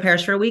 do you want to go to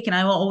Paris for a week? And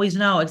I will always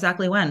know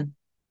exactly when.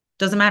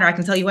 Doesn't matter. I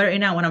can tell you right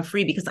now when I'm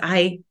free because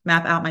I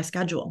map out my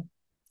schedule.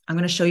 I'm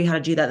going to show you how to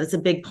do that. That's a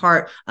big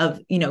part of,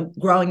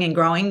 growing and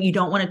growing. You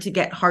don't want it to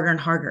get harder and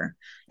harder.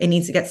 It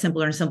needs to get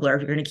simpler and simpler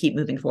if you're going to keep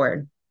moving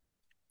forward.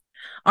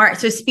 All right.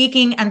 So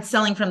speaking and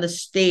selling from the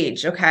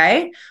stage.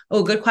 Okay.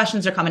 Oh, good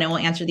questions are coming in. We'll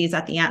answer these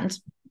at the end.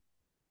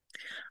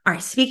 All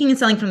right. Speaking and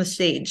selling from the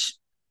stage.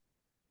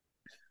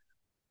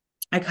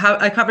 I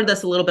covered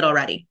this a little bit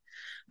already,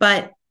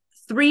 but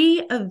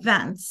 3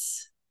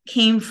 events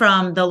came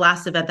from the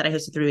last event that I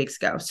hosted 3 weeks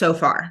ago so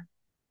far.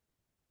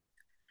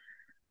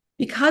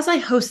 Because I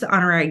host the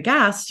honorary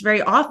guests,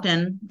 very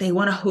often they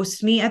want to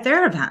host me at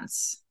their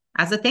events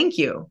as a thank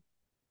you.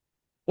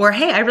 Or,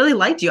 hey, I really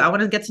liked you. I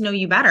want to get to know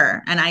you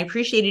better. And I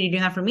appreciated you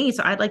doing that for me.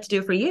 So I'd like to do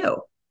it for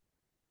you.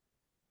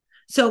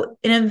 So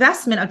an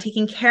investment of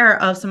taking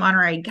care of some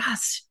honorary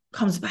guests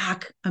comes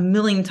back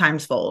 1,000,000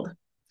 times fold.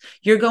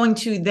 You're going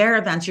to their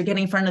events, you're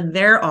getting in front of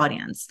their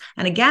audience.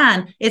 And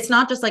again, it's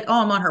not just like,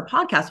 oh, I'm on her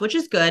podcast, which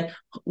is good.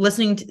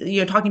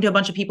 You're talking to a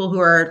bunch of people who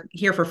are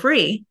here for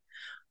free.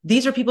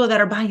 These are people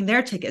that are buying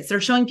their tickets. They're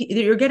showing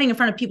you're getting in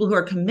front of people who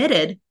are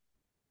committed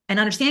and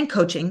understand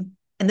coaching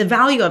and the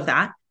value of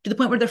that. to the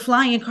point where they're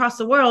flying across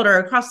the world or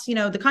across,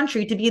 the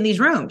country to be in these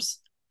rooms.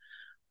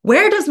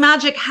 Where does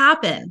magic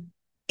happen?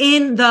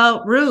 In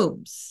the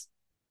rooms.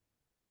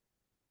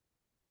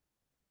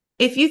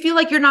 If you feel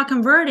like you're not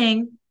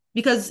converting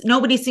because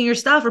nobody's seeing your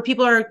stuff or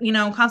people are,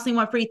 constantly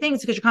want free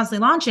things because you're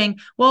constantly launching,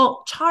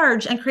 well,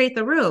 charge and create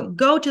the room.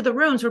 Go to the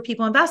rooms where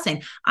people are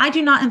investing. I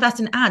do not invest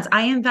in ads.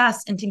 I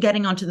invest into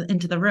getting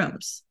into the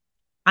rooms.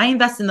 I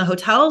invest in the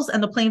hotels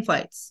and the plane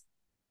flights.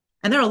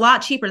 And they're a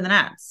lot cheaper than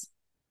ads.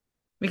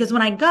 Because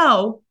when I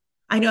go,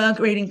 I know I'm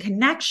creating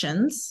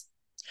connections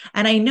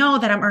and I know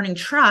that I'm earning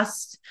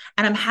trust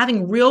and I'm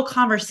having real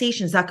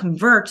conversations that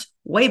convert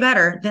way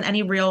better than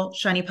any real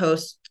shiny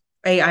post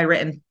AI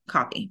written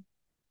copy.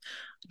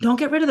 Don't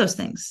get rid of those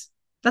things.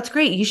 That's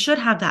great. You should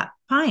have that.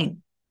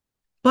 Fine.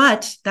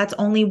 But that's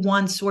only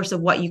one source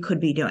of what you could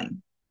be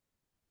doing.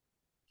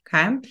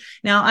 Okay.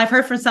 Now, I've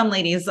heard from some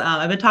ladies,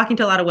 I've been talking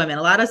to a lot of women,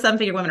 a lot of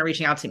seven-figure women are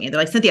reaching out to me. They're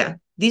like, Cynthia,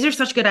 these are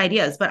such good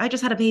ideas, but I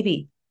just had a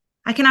baby.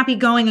 I cannot be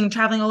going and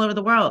traveling all over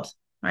the world.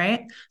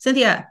 Right.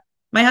 Cynthia,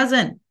 my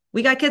husband,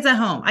 we got kids at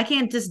home. I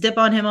can't just dip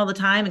on him all the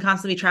time and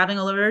constantly traveling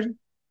all over.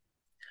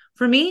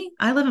 For me,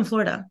 I live in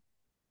Florida.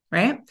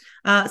 Right.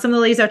 Some of the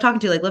ladies I was talking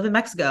to like live in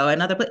Mexico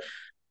and other places.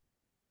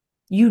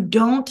 You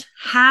don't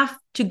have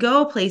to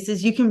go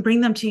places. You can bring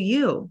them to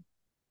you.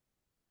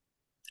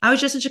 I was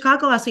just in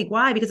Chicago last week.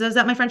 Why? Because I was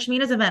at my friend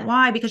Shamina's event.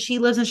 Why? Because she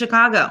lives in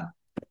Chicago.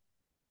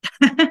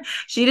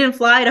 She didn't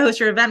fly to host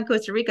her event in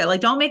Costa Rica. Like,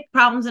 don't make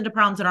problems into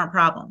problems that aren't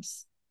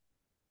problems.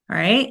 All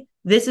right.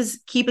 This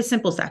is keep it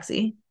simple,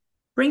 sexy.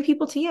 Bring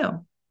people to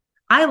you.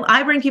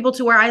 I bring people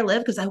to where I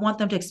live because I want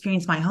them to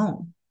experience my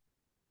home.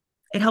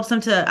 It helps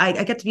them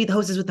I get to be the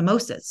hostess with the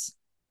mostest.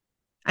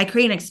 I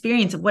create an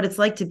experience of what it's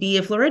like to be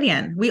a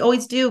Floridian. We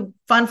always do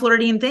fun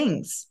Floridian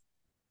things.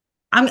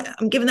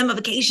 I'm giving them a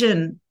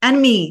vacation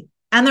and me,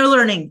 and they're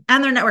learning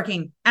and they're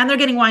networking and they're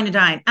getting wine and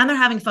dine and they're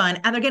having fun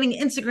and they're getting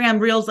Instagram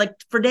reels like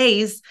for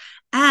days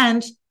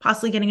and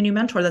possibly getting a new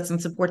mentor that's going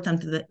to support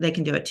them so that they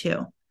can do it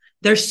too.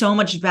 There's so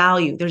much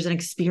value. There's an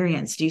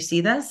experience. Do you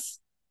see this?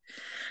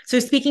 So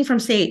speaking from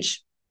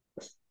stage.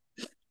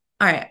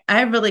 All right, I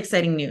have really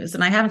exciting news,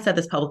 and I haven't said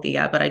this publicly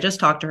yet, but I just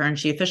talked to her and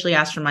she officially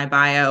asked for my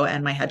bio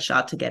and my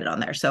headshot to get it on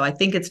there. So I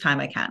think it's time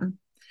I can.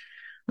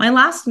 My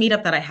last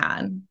meetup that I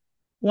had,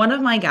 one of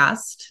my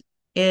guests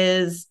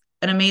is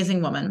an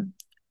amazing woman.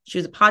 She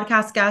was a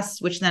podcast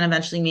guest, which then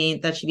eventually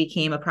meant that she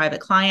became a private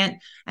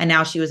client, and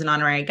now she was an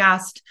honorary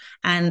guest.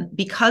 And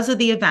because of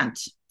the event,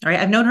 all right,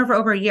 I've known her for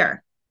over a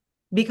year.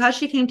 Because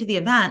she came to the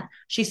event,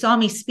 she saw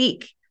me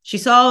speak. She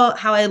saw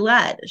how I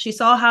led. She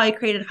saw how I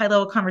created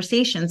high-level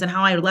conversations and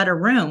how I led a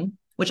room,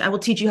 which I will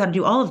teach you how to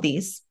do all of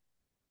these.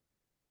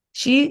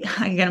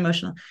 I get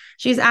emotional.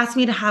 She's asked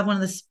me to have one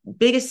of the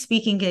biggest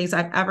speaking gigs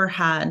I've ever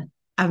had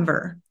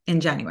ever in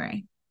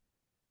January.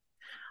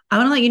 I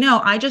want to let you know,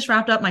 I just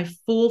wrapped up my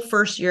full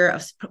first year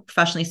of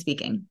professionally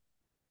speaking.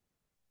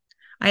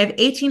 I have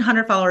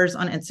 1,800 followers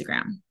on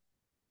Instagram.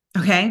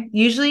 Okay.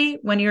 Usually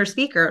when you're a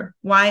speaker,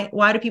 why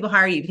do people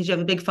hire you? Because you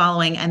have a big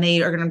following and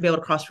they are going to be able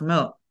to cross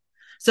promote.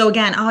 So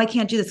again, I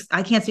can't do this.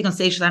 I can't speak on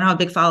stage because I don't have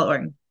a big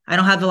following. I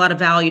don't have a lot of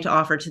value to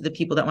offer to the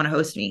people that want to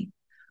host me.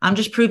 I'm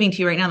just proving to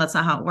you right now that's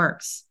not how it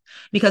works.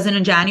 Because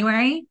in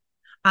January,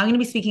 I'm going to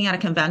be speaking at a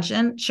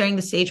convention, sharing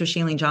the stage with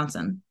Shailene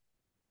Johnson.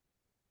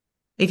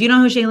 If you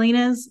know who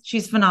Shailene is,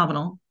 she's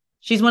phenomenal.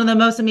 She's one of the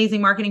most amazing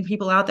marketing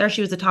people out there.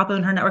 She was the top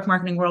of her network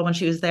marketing world when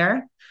she was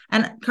there.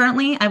 And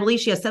currently, I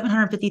believe she has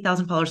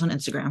 750,000 followers on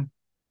Instagram.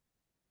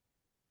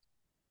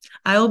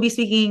 I will be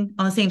speaking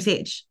on the same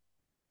stage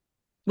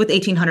with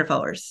 1,800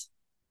 followers.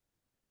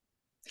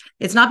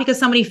 It's not because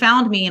somebody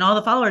found me and all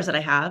the followers that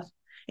I have.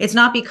 It's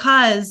not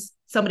because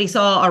somebody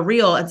saw a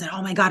reel and said,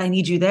 oh my God, I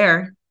need you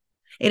there.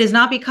 It is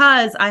not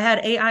because I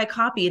had AI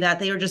copy that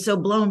they were just so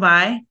blown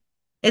by.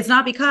 It's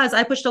not because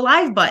I pushed a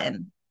live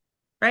button,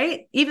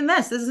 right? Even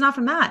this is not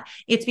from that.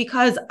 It's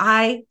because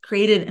I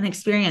created an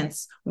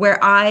experience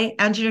where I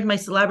engineered my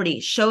celebrity,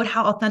 showed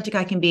how authentic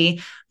I can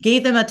be,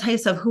 gave them a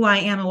taste of who I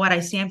am and what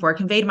I stand for,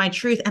 conveyed my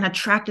truth and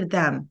attracted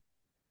them.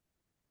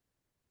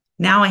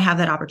 Now I have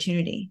that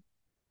opportunity.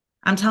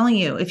 I'm telling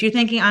you, if you're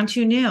thinking I'm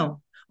too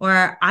new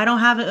or I don't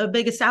have a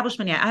big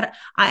establishment yet,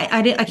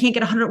 I can't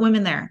get 100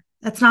 women there.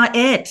 That's not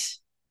it.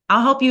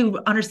 I'll help you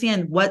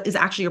understand what is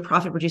actually your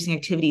profit producing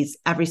activities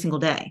every single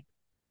day.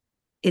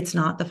 It's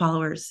not the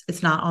followers.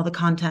 It's not all the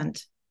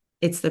content.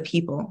 It's the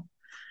people.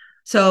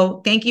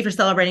 So thank you for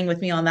celebrating with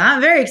me on that.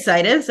 I'm very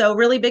excited. So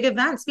really big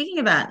event, speaking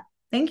event.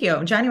 Thank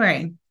you.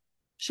 January.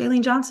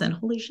 Shailene Johnson.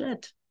 Holy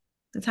shit.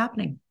 It's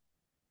happening.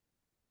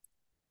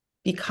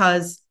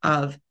 Because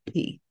of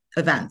the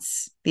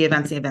events.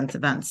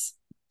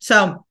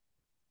 So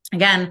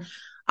again,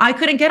 I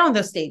couldn't get on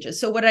those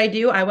stages. So what did I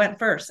do? I went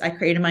first. I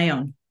created my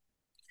own.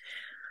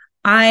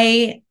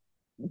 I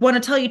want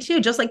to tell you too,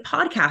 just like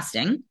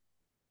podcasting,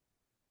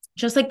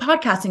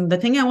 the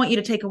thing I want you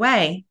to take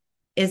away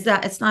is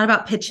that it's not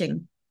about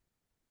pitching.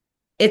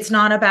 It's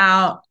not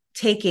about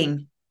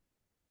taking.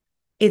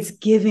 It's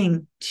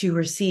giving to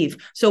receive.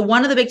 So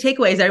one of the big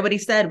takeaways everybody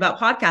said about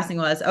podcasting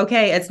was,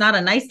 okay, it's not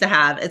a nice to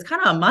have, it's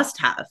kind of a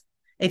must have.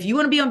 If you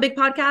want to be on big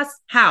podcasts,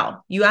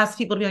 how? You ask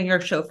people to be on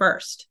your show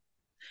first.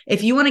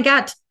 If you want to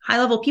get high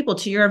level people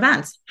to your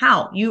events,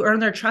 how? You earn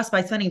their trust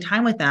by spending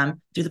time with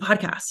them through the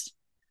podcast.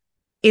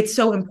 It's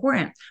so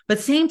important. But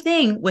same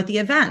thing with the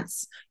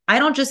events. I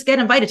don't just get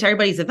invited to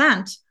everybody's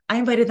event. I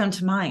invited them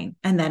to mine,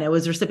 and then it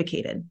was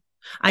reciprocated.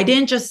 I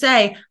didn't just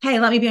say, hey,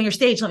 let me be on your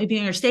stage. Let me be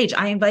on your stage.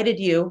 I invited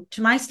you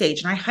to my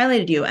stage and I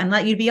highlighted you and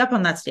let you be up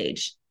on that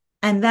stage.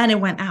 And then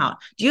it went out.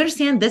 Do you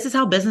understand? This is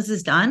how business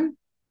is done.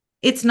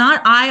 It's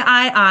not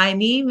I,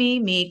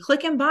 me,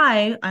 click and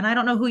buy. And I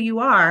don't know who you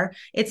are.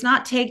 It's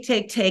not take.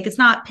 It's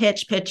not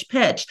pitch.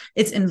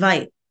 It's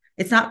invite.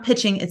 It's not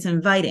pitching. It's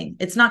inviting.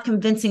 It's not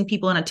convincing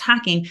people and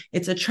attacking.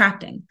 It's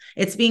attracting.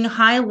 It's being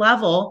high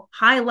level,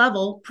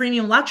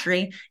 premium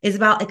luxury is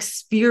about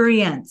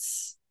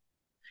experience.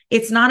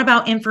 It's not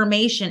about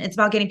information. It's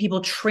about getting people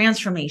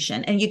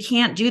transformation. And you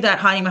can't do that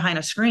hiding behind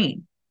a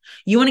screen.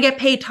 You want to get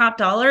paid top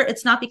dollar.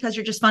 It's not because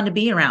you're just fun to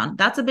be around.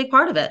 That's a big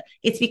part of it.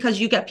 It's because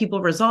you get people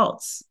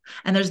results.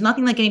 And there's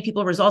nothing like getting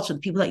people results for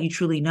the people that you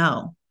truly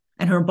know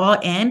and who are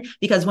bought in,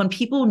 because when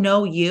people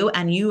know you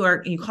and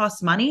you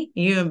cost money,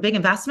 you have a big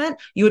investment,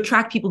 you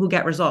attract people who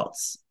get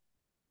results.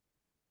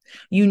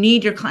 You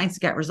need your clients to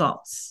get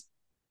results.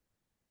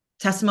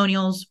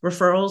 Testimonials,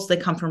 referrals, they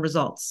come from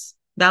results.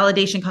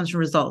 Validation comes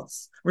from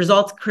results.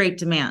 Results create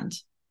demand.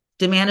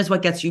 Demand is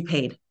what gets you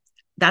paid.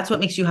 That's what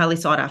makes you highly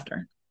sought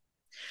after.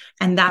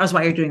 And that is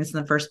why you're doing this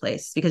in the first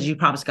place, because you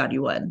promised God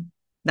you would.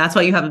 That's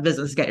why you have a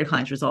business to get your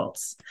clients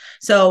results.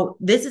 So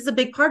this is a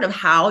big part of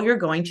how you're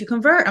going to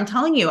convert. I'm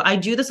telling you, I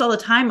do this all the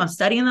time. I'm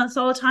studying this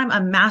all the time.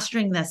 I'm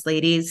mastering this,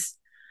 ladies.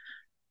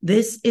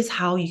 This is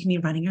how you can be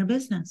running your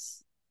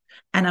business.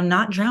 And I'm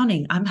not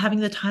drowning. I'm having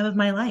the time of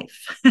my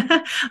life.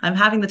 I'm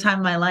having the time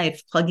of my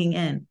life plugging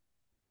in.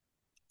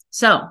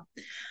 So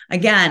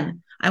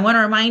again, I want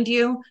to remind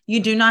you,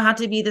 you do not have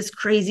to be this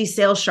crazy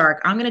sales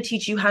shark. I'm going to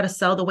teach you how to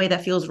sell the way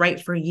that feels right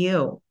for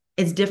you.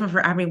 It's different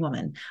for every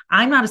woman.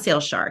 I'm not a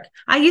sales shark.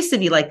 I used to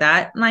be like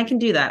that, and I can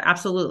do that.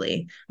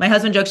 Absolutely. My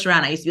husband jokes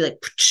around. I used to be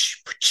like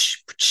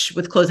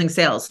with closing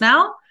sales.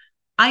 Now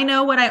I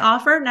know what I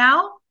offer.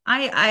 Now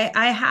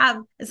I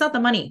have, it's not the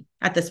money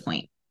at this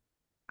point.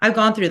 I've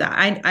gone through that.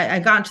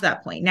 I've gotten to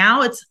that point.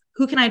 Now it's,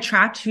 who can I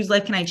attract? Whose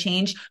life can I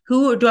change?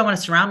 Who do I want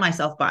to surround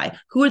myself by?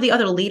 Who are the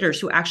other leaders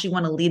who actually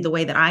want to lead the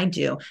way that I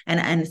do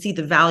and see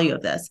the value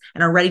of this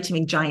and are ready to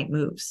make giant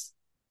moves?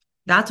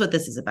 That's what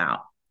this is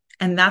about.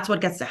 And that's what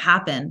gets to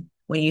happen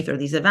when you throw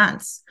these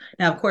events.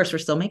 Now, of course, we're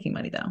still making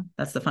money though.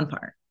 That's the fun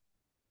part.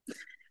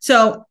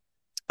 So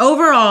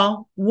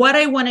overall, what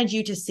I wanted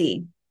you to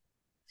see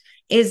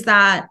is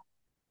that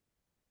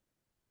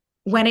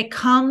when it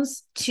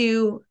comes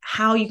to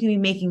how you can be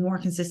making more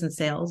consistent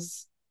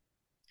sales,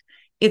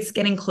 it's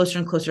getting closer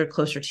and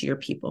closer to your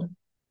people.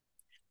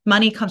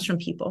 Money comes from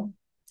people.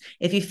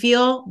 If you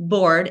feel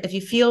bored, if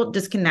you feel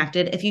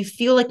disconnected, if you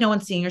feel like no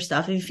one's seeing your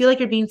stuff, if you feel like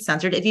you're being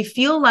censored, if you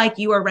feel like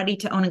you are ready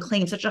to own and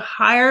claim such a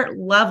higher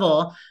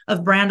level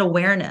of brand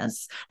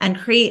awareness and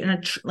create an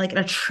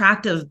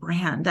attractive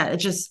brand that it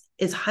just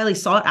is highly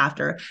sought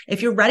after,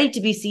 if you're ready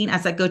to be seen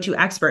as that go-to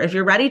expert, if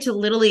you're ready to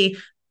literally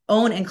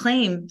own and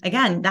claim,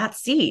 again, that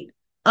seat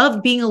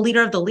of being a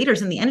leader of the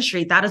leaders in the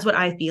industry, that is what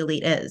IFB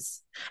Elite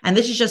is. And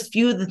this is just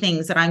few of the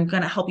things that I'm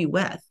going to help you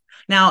with.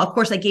 Now, of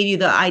course, I gave you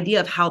the idea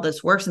of how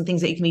this works and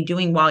things that you can be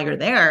doing while you're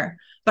there,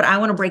 but I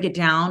want to break it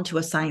down to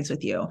a science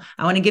with you.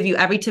 I want to give you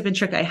every tip and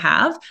trick I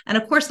have. And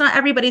of course, not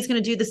everybody's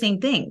going to do the same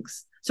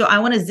things. So I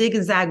want to zig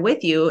and zag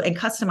with you and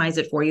customize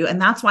it for you. And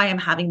that's why I'm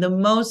having the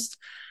most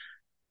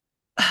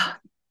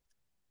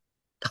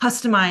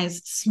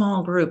customized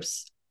small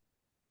groups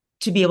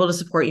to be able to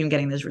support you in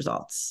getting those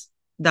results.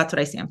 That's what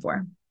I stand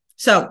for.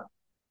 So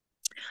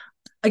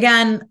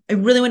again, I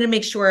really want to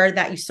make sure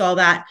that you saw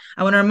that.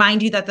 I want to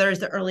remind you that there's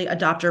the early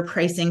adopter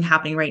pricing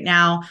happening right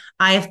now.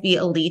 IFB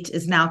Elite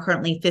is now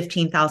currently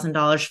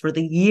 $15,000 for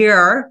the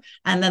year.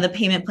 And then the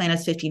payment plan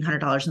is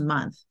 $1,500 a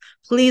month.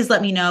 Please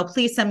let me know.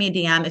 Please send me a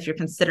DM if you're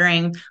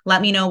considering.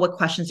 Let me know what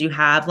questions you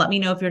have. Let me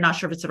know if you're not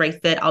sure if it's the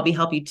right fit. I'll be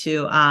happy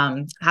to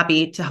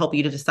help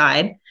you to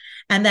decide.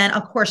 And then,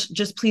 of course,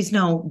 just please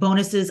know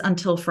bonuses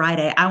until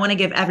Friday. I want to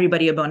give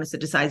everybody a bonus that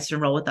decides to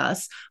enroll with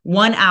us.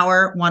 1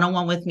 hour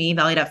one-on-one with me,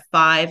 valued at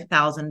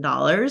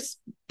 $5,000.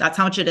 That's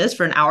how much it is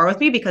for an hour with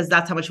me, because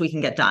that's how much we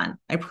can get done.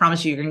 I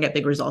promise you, you're going to get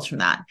big results from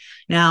that.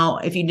 Now,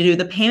 if you do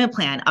the payment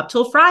plan up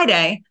till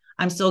Friday,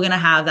 I'm still going to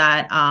have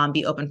that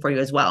be open for you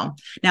as well.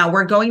 Now,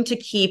 we're going to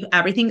keep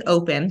everything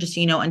open, just so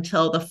you know,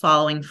 until the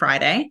following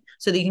Friday,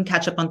 so that you can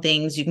catch up on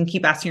things. You can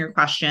keep asking your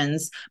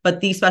questions.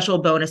 But these special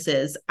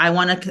bonuses, I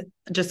want to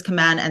just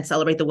commend and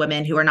celebrate the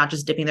women who are not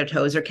just dipping their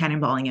toes or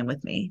cannonballing in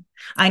with me.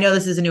 I know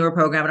this is a newer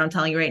program, but I'm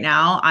telling you right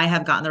now, I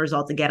have gotten the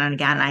results again and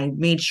again. And I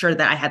made sure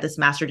that I had this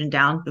mastered and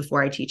down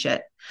before I teach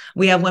it.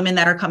 We have women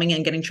that are coming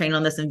in, getting trained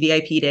on this in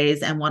VIP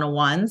days and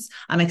one-on-ones.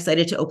 I'm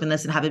excited to open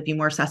this and have it be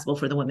more accessible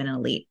for the women in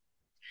Elite.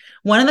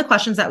 One of the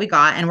questions that we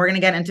got, and we're going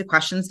to get into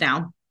questions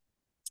now,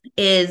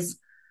 is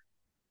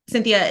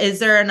Cynthia, is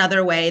there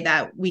another way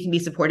that we can be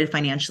supported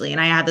financially?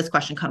 And I had this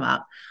question come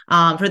up.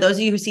 For those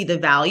of you who see the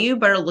value,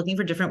 but are looking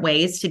for different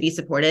ways to be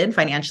supported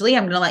financially,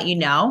 I'm going to let you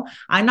know,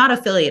 I'm not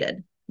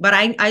affiliated, but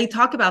I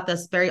talk about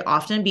this very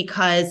often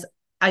because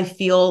I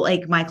feel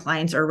like my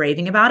clients are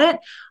raving about it.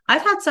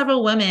 I've had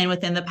several women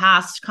within the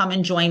past come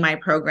and join my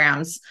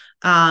programs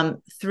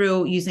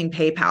through using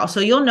PayPal.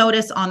 So you'll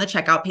notice on the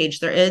checkout page,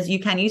 you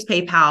can use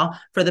PayPal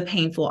for the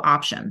painful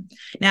option.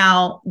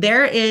 Now,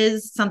 there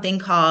is something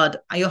called,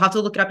 you'll have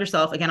to look it up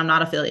yourself. Again, I'm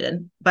not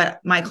affiliated, but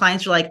my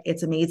clients are like,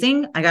 it's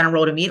amazing. I got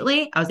enrolled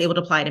immediately. I was able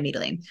to apply it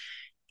immediately.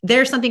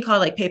 There's something called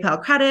like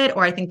PayPal credit,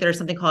 or I think there's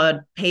something called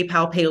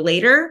PayPal pay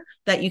later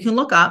that you can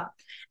look up.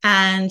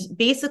 And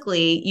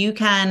basically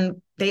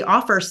they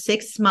offer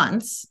 6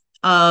 months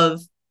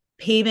of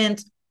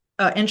payment,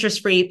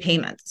 interest-free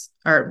payments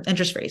or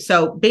interest-free.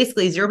 So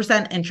basically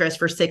 0% interest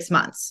for 6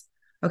 months.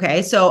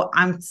 Okay. So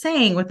I'm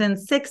saying within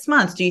 6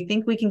 months, do you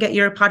think we can get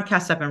your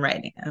podcast up and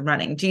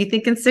running? Do you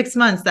think in 6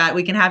 months that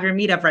we can have your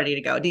meetup ready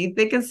to go? Do you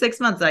think in 6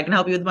 months that I can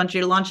help you with a bunch of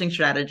your launching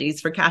strategies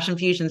for cash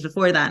infusions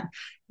before then?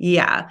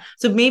 Yeah.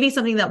 So maybe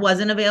something that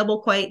wasn't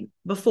available quite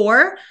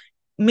before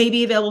may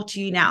be available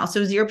to you now.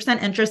 So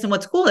 0% interest. And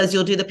what's cool is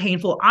you'll do the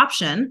painful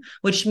option,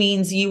 which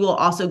means you will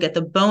also get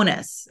the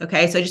bonus.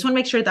 Okay. So I just want to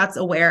make sure that's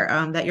aware,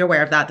 that you're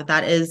aware of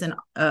that is an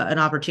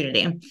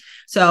opportunity.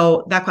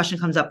 So that question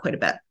comes up quite a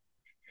bit.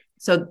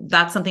 So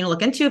that's something to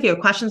look into. If you have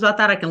questions about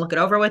that, I can look it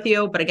over with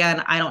you. But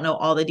again, I don't know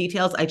all the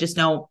details. I just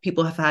know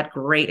people have had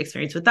great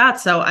experience with that.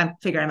 So I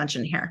figure I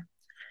mentioned here.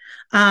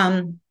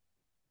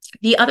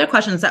 The other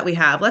questions that we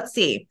have, let's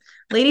see.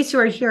 Ladies who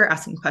are here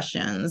asking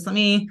questions, let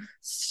me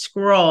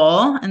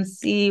scroll and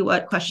see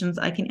what questions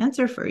I can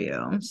answer for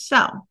you.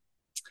 So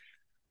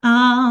we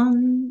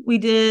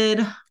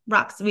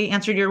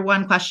answered your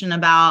one question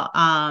about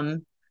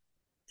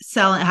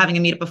having a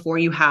meetup before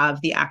you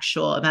have the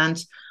actual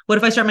event. What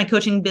if I start my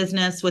coaching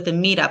business with a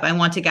meetup? I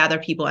want to gather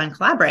people and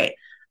collaborate.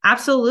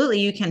 Absolutely,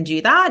 you can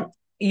do that.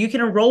 You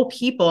can enroll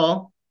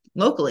people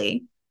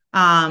locally.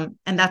 And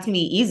that's gonna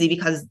be easy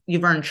because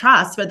you've earned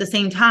trust. But at the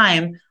same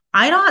time,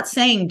 I'm not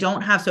saying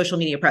don't have social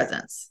media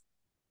presence.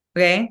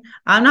 Okay.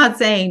 I'm not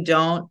saying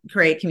don't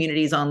create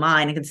communities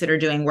online and consider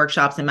doing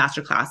workshops and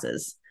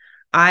masterclasses.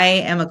 I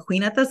am a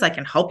queen at this. I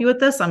can help you with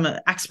this. I'm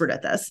an expert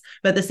at this.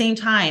 But at the same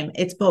time,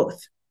 it's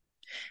both.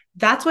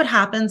 That's what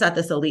happens at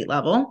this elite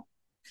level.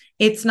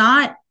 It's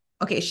not,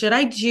 okay, should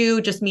I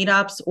do just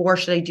meetups or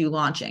should I do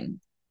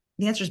launching?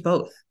 The answer is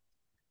both.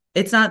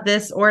 It's not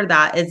this or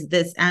that. It's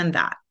this and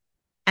that.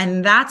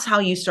 And that's how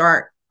you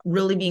start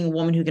really being a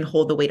woman who can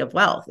hold the weight of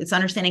wealth. It's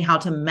understanding how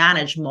to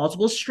manage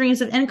multiple streams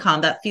of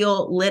income that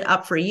feel lit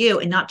up for you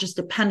and not just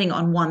depending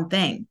on one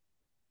thing.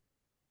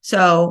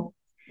 So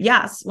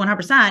yes,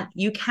 100%,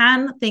 you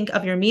can think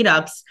of your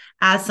meetups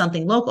as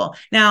something local.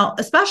 Now,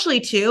 especially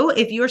too,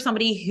 if you're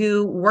somebody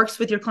who works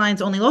with your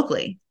clients only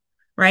locally,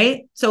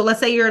 right? So let's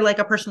say you're like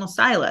a personal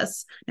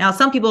stylist. Now,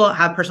 some people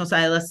have personal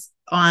stylists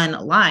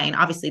online.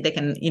 Obviously they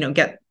can,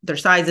 get their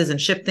sizes and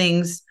ship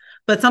things.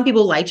 But some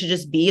people like to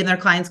just be in their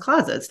clients'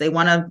 closets. They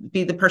want to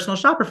be the personal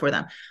shopper for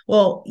them.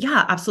 Well,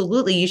 yeah,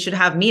 absolutely. You should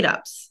have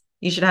meetups.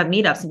 You should have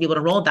meetups and be able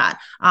to roll that.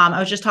 I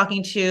was just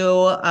talking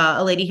to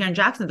a lady here in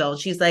Jacksonville.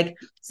 She's like,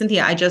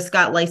 Cynthia, I just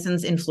got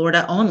licensed in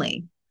Florida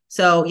only.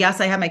 So yes,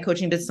 I have my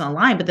coaching business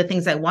online, but the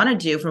things I want to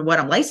do for what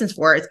I'm licensed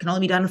for, it can only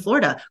be done in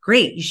Florida.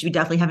 Great. You should be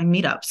definitely having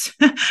meetups,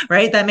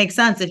 right? That makes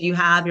sense if you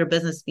have your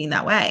business being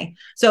that way.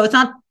 So it's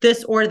not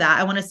this or that.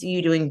 I want to see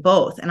you doing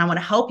both. And I want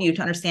to help you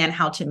to understand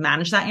how to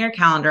manage that in your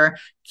calendar,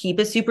 keep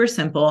it super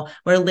simple,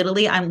 where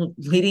literally I'm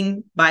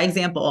leading by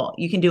example.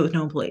 You can do it with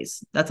no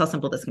employees. That's how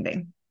simple this can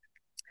be.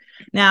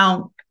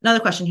 Now,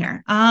 another question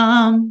here.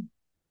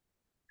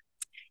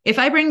 If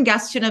I bring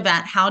guests to an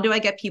event, how do I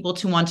get people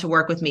to want to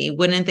work with me?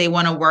 Wouldn't they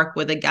want to work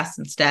with a guest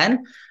instead?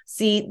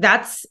 See,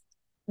 that's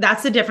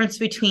the difference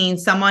between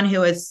someone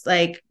who is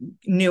like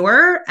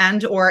newer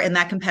and or in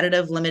that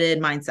competitive limited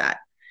mindset.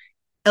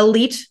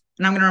 Elite,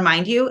 and I'm going to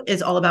remind you,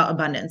 is all about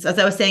abundance. As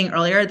I was saying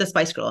earlier, the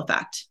Spice Girl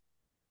effect.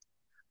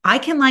 I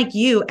can like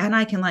you and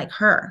I can like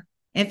her.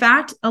 In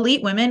fact,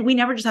 elite women, we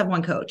never just have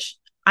one coach.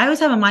 I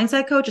always have a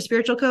mindset coach, a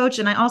spiritual coach,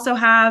 and I also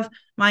have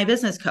my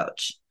business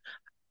coach,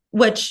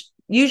 which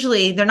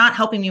usually they're not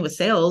helping me with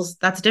sales.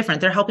 That's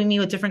different. They're helping me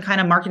with different kind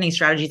of marketing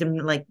strategies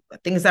and like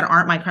things that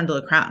aren't my creme de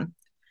la creme,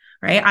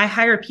 right? I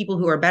hire people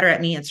who are better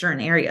at me in certain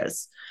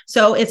areas.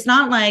 So it's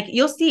not like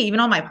you'll see even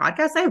on my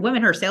podcast, I have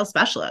women who are sales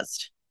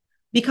specialists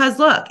because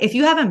look, if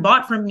you haven't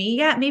bought from me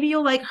yet, maybe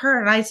you'll like her.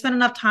 And I spend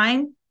enough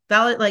time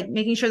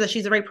making sure that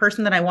she's the right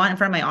person that I want in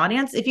front of my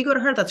audience. If you go to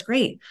her, that's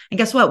great. And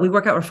guess what? We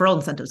work out referral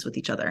incentives with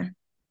each other.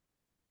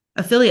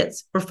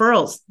 Affiliates,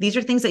 referrals. These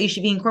are things that you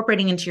should be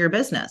incorporating into your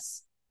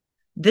business.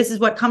 This is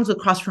what comes with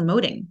cross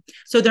promoting.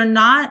 So they're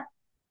not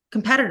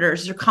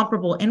competitors, they're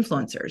comparable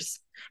influencers.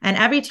 And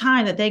every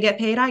time that they get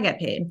paid, I get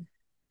paid.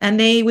 And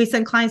we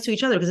send clients to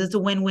each other because it's a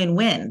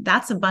win-win-win.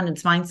 That's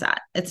abundance mindset.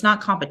 It's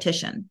not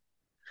competition,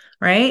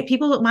 right?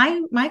 People,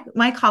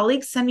 my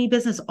colleagues send me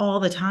business all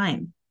the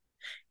time.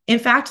 In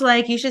fact,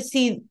 like you should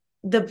see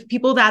the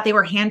people that they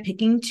were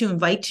handpicking to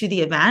invite to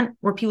the event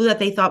were people that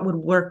they thought would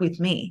work with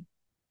me.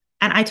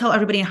 And I tell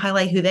everybody and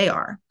highlight who they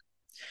are.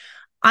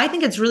 I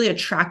think it's really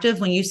attractive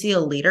when you see a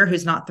leader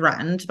who's not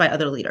threatened by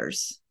other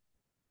leaders.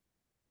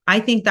 I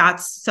think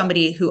that's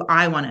somebody who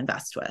I want to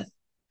invest with.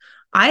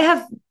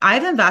 I've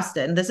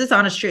invested, and this is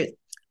honest truth.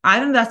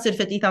 I've invested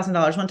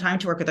 $50,000 one time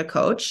to work with a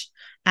coach.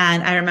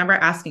 And I remember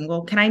asking,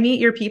 well, can I meet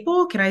your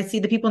people? Can I see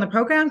the people in the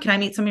program? Can I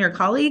meet some of your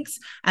colleagues?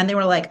 And they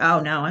were like,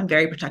 oh no, I'm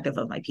very protective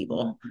of my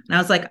people. And I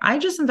was like, I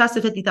just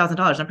invested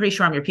 $50,000. I'm pretty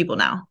sure I'm your people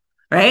now.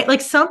 Right?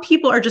 Like some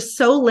people are just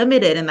so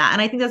limited in that.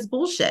 And I think that's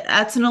bullshit.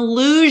 That's an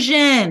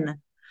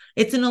illusion.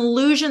 It's an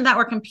illusion that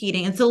we're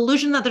competing. It's an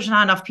illusion that there's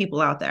not enough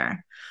people out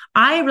there.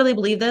 I really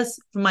believe this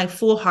from my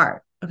full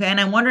heart. Okay. And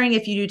I'm wondering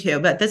if you do too,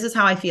 but this is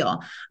how I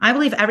feel. I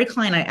believe every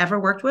client I ever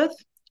worked with,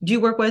 do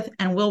work with,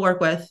 and will work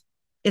with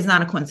is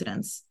not a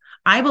coincidence.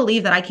 I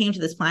believe that I came to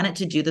this planet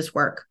to do this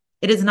work.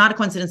 It is not a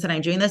coincidence that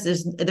I'm doing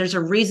this. There's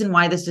a reason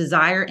why this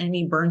desire in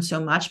me burns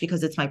so much,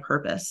 because it's my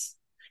purpose.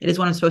 It is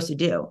what I'm supposed to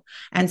do.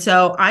 And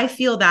so I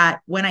feel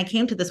that when I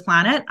came to this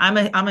planet, I'm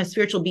a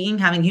spiritual being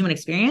having human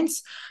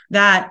experience,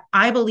 that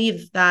I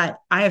believe that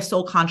I have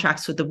soul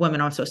contracts with the women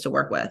I'm supposed to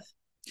work with.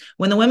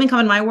 When the women come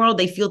in my world,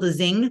 they feel the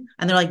zing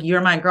and they're like,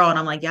 you're my girl. And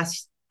I'm like,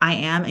 yes, I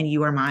am. And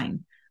you are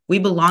mine. We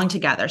belong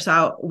together. So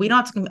I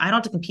don't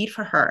have to compete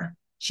for her.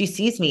 She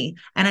sees me.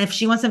 And if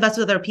she wants to invest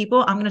with other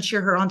people, I'm going to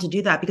cheer her on to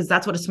do that, because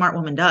that's what a smart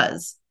woman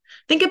does.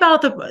 Think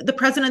about the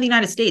president of the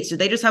United States. Do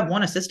they just have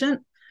one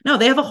assistant? No,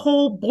 they have a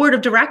whole board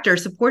of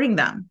directors supporting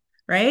them.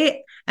 Right.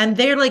 And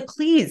they're like,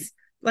 please,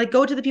 like,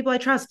 go to the people I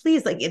trust,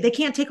 please. Like, they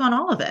can't take on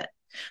all of it.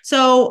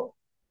 So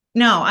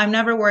no, I'm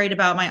never worried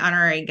about my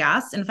honorary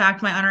guest. In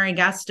fact, my honorary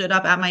guest stood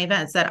up at my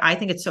event and said, I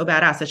think it's so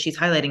badass that she's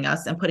highlighting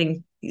us and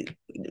putting,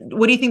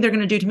 what do you think they're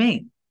going to do to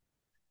me?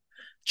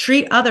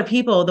 Treat other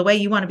people the way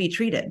you want to be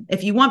treated.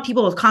 If you want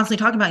people constantly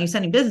talking about you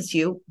sending business to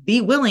you,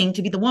 be willing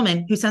to be the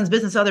woman who sends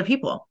business to other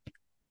people.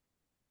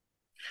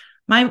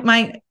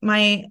 My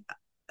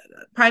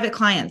private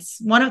clients,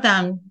 one of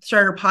them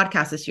started her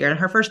podcast this year, and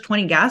her first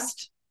 20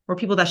 guests were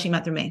people that she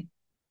met through me.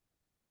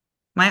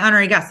 My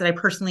honorary guests that I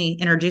personally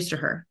introduced to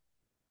her.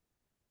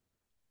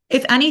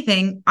 If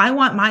anything, I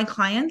want my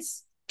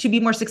clients to be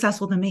more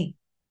successful than me.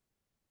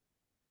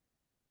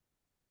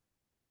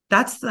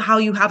 That's how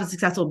you have a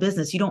successful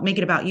business. You don't make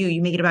it about you.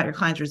 You make it about your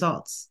clients'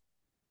 results.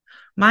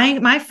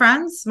 My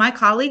friends, my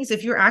colleagues,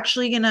 if you're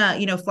actually going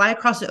to, fly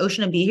across the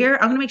ocean and be here,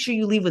 I'm going to make sure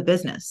you leave with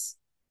business.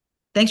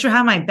 Thanks for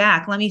having my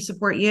back. Let me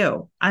support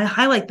you. I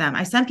highlight them.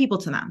 I send people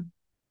to them.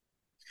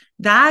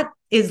 That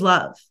is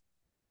love.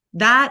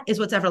 That is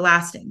what's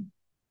everlasting.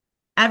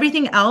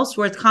 Everything else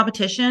where it's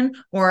competition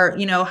or,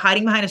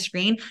 hiding behind a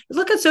screen,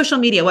 look at social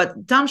media,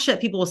 what dumb shit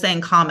people will say in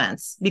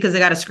comments because they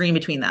got a screen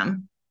between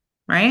them,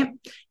 right?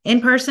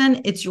 In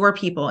person, it's your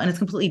people and it's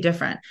completely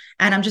different.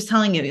 And I'm just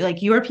telling you,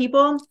 like, your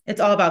people,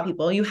 it's all about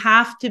people. You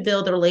have to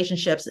build the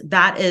relationships.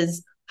 That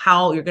is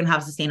how you're going to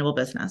have a sustainable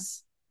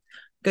business.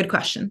 Good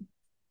question.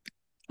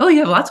 Oh,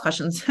 you have lots of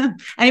questions.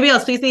 Anybody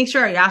else, please make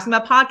sure you're asking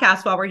about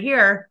podcasts while we're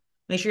here.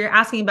 Make sure you're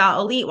asking about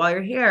Elite while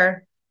you're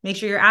here. Make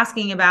sure you're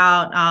asking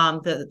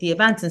about the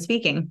events and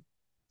speaking,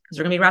 because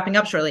we're going to be wrapping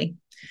up shortly.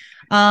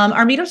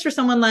 Our meetups for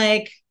someone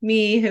like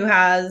me who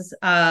has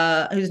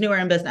who's newer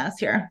in business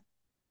here.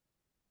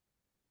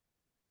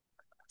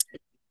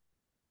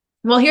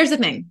 Well, here's the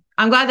thing.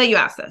 I'm glad that you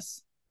asked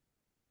this.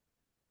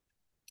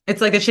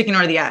 It's like the chicken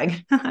or the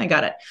egg. I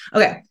got it.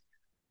 Okay.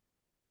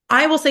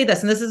 I will say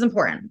this, and this is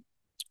important.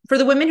 For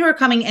the women who are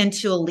coming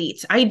into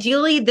Elite,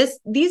 ideally, this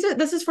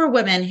is for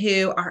women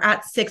who are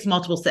at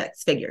multiple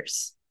six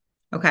figures.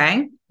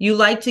 Okay. You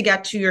like to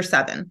get to your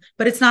 7,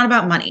 but it's not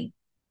about money.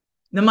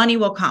 The money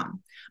will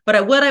come.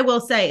 But what I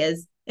will say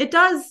is it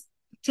does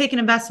take an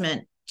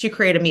investment to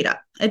create a meetup.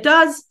 It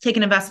does take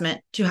an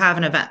investment to have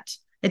an event.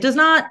 It does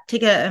not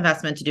take an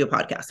investment to do a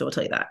podcast. I will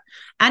tell you that.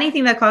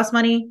 Anything that costs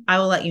money, I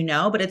will let you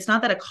know, but it's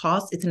not that it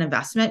costs, it's an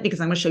investment, because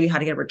I'm going to show you how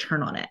to get a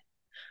return on it.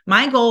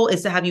 My goal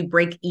is to have you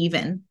break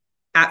even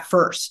at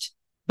first,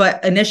 but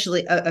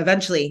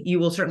eventually you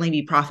will certainly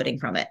be profiting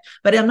from it.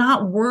 But I'm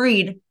not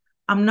worried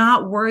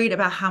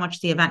about how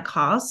much the event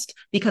costs,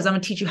 because I'm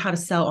going to teach you how to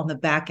sell on the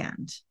back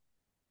end.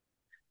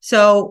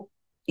 So,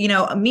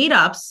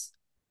 meetups,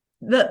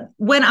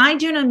 when I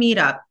do a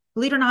meetup,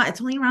 believe it or not,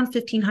 it's only around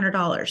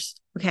 $1,500.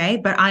 Okay.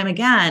 But I'm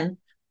again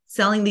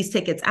selling these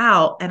tickets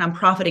out and I'm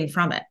profiting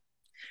from it.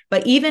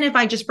 But even if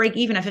I just break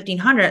even at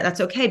 $1,500, that's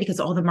okay, because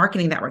all the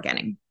marketing that we're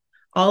getting,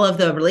 all of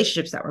the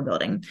relationships that we're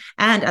building,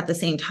 and at the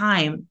same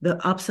time, the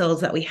upsells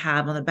that we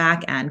have on the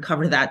back end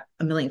cover that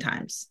a million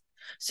times.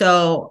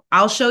 So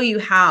I'll show you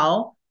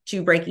how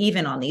to break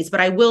even on these, but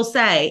I will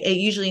say it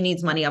usually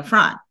needs money up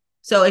front.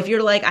 So if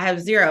you're like, I have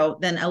 0,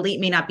 then Elite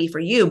may not be for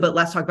you, but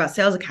let's talk about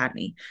Sales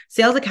Academy.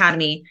 Sales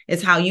Academy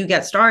is how you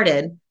get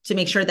started to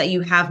make sure that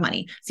you have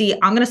money. See,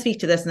 I'm going to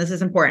speak to this, and this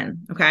is important.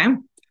 Okay.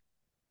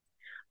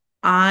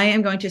 I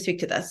am going to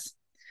speak to this.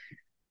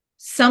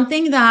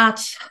 Something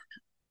that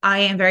I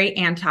am very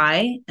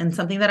anti and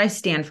something that I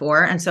stand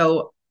for. And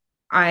so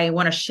I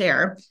want to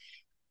share.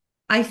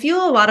 I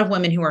feel a lot of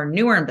women who are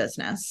newer in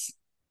business,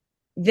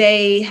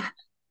 they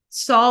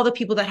saw the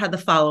people that had the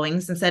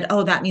followings and said,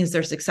 oh, that means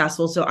they're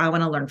successful, so I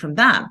want to learn from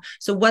them.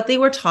 So what they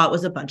were taught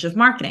was a bunch of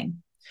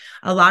marketing.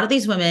 A lot of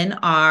these women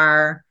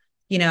are,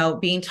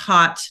 being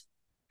taught,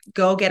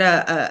 go get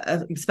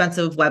a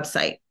expensive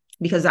website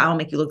because that will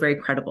make you look very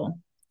credible.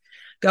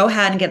 Go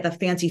ahead and get the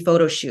fancy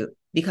photo shoot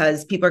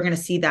because people are going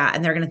to see that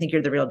and they're going to think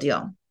you're the real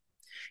deal.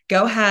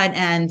 Go ahead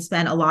and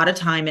spend a lot of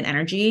time and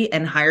energy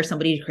and hire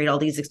somebody to create all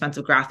these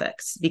expensive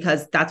graphics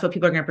because that's what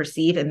people are going to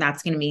perceive. And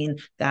that's going to mean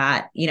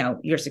that,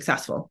 you're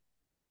successful.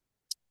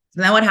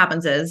 So then what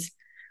happens is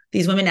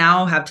these women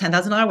now have $10,000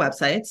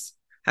 websites,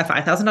 have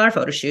 $5,000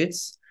 photo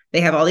shoots.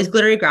 They have all these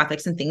glittery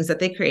graphics and things that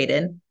they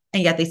created,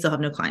 and yet they still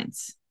have no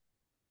clients.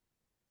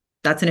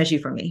 That's an issue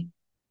for me.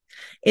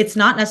 It's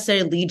not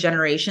necessarily lead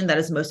generation that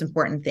is the most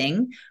important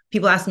thing.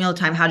 People ask me all the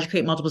time, how did you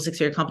create multiple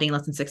six-figure company in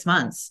less than 6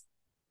 months?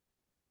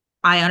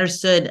 I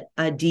understood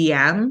a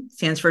DM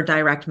stands for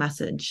direct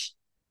message.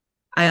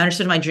 I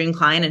understood my dream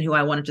client and who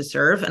I wanted to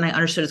serve. And I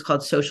understood it's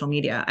called social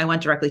media. I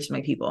went directly to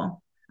my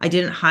people. I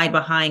didn't hide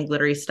behind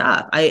glittery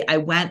stuff. I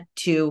went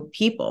to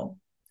people.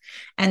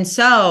 And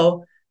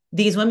so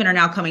these women are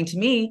now coming to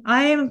me.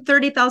 I am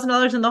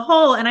 $30,000 in the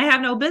hole and I have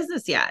no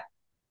business yet.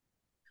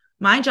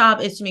 My job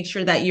is to make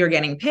sure that you're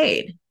getting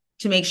paid,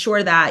 to make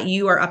sure that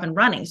you are up and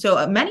running.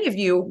 So many of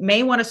you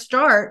may want to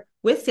start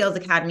with Sales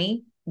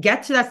Academy,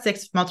 get to that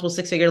multiple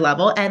six-figure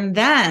level, and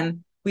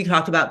then we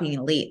talked about being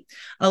elite.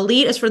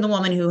 Elite is for the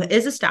woman who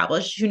is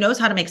established, who knows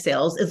how to make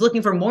sales, is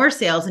looking for more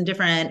sales in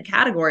different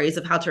categories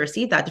of how to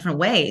receive that, different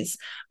ways,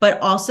 but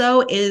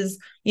also is,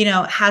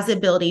 has the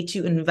ability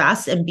to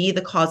invest and be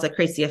the cause that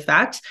creates the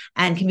effect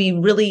and can be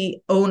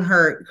really own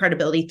her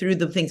credibility through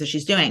the things that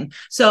she's doing.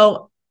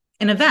 So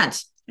an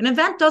event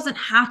doesn't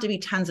have to be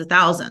tens of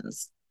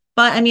thousands,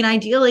 but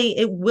ideally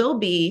it will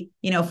be,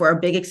 for a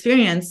big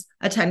experience,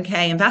 a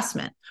 10K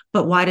investment.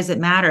 But why does it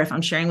matter if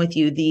I'm sharing with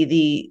you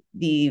the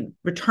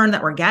return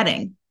that we're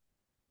getting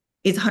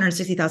is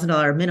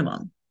 $160,000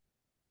 minimum?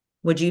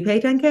 Would you pay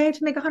 10K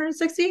to make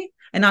 160?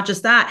 And not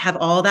just that, have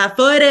all that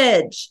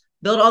footage,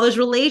 build all those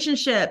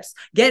relationships,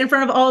 get in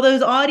front of all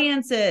those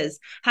audiences,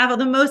 have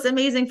the most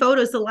amazing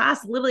photos to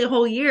last literally a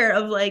whole year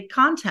of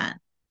content,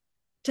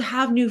 to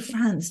have new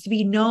friends, to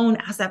be known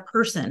as that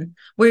person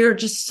where you're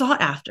just sought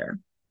after.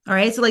 All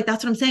right. So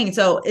that's what I'm saying.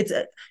 So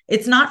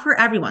it's not for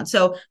everyone.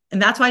 So,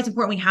 and that's why it's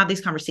important we have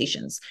these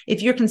conversations.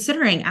 If you're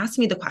considering, ask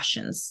me the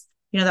questions.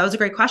 That was a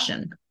great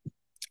question.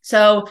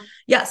 So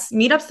yes,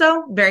 meetups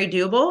though, very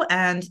doable.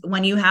 And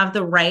when you have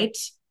the right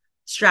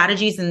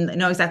strategies and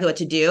know exactly what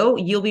to do,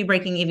 you'll be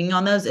breaking even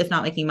on those, if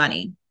not making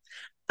money.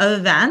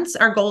 Events,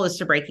 our goal is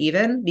to break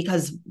even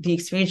because the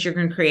experience you're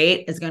going to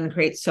create is going to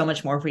create so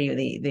much more for you,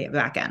 the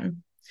back end.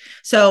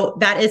 So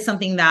that is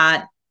something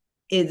that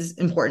is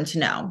important to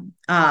know.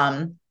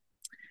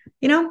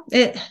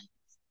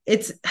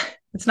 It's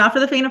not for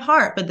the faint of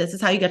heart, but this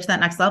is how you get to that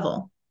next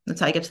level. That's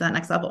how you get to that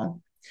next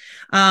level.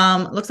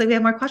 Looks like we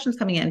have more questions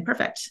coming in.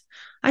 Perfect.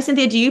 Hi,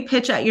 Cynthia. Do you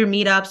pitch at your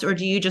meetups or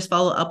do you just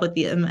follow up with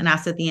an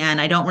ask at the end?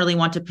 I don't really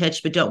want to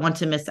pitch, but don't want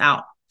to miss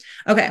out.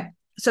 Okay.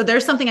 So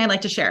there's something I'd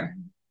like to share.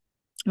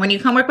 When you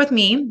come work with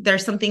me,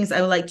 there's some things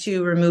I would like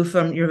to remove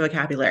from your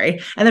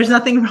vocabulary, and there's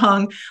nothing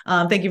wrong.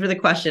 Thank you for the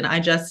question. I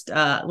just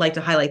like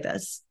to highlight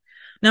this.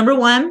 Number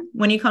one,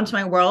 when you come to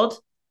my world,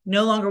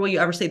 no longer will you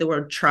ever say the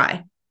word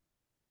try.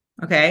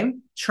 Okay.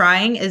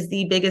 Trying is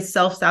the biggest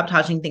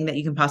self-sabotaging thing that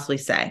you can possibly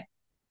say.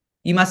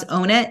 You must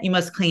own it. You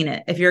must clean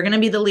it. If you're going to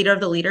be the leader of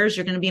the leaders,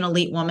 you're going to be an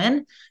elite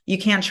woman. You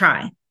can't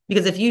try,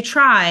 because if you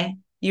try,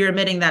 you're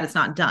admitting that it's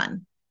not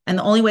done. And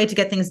the only way to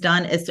get things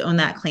done is to own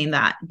that, claim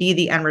that, be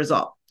the end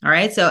result. All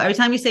right. So every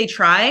time you say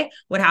try,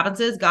 what happens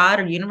is God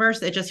or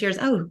universe, it just hears,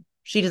 oh,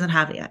 she doesn't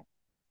have it yet.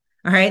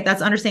 All right.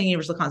 That's understanding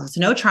universal concepts.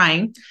 So no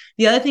trying.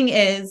 The other thing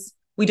is,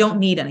 we don't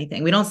need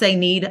anything. We don't say I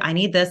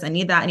need this, I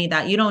need that, I need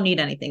that. You don't need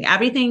anything.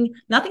 Everything,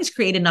 nothing's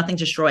created, nothing's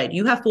destroyed.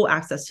 You have full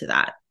access to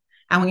that.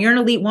 And when you're an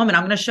elite woman,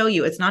 I'm going to show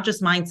you, it's not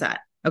just mindset.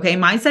 Okay.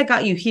 Mindset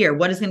got you here.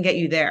 What is going to get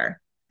you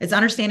there? It's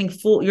understanding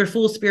your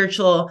full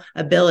spiritual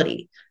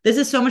ability. This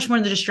is so much more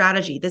than just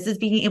strategy. This is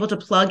being able to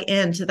plug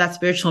into that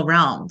spiritual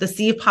realm, the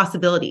sea of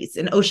possibilities,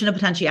 an ocean of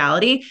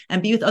potentiality,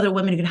 and be with other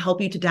women who can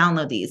help you to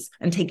download these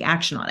and take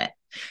action on it.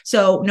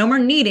 So no more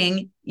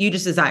needing, you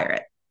just desire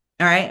it.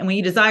 All right. And when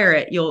you desire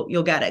it,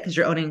 you'll get it because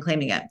you're owning and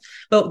claiming it.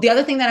 But the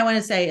other thing that I want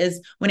to say is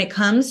when it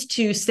comes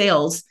to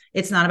sales,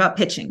 it's not about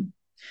pitching.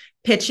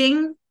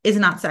 Pitching is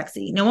not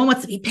sexy. No one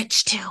wants to be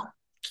pitched to,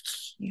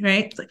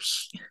 right? It's like,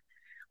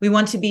 we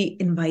want to be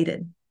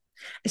invited,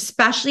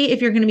 especially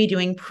if you're going to be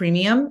doing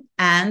premium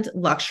and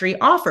luxury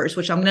offers,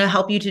 which I'm going to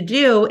help you to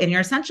do in your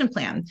ascension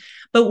plan.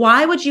 But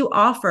why would you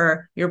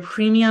offer your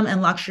premium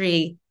and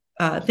luxury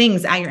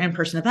things at your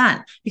in-person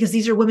event? Because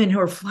these are women who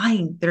are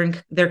flying.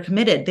 They're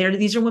committed.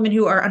 These are women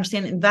who are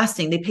understanding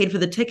investing. They paid for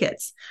the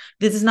tickets.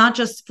 This is not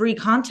just free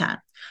content.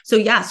 So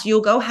yes,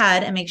 you'll go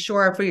ahead and make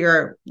sure for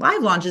your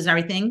live launches and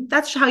everything,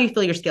 that's how you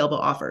fill your scalable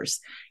offers.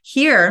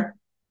 Here,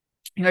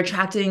 you're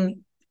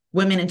attracting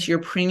women into your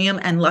premium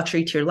and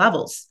luxury tier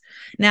levels.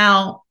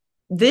 Now,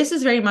 this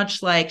is very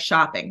much like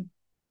shopping.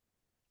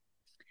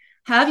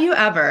 Have you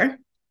ever,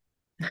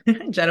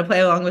 Jenna,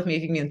 play along with me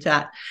if you can in the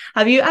chat.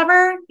 Have you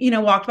ever,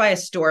 walked by a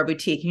store,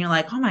 boutique, and you're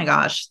like, oh my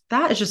gosh,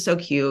 that is just so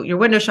cute. You're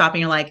window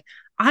shopping. You're like,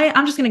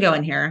 I'm just going to go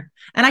in here.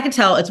 And I can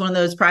tell it's one of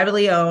those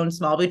privately owned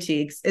small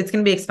boutiques. It's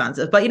going to be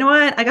expensive, but you know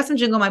what? I got some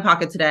jingle in my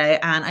pocket today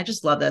and I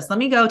just love this. Let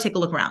me go take a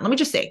look around. Let me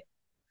just see.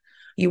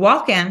 You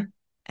walk in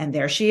and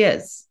there she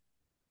is,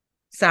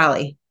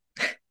 Sally.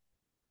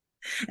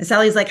 And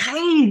Sally's like,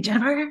 hey,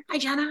 Jennifer. Hi,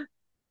 Jenna.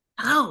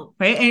 Oh,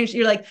 right. And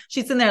you're like,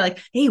 she's in there like,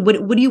 hey, what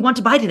do you want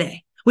to buy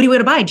today? What do you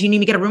want to buy? Do you need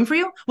me to get a room for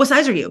you? What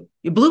size are you?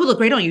 Your blue would look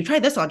great on you. Try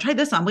this on. Try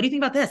this on. What do you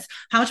think about this?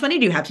 How much money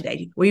do you have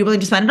today? Were you willing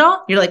to spend it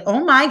all? You're like,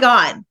 oh my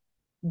God,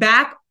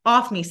 back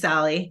off me,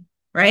 Sally.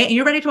 Right. And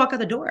you're ready to walk out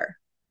the door.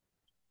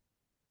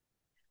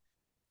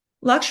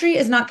 Luxury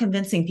is not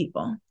convincing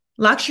people.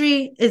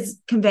 Luxury is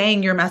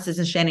conveying your message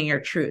and sharing your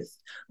truth.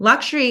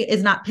 Luxury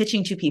is not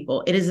pitching to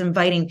people. It is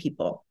inviting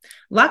people.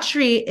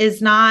 Luxury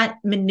is not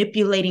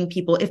manipulating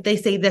people. If they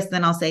say this,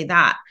 then I'll say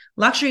that.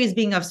 Luxury is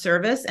being of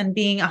service and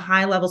being a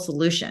high-level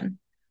solution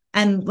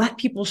and let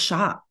people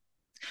shop.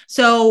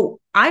 So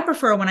I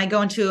prefer when I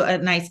go into a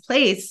nice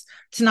place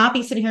to not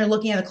be sitting here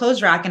looking at the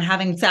clothes rack and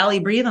having Sally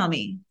breathe on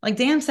me. Like,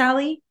 damn,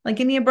 Sally, like,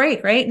 give me a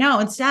break, right? No,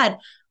 instead,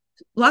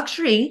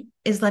 luxury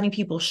is letting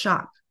people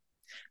shop.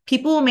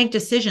 People will make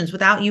decisions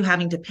without you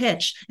having to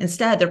pitch.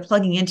 Instead, they're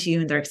plugging into you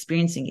and they're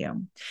experiencing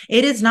you.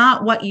 It is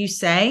not what you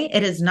say.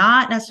 It is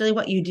not necessarily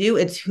what you do.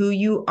 It's who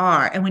you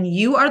are. And when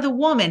you are the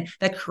woman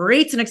that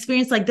creates an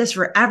experience like this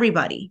for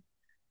everybody,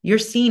 you're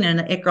seen in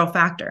an it girl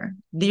factor.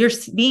 You're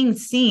being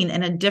seen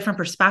in a different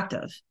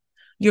perspective.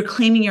 You're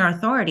claiming your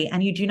authority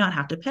and you do not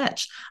have to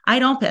pitch. I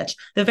don't pitch.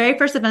 The very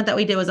first event that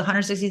we did was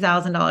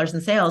 $160,000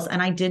 in sales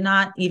and I did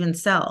not even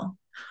sell.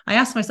 I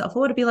asked myself,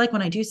 what would it be like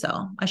when I do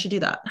sell? I should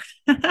do that.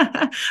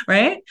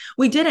 Right?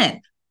 We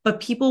didn't, but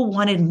people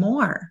wanted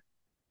more.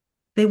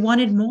 They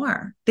wanted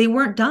more. They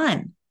weren't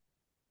done.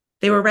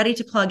 They were ready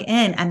to plug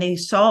in and they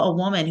saw a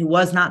woman who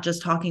was not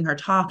just talking her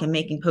talk and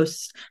making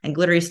posts and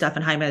glittery stuff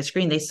and hiding behind the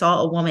screen. They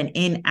saw a woman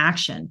in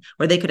action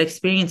where they could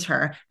experience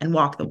her and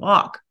walk the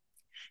walk.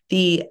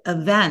 The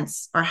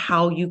events are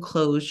how you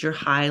close your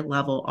high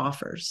level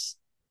offers.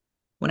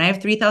 When I have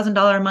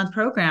 $3,000 a month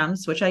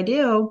programs, which I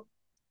do,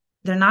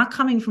 they're not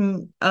coming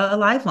from a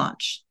live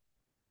launch.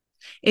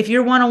 If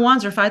your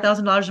one-on-ones are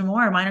 $5,000 or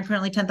more, mine are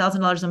currently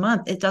 $10,000 a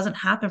month. It doesn't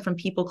happen from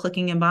people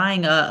clicking and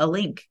buying a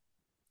link.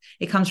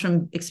 It comes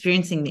from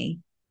experiencing me,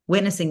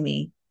 witnessing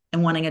me,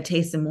 and wanting a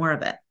taste and more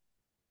of it,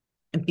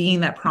 and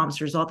being that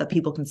promised result that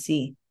people can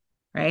see.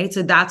 Right.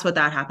 So that's what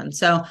that happened.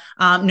 So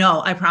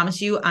no, I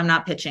promise you, I'm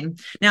not pitching.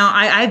 Now,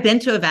 I've been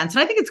to events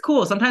and I think it's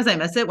cool. Sometimes I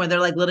miss it when they're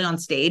like literally on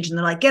stage and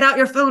they're like, get out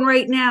your phone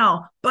right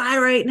now, buy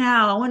right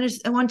now.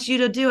 I want you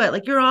to do it.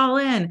 Like, you're all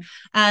in.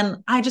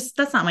 And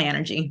that's not my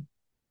energy.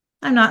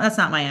 That's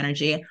not my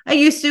energy. I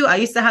used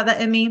to have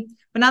that in me.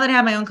 But now that I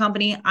have my own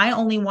company, I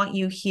only want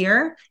you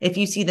here if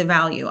you see the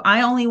value.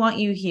 I only want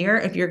you here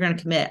if you're going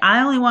to commit.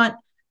 I only want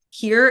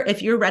here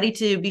if you're ready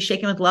to be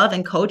shaken with love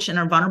and coach and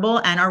are vulnerable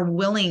and are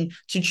willing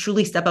to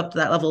truly step up to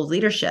that level of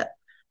leadership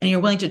and you're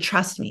willing to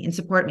trust me and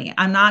support me.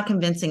 I'm not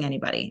convincing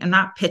anybody. I'm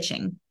not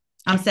pitching.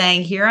 I'm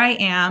saying, here I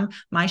am.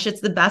 My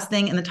shit's the best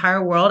thing in the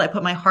entire world. I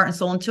put my heart and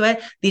soul into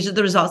it. These are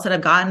the results that I've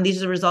gotten. These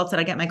are the results that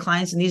I get my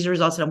clients. And these are the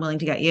results that I'm willing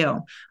to get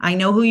you. I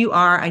know who you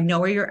are. I know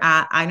where you're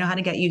at. I know how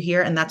to get you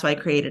here. And that's why I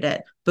created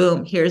it.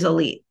 Boom. Here's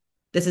Elite.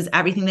 This is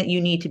everything that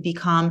you need to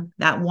become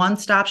that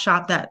one-stop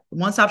shop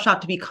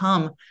to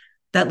become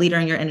that leader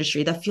in your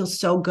industry that feels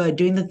so good,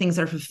 doing the things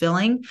that are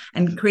fulfilling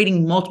and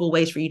creating multiple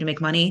ways for you to make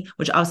money,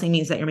 which obviously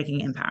means that you're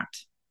making an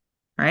impact.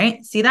 All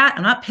right. See that?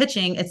 I'm not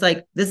pitching. It's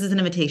like, this is an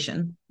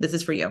invitation. This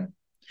is for you.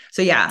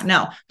 So yeah,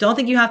 no, don't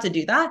think you have to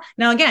do that.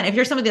 Now, again, if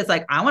you're somebody that's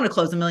like, I want to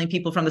close 1 million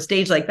people from the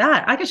stage like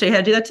that, I can show you how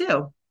to do that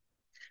too.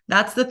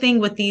 That's the thing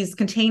with these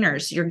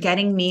containers. You're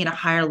getting me at a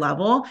higher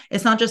level.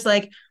 It's not just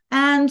like,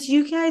 and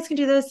you guys can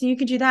do this and you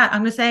can do that.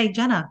 I'm going to say,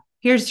 Jenna,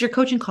 here's your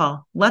coaching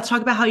call. Let's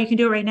talk about how you can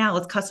do it right now.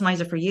 Let's customize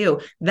it for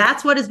you.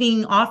 That's what is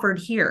being offered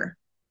here.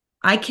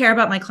 I care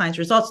about my clients'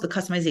 results. The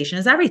customization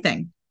is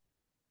everything.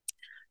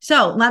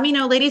 So let me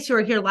know, ladies who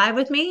are here live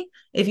with me,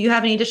 if you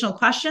have any additional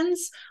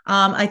questions.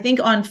 I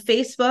think on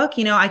Facebook,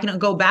 I can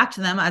go back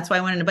to them. That's why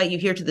I wanted to invite you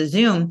here to the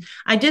Zoom.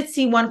 I did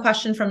see one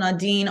question from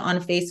Nadine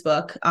on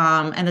Facebook,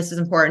 and this is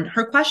important.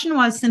 Her question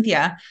was,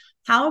 Cynthia,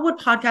 how would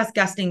podcast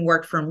guesting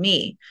work for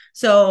me?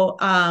 So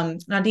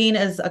Nadine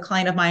is a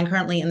client of mine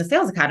currently in the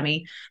Sales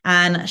Academy,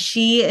 and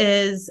she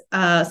is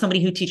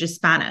somebody who teaches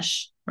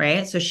Spanish,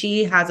 right? So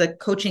she has a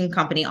coaching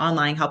company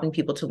online helping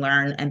people to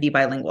learn and be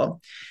bilingual.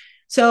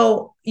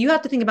 So you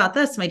have to think about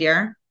this, my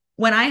dear.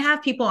 When I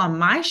have people on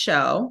my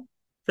show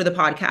for the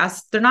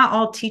podcast, they're not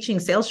all teaching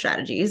sales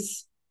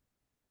strategies.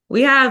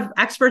 We have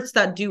experts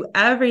that do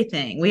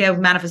everything. We have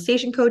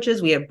manifestation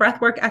coaches. We have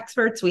breathwork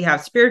experts. We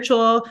have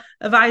spiritual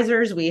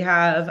advisors. We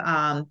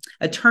have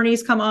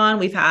attorneys come on.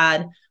 We've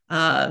had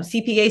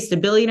CPAs to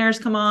billionaires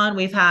come on.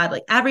 We've had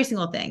like every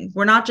single thing.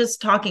 We're not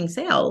just talking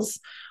sales.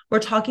 We're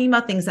talking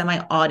about things that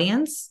my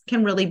audience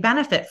can really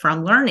benefit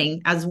from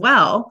learning as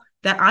well,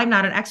 that I'm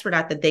not an expert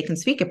at, that they can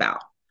speak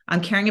about.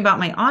 I'm caring about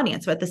my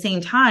audience, but at the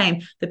same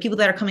time, the people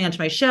that are coming onto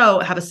my show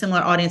have a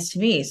similar audience to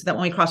me, so that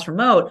when we cross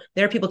promote,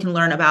 their people can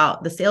learn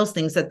about the sales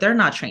things that they're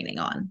not training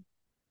on.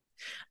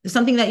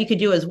 Something that you could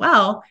do as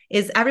well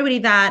is everybody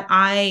that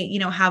I,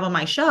 have on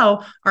my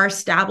show are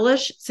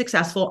established,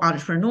 successful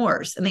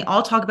entrepreneurs, and they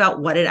all talk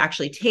about what it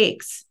actually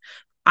takes.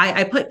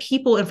 I put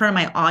people in front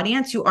of my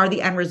audience who are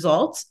the end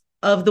result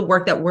of the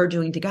work that we're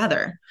doing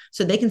together,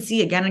 so they can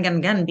see again and again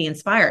and again and be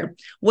inspired.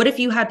 What if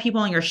you had people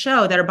on your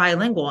show that are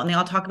bilingual and they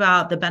all talk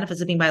about the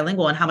benefits of being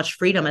bilingual and how much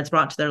freedom it's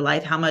brought to their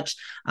life, how much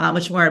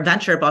more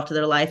adventure it brought to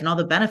their life, and all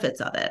the benefits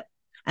of it?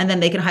 And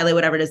then they can highlight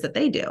whatever it is that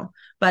they do.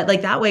 But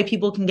like that way,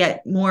 people can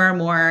get more and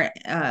more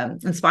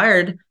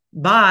inspired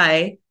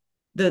by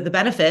the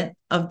benefit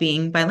of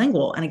being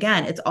bilingual. And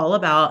again, it's all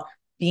about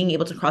being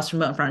able to cross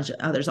promote in front of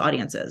others'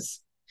 audiences.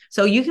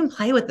 So you can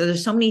play with it.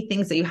 There's so many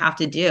things that you have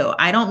to do.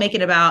 I don't make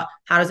it about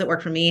how does it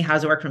work for me? How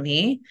does it work for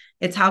me?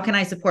 It's how can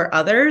I support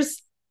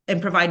others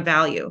and provide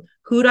value?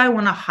 Who do I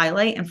want to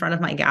highlight in front of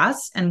my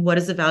guests? And what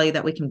is the value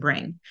that we can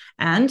bring?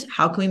 And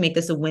how can we make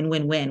this a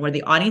win-win-win where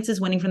the audience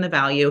is winning from the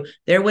value,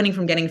 they're winning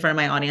from getting in front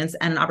of my audience,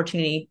 and an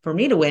opportunity for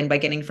me to win by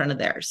getting in front of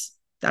theirs.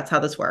 That's how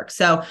this works.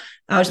 So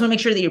I just want to make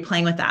sure that you're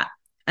playing with that.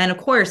 And of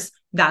course,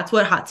 that's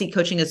what hot seat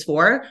coaching is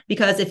for,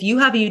 because if you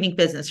have a unique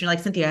business, you're like,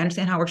 Cynthia, I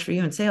understand how it works for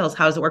you in sales.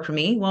 How does it work for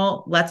me?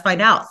 Well, let's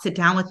find out. Sit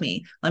down with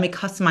me. Let me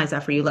customize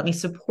that for you. Let me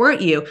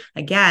support you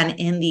again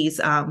in these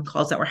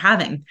calls that we're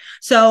having.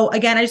 So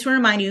again, I just want to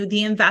remind you,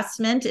 the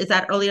investment is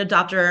at early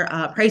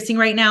adopter pricing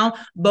right now.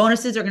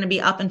 Bonuses are going to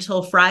be up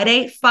until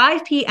Friday,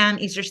 5 p.m.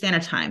 Eastern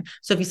Standard Time.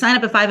 So if you sign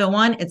up at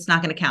 5:01, it's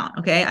not going to count.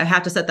 Okay. I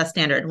have to set that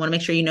standard. I want to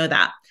make sure you know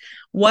that.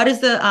 What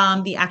is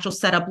the actual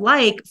setup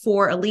like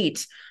for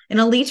Elite? In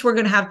Elite, we're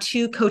going to have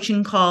 2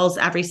 coaching calls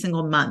every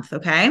single month,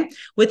 okay?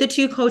 With the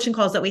 2 coaching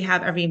calls that we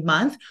have every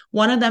month,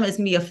 one of them is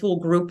going to be a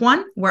full group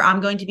one where I'm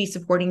going to be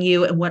supporting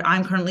you and what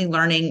I'm currently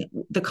learning,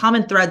 the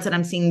common threads that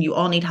I'm seeing you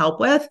all need help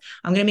with.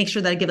 I'm going to make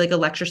sure that I give like a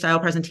lecture style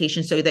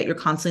presentation so that you're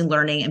constantly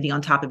learning and be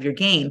on top of your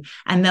game.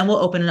 And then we'll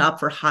open it up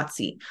for hot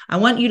seat. I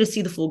want you to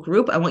see the full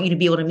group. I want you to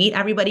be able to meet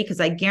everybody, because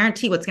I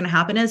guarantee what's going to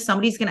happen is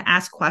somebody's going to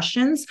ask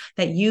questions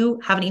that you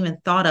haven't even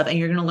thought of, and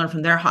you're going to learn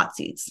from their hot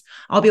seats.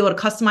 I'll be able to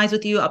customize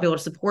with you. I'll be able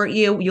to support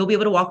you. You'll be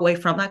able to walk away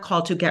from that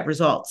call to get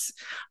results.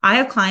 I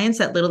have clients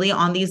that literally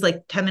on these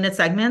like 10-minute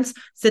segments,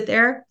 sit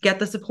there, get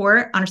the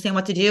support, understand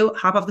what to do,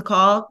 hop off the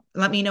call,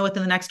 let me know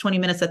within the next 20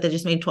 minutes that they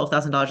just made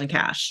 $12,000 in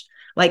cash.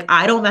 Like,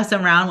 I don't mess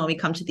around when we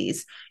come to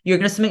these. You're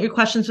going to submit your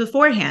questions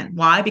beforehand.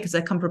 Why? Because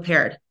I come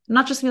prepared.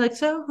 Not just be like,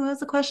 so who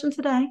has a question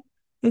today?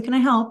 Who can I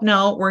help?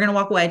 No, we're going to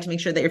walk away to make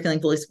sure that you're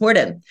feeling fully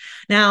supported.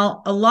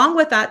 Now, along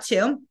with that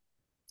too,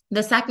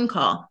 the second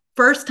call,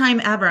 first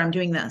time ever I'm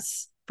doing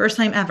this. First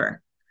time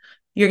ever.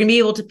 You're going to be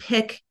able to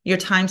pick your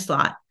time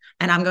slot.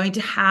 And I'm going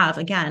to have,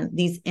 again,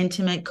 these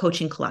intimate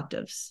coaching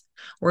collectives.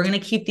 We're going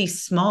to keep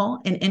these small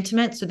and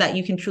intimate so that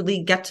you can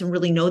truly get to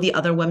really know the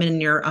other women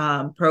in your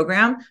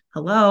program.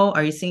 Hello,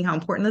 are you seeing how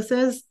important this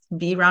is?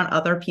 Be around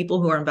other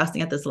people who are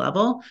investing at this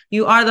level.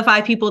 You are the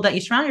 5 people that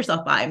you surround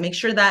yourself by. Make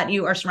sure that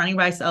you are surrounding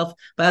yourself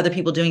by other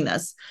people doing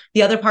this.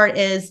 The other part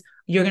is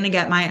you're going to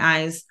get my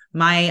eyes,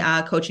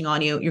 my coaching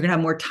on you. You're going to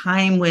have more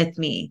time with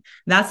me.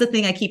 That's the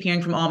thing I keep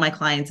hearing from all my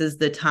clients is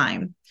the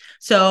time.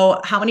 So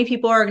how many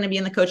people are going to be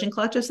in the coaching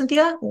collective,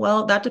 Cynthia?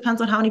 Well, that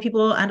depends on how many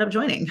people end up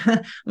joining.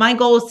 My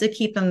goal is to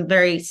keep them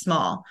very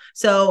small.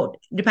 So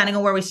depending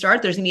on where we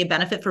start, there's going to be a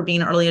benefit for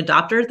being an early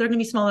adopter. They're going to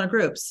be smaller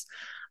groups.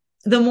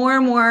 The more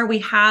and more we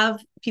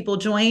have people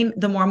join,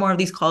 the more and more of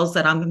these calls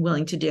that I'm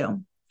willing to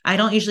do. I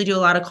don't usually do a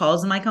lot of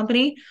calls in my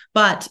company,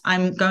 but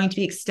I'm going to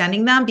be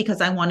extending them because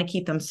I want to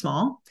keep them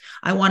small.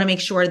 I want to make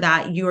sure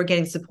that you are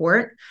getting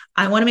support.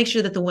 I want to make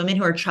sure that the women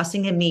who are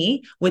trusting in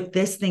me with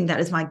this thing that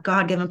is my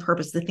God-given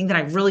purpose, the thing that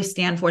I really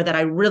stand for, that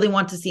I really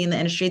want to see in the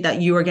industry,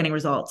 that you are getting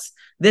results.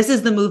 This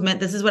is the movement.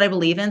 This is what I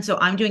believe in. So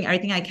I'm doing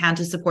everything I can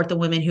to support the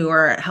women who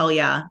are hell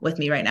yeah with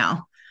me right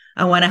now.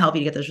 I want to help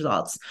you to get those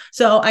results.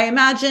 So I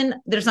imagine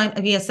there's not going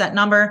to be a set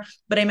number,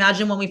 but I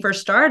imagine when we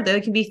first start,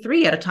 there can be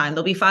 3 at a time.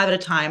 There'll be 5 at a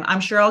time.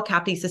 I'm sure I'll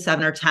cap these to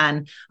 7 or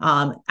 10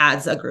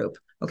 as a group.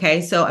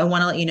 Okay. So I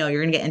want to let you know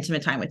you're going to get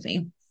intimate time with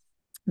me.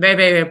 Very,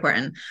 very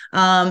important.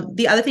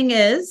 The other thing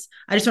is,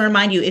 I just want to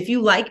remind you, if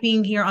you like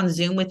being here on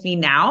Zoom with me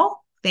now,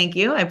 thank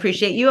you. I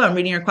appreciate you. I'm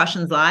reading your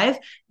questions live.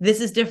 This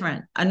is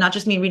different. I'm not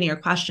just me reading your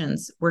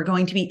questions. We're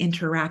going to be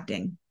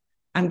interacting.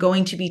 I'm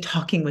going to be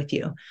talking with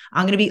you.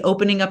 I'm going to be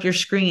opening up your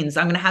screens.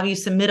 I'm going to have you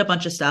submit a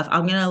bunch of stuff.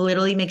 I'm going to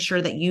literally make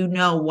sure that you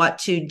know what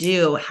to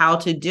do, how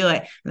to do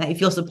it, and that you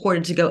feel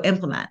supported to go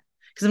implement.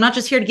 Because I'm not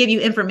just here to give you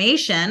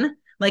information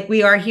like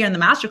we are here in the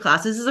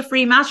masterclass. This is a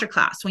free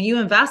masterclass. When you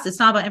invest, it's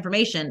not about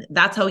information.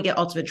 That's how we get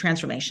ultimate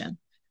transformation.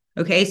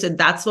 Okay. So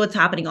that's what's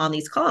happening on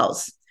these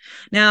calls.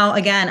 Now,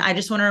 again, I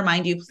just want to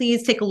remind you,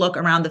 please take a look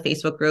around the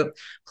Facebook group.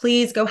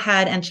 Please go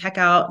ahead and check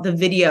out the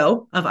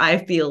video of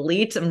IFB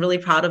Elite. I'm really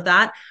proud of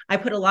that. I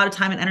put a lot of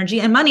time and energy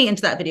and money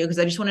into that video because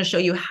I just want to show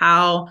you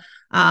how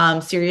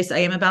serious I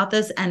am about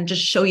this and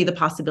just show you the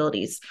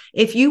possibilities.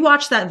 If you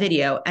watch that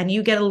video and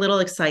you get a little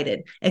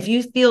excited, if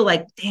you feel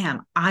like,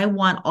 damn, I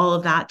want all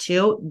of that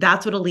too,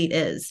 that's what Elite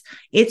is.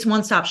 It's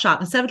one-stop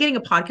shop. Instead of getting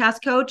a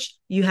podcast coach,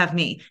 you have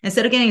me.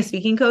 Instead of getting a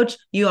speaking coach,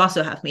 you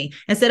also have me.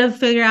 Instead of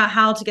figuring out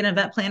how to get an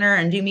event planner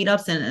and do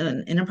meetups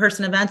and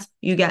in-person events,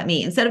 you get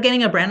me. Instead of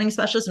getting a branding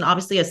specialist and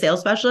obviously a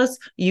sales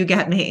specialist, you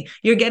get me.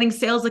 You're getting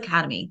Sales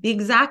Academy, the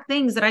exact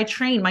things that I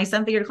train my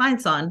 7-figure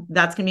clients on,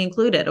 that's going to be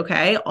included.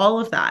 Okay. All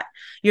of that.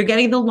 You're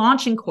getting the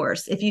launching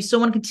course. If you still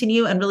want to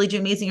continue and really do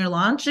amazing in your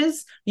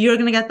launches, you're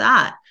going to get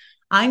that.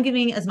 I'm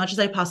giving as much as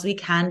I possibly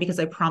can because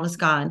I promise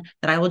God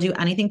that I will do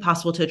anything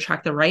possible to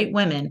attract the right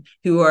women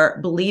who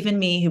believe in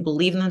me, who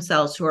believe in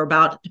themselves, who are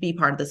about to be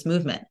part of this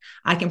movement.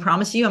 I can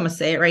promise you, I'm going to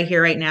say it right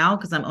here, right now,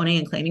 because I'm owning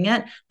and claiming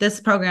it. This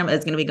program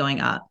is going to be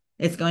going up.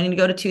 It's going to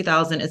go to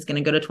 2,000. It's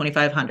going to go to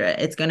 2,500.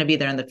 It's going to be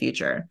there in the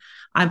future.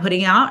 I'm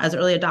putting out as an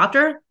early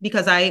adopter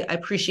because I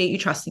appreciate you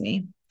trusting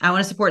me. I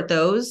want to support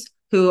those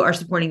who are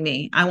supporting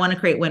me. I want to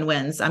create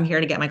win-wins. I'm here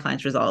to get my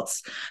clients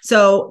results.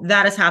 So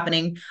that is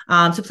happening.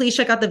 So please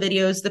check out the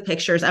videos, the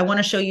pictures. I want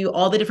to show you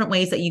all the different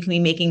ways that you can be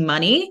making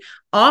money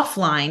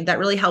offline that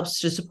really helps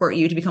to support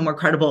you to become more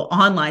credible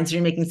online. So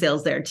you're making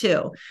sales there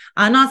too.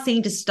 I'm not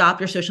saying to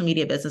stop your social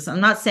media business. I'm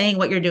not saying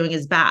what you're doing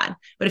is bad,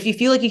 but if you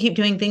feel like you keep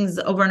doing things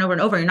over and over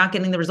and over, you're not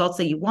getting the results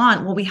that you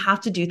want, well, we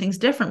have to do things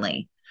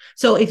differently.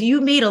 So if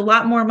you made a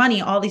lot more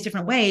money all these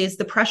different ways,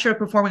 the pressure of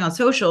performing on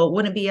social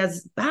wouldn't be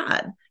as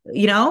bad.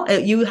 Because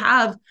you would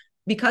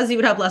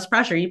have less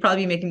pressure, you'd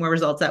probably be making more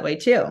results that way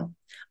too.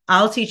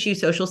 I'll teach you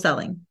social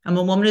selling. I'm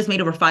a woman who's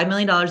made over $5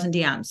 million in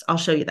DMs. I'll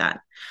show you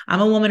that.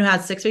 I'm a woman who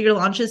has 6-figure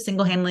launches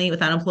single-handedly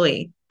without an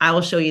employee. I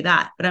will show you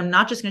that, but I'm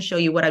not just going to show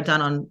you what I've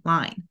done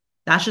online.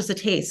 That's just a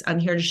taste. I'm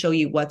here to show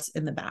you what's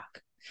in the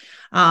back.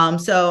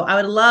 So I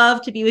would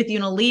love to be with you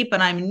in Elite,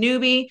 but I'm a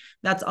newbie.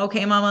 That's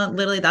okay, mama.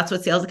 Literally, that's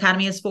what Sales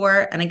Academy is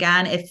for. And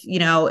again, if,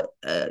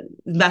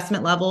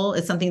 investment level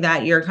is something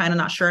that you're kind of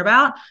not sure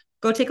about,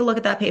 go take a look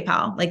at that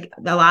PayPal. Like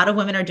a lot of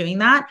women are doing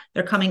that.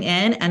 They're coming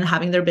in and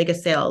having their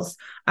biggest sales.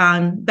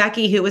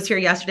 Becky, who was here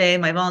yesterday,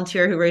 my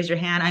volunteer who raised her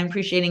hand, I'm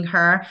appreciating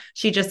her.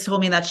 She just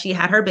told me that she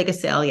had her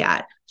biggest sale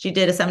yet. She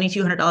did a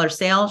 $7,200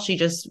 sale. She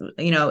just,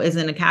 is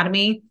in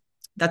Academy.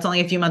 That's only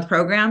a few month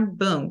program.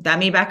 Boom. That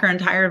made back her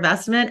entire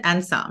investment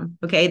and some.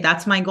 Okay.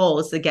 That's my goal,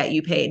 is to get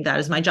you paid.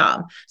 That is my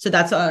job. So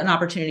that's an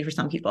opportunity for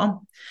some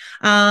people.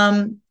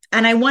 And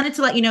I wanted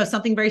to let you know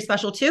something very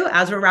special too,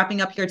 as we're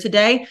wrapping up here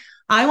today.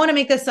 I want to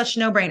make this such a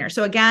no-brainer.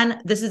 So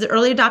again, this is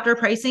early adopter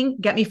pricing.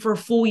 Get me for a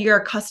full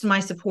year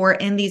customized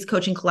support in these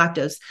coaching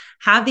collectives.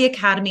 Have the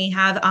academy,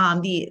 have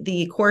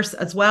the course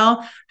as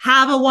well.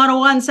 Have a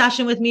one-on-one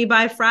session with me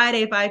by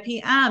Friday, 5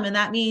 p.m. And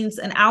that means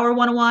an hour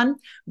one-on-one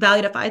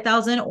valued at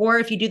 $5,000. Or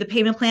if you do the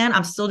payment plan,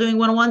 I'm still doing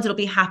one-on-ones. It'll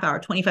be half hour,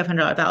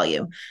 $2,500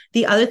 value.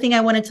 The other thing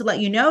I wanted to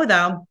let you know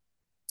though,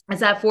 is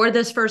that for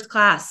this first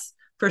class,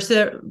 for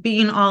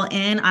being all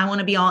in, I want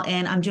to be all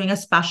in. I'm doing a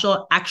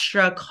special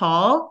extra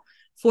call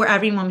for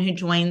everyone who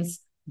joins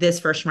this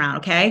first round.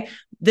 Okay.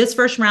 This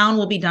first round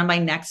will be done by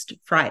next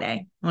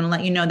Friday. I want to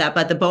let you know that,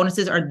 but the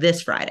bonuses are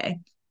this Friday.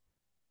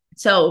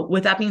 So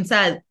with that being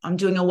said, I'm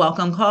doing a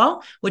welcome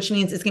call, which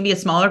means it's going to be a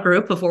smaller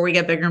group before we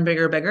get bigger and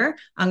bigger and bigger.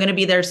 I'm going to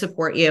be there to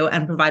support you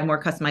and provide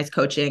more customized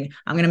coaching.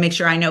 I'm going to make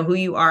sure I know who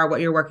you are,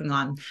 what you're working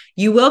on.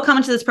 You will come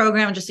into this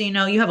program, and just so you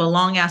know, you have a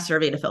long ass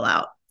survey to fill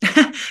out.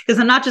 Because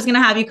I'm not just going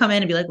to have you come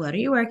in and be like, what are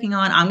you working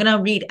on? I'm going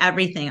to read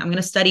everything. I'm going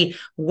to study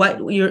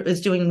what is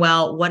doing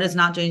well, what is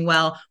not doing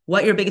well,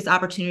 what your biggest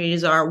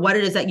opportunities are, what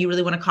it is that you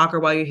really want to conquer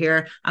while you're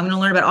here. I'm going to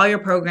learn about all your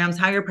programs,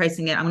 how you're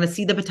pricing it. I'm going to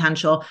see the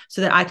potential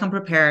so that I come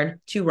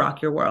prepared to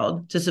rock your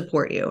world, to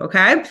support you.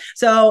 Okay.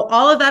 So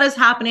all of that is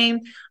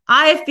happening.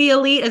 I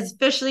feel Elite is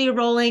officially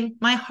rolling.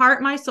 My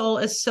heart, my soul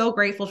is so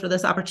grateful for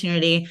this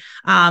opportunity.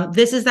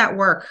 This is that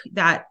work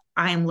that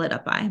I am lit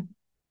up by.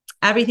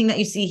 Everything that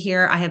you see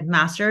here, I have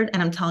mastered.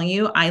 And I'm telling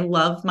you, I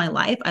love my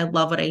life. I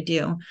love what I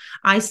do.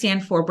 I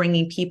stand for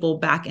bringing people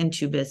back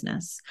into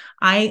business.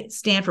 I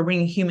stand for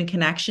bringing human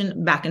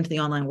connection back into the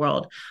online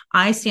world.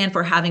 I stand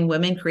for having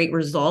women create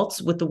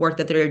results with the work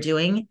that they're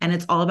doing. And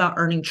it's all about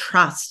earning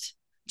trust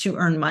to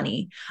earn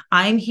money.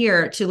 I'm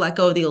here to let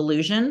go of the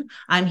illusion.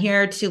 I'm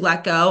here to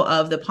let go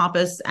of the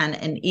pompous and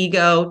an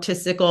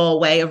egotistical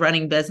way of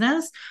running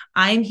business.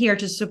 I'm here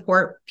to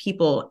support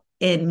people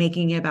in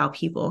making it about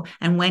people.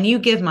 And when you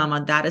give,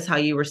 mama, that is how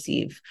you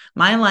receive.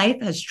 My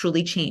life has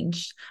truly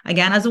changed.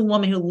 Again, as a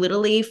woman who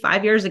literally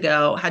 5 years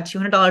ago had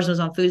 $200 and was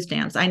on food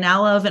stamps, I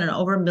now live in an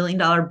over $1 million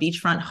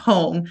beachfront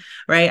home,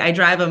 right? I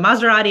drive a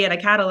Maserati and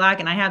a Cadillac,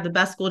 and I have the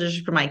best school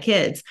district for my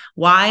kids.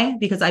 Why?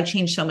 Because I've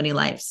changed so many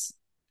lives.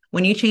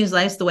 When you change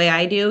lives the way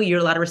I do, you're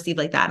allowed to receive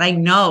like that. And I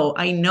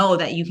know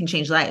that you can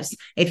change lives.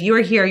 If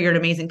you're here, you're an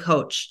amazing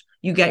coach.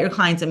 You get your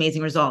clients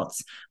amazing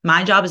results.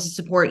 My job is to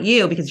support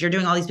you, because you're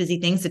doing all these busy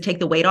things, to take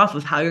the weight off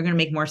of how you're going to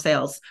make more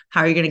sales,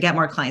 how you're going to get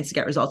more clients to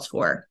get results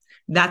for.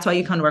 That's why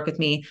you come to work with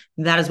me.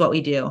 That is what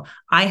we do.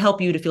 I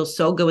help you to feel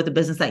so good with the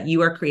business that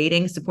you are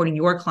creating, supporting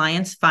your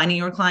clients, finding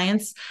your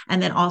clients,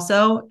 and then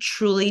also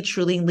truly,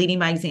 truly leading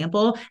by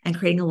example and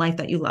creating a life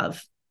that you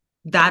love.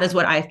 That is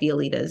what I feel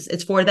Elite is.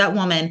 It's for that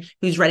woman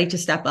who's ready to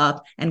step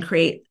up and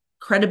create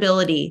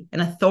credibility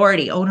and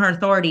authority, own her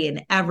authority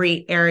in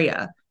every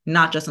area,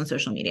 not just on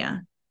social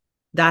media.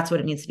 That's what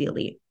it means to be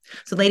elite.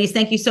 So ladies,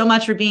 thank you so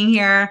much for being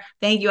here.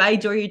 Thank you. I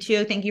adore you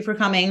too. Thank you for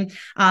coming.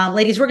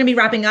 Ladies, we're going to be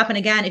wrapping up. And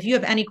again, if you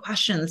have any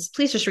questions,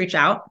 please just reach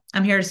out.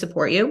 I'm here to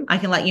support you. I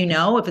can let you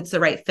know if it's the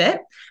right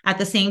fit. At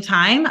the same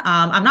time,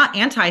 I'm not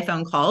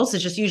anti-phone calls.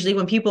 It's just usually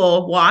when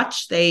people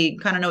watch, they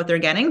kind of know what they're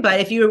getting.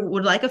 But if you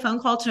would like a phone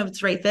call to know if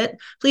it's the right fit,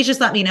 please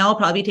just let me know. I'll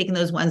probably be taking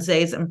those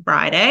Wednesdays and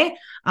Friday.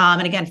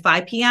 And again,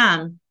 5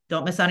 p.m.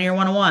 Don't miss out on your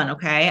one-on-one.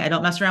 Okay. I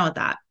don't mess around with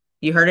that.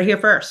 You heard it here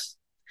first.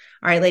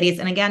 All right, ladies.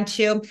 And again,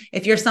 too,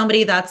 if you're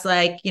somebody that's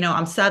like,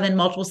 I'm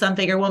multiple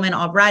seven-figure woman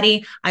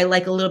already. I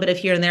like a little bit of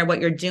here and there what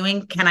you're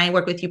doing. Can I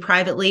work with you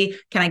privately?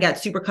 Can I get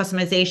super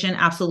customization?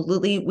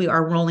 Absolutely. We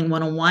are rolling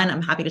one-on-one.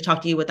 I'm happy to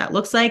talk to you what that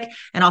looks like.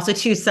 And also,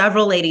 too,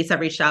 several ladies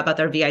have reached out about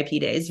their VIP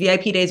days.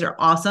 VIP days are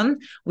awesome.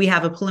 We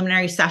have a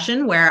preliminary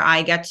session where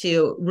I get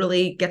to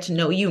really get to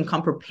know you and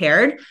come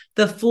prepared.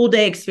 The full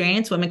day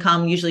experience, women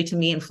come usually to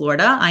me in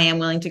Florida. I am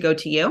willing to go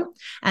to you.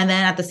 And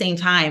then at the same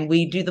time,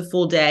 we do the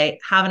full day,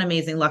 have an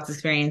amazing Lux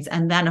experience,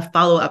 and then a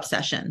follow-up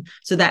session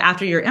so that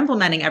after you're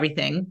implementing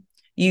everything,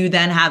 you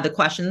then have the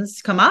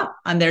questions come up.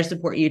 I'm there to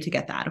support you to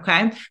get that.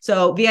 Okay.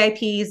 So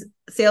VIPs,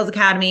 Sales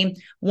Academy,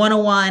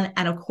 101,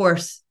 and of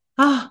course,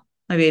 my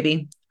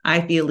baby,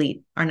 I Feel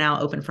Elite are now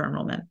open for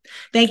enrollment.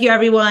 Thank you,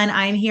 everyone.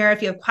 I'm here.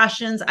 If you have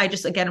questions, I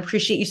just, again,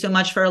 appreciate you so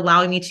much for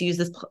allowing me to use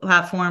this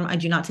platform. I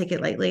do not take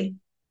it lightly.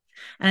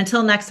 And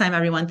until next time,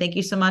 everyone, thank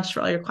you so much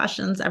for all your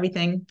questions,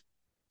 everything.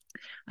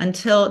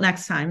 Until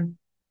next time,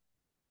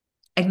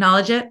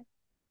 acknowledge it,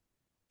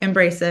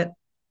 embrace it,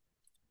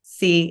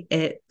 see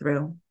it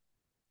through.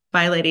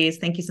 Bye, ladies.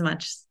 Thank you so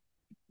much.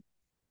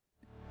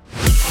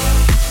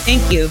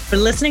 Thank you for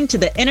listening to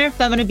the Inner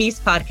Feminine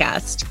Beast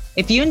podcast.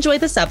 If you enjoyed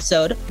this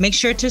episode, make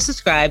sure to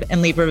subscribe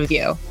and leave a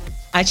review.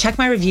 I check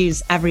my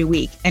reviews every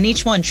week, and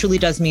each one truly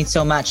does mean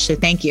so much, so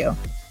thank you.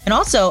 And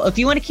also, if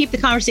you want to keep the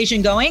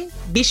conversation going,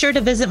 be sure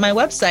to visit my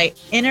website,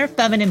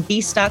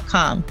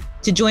 innerfemininebeast.com,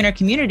 to join our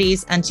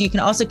communities, and so you can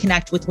also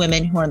connect with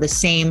women who are on the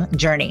same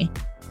journey.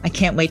 I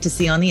can't wait to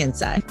see you on the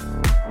inside.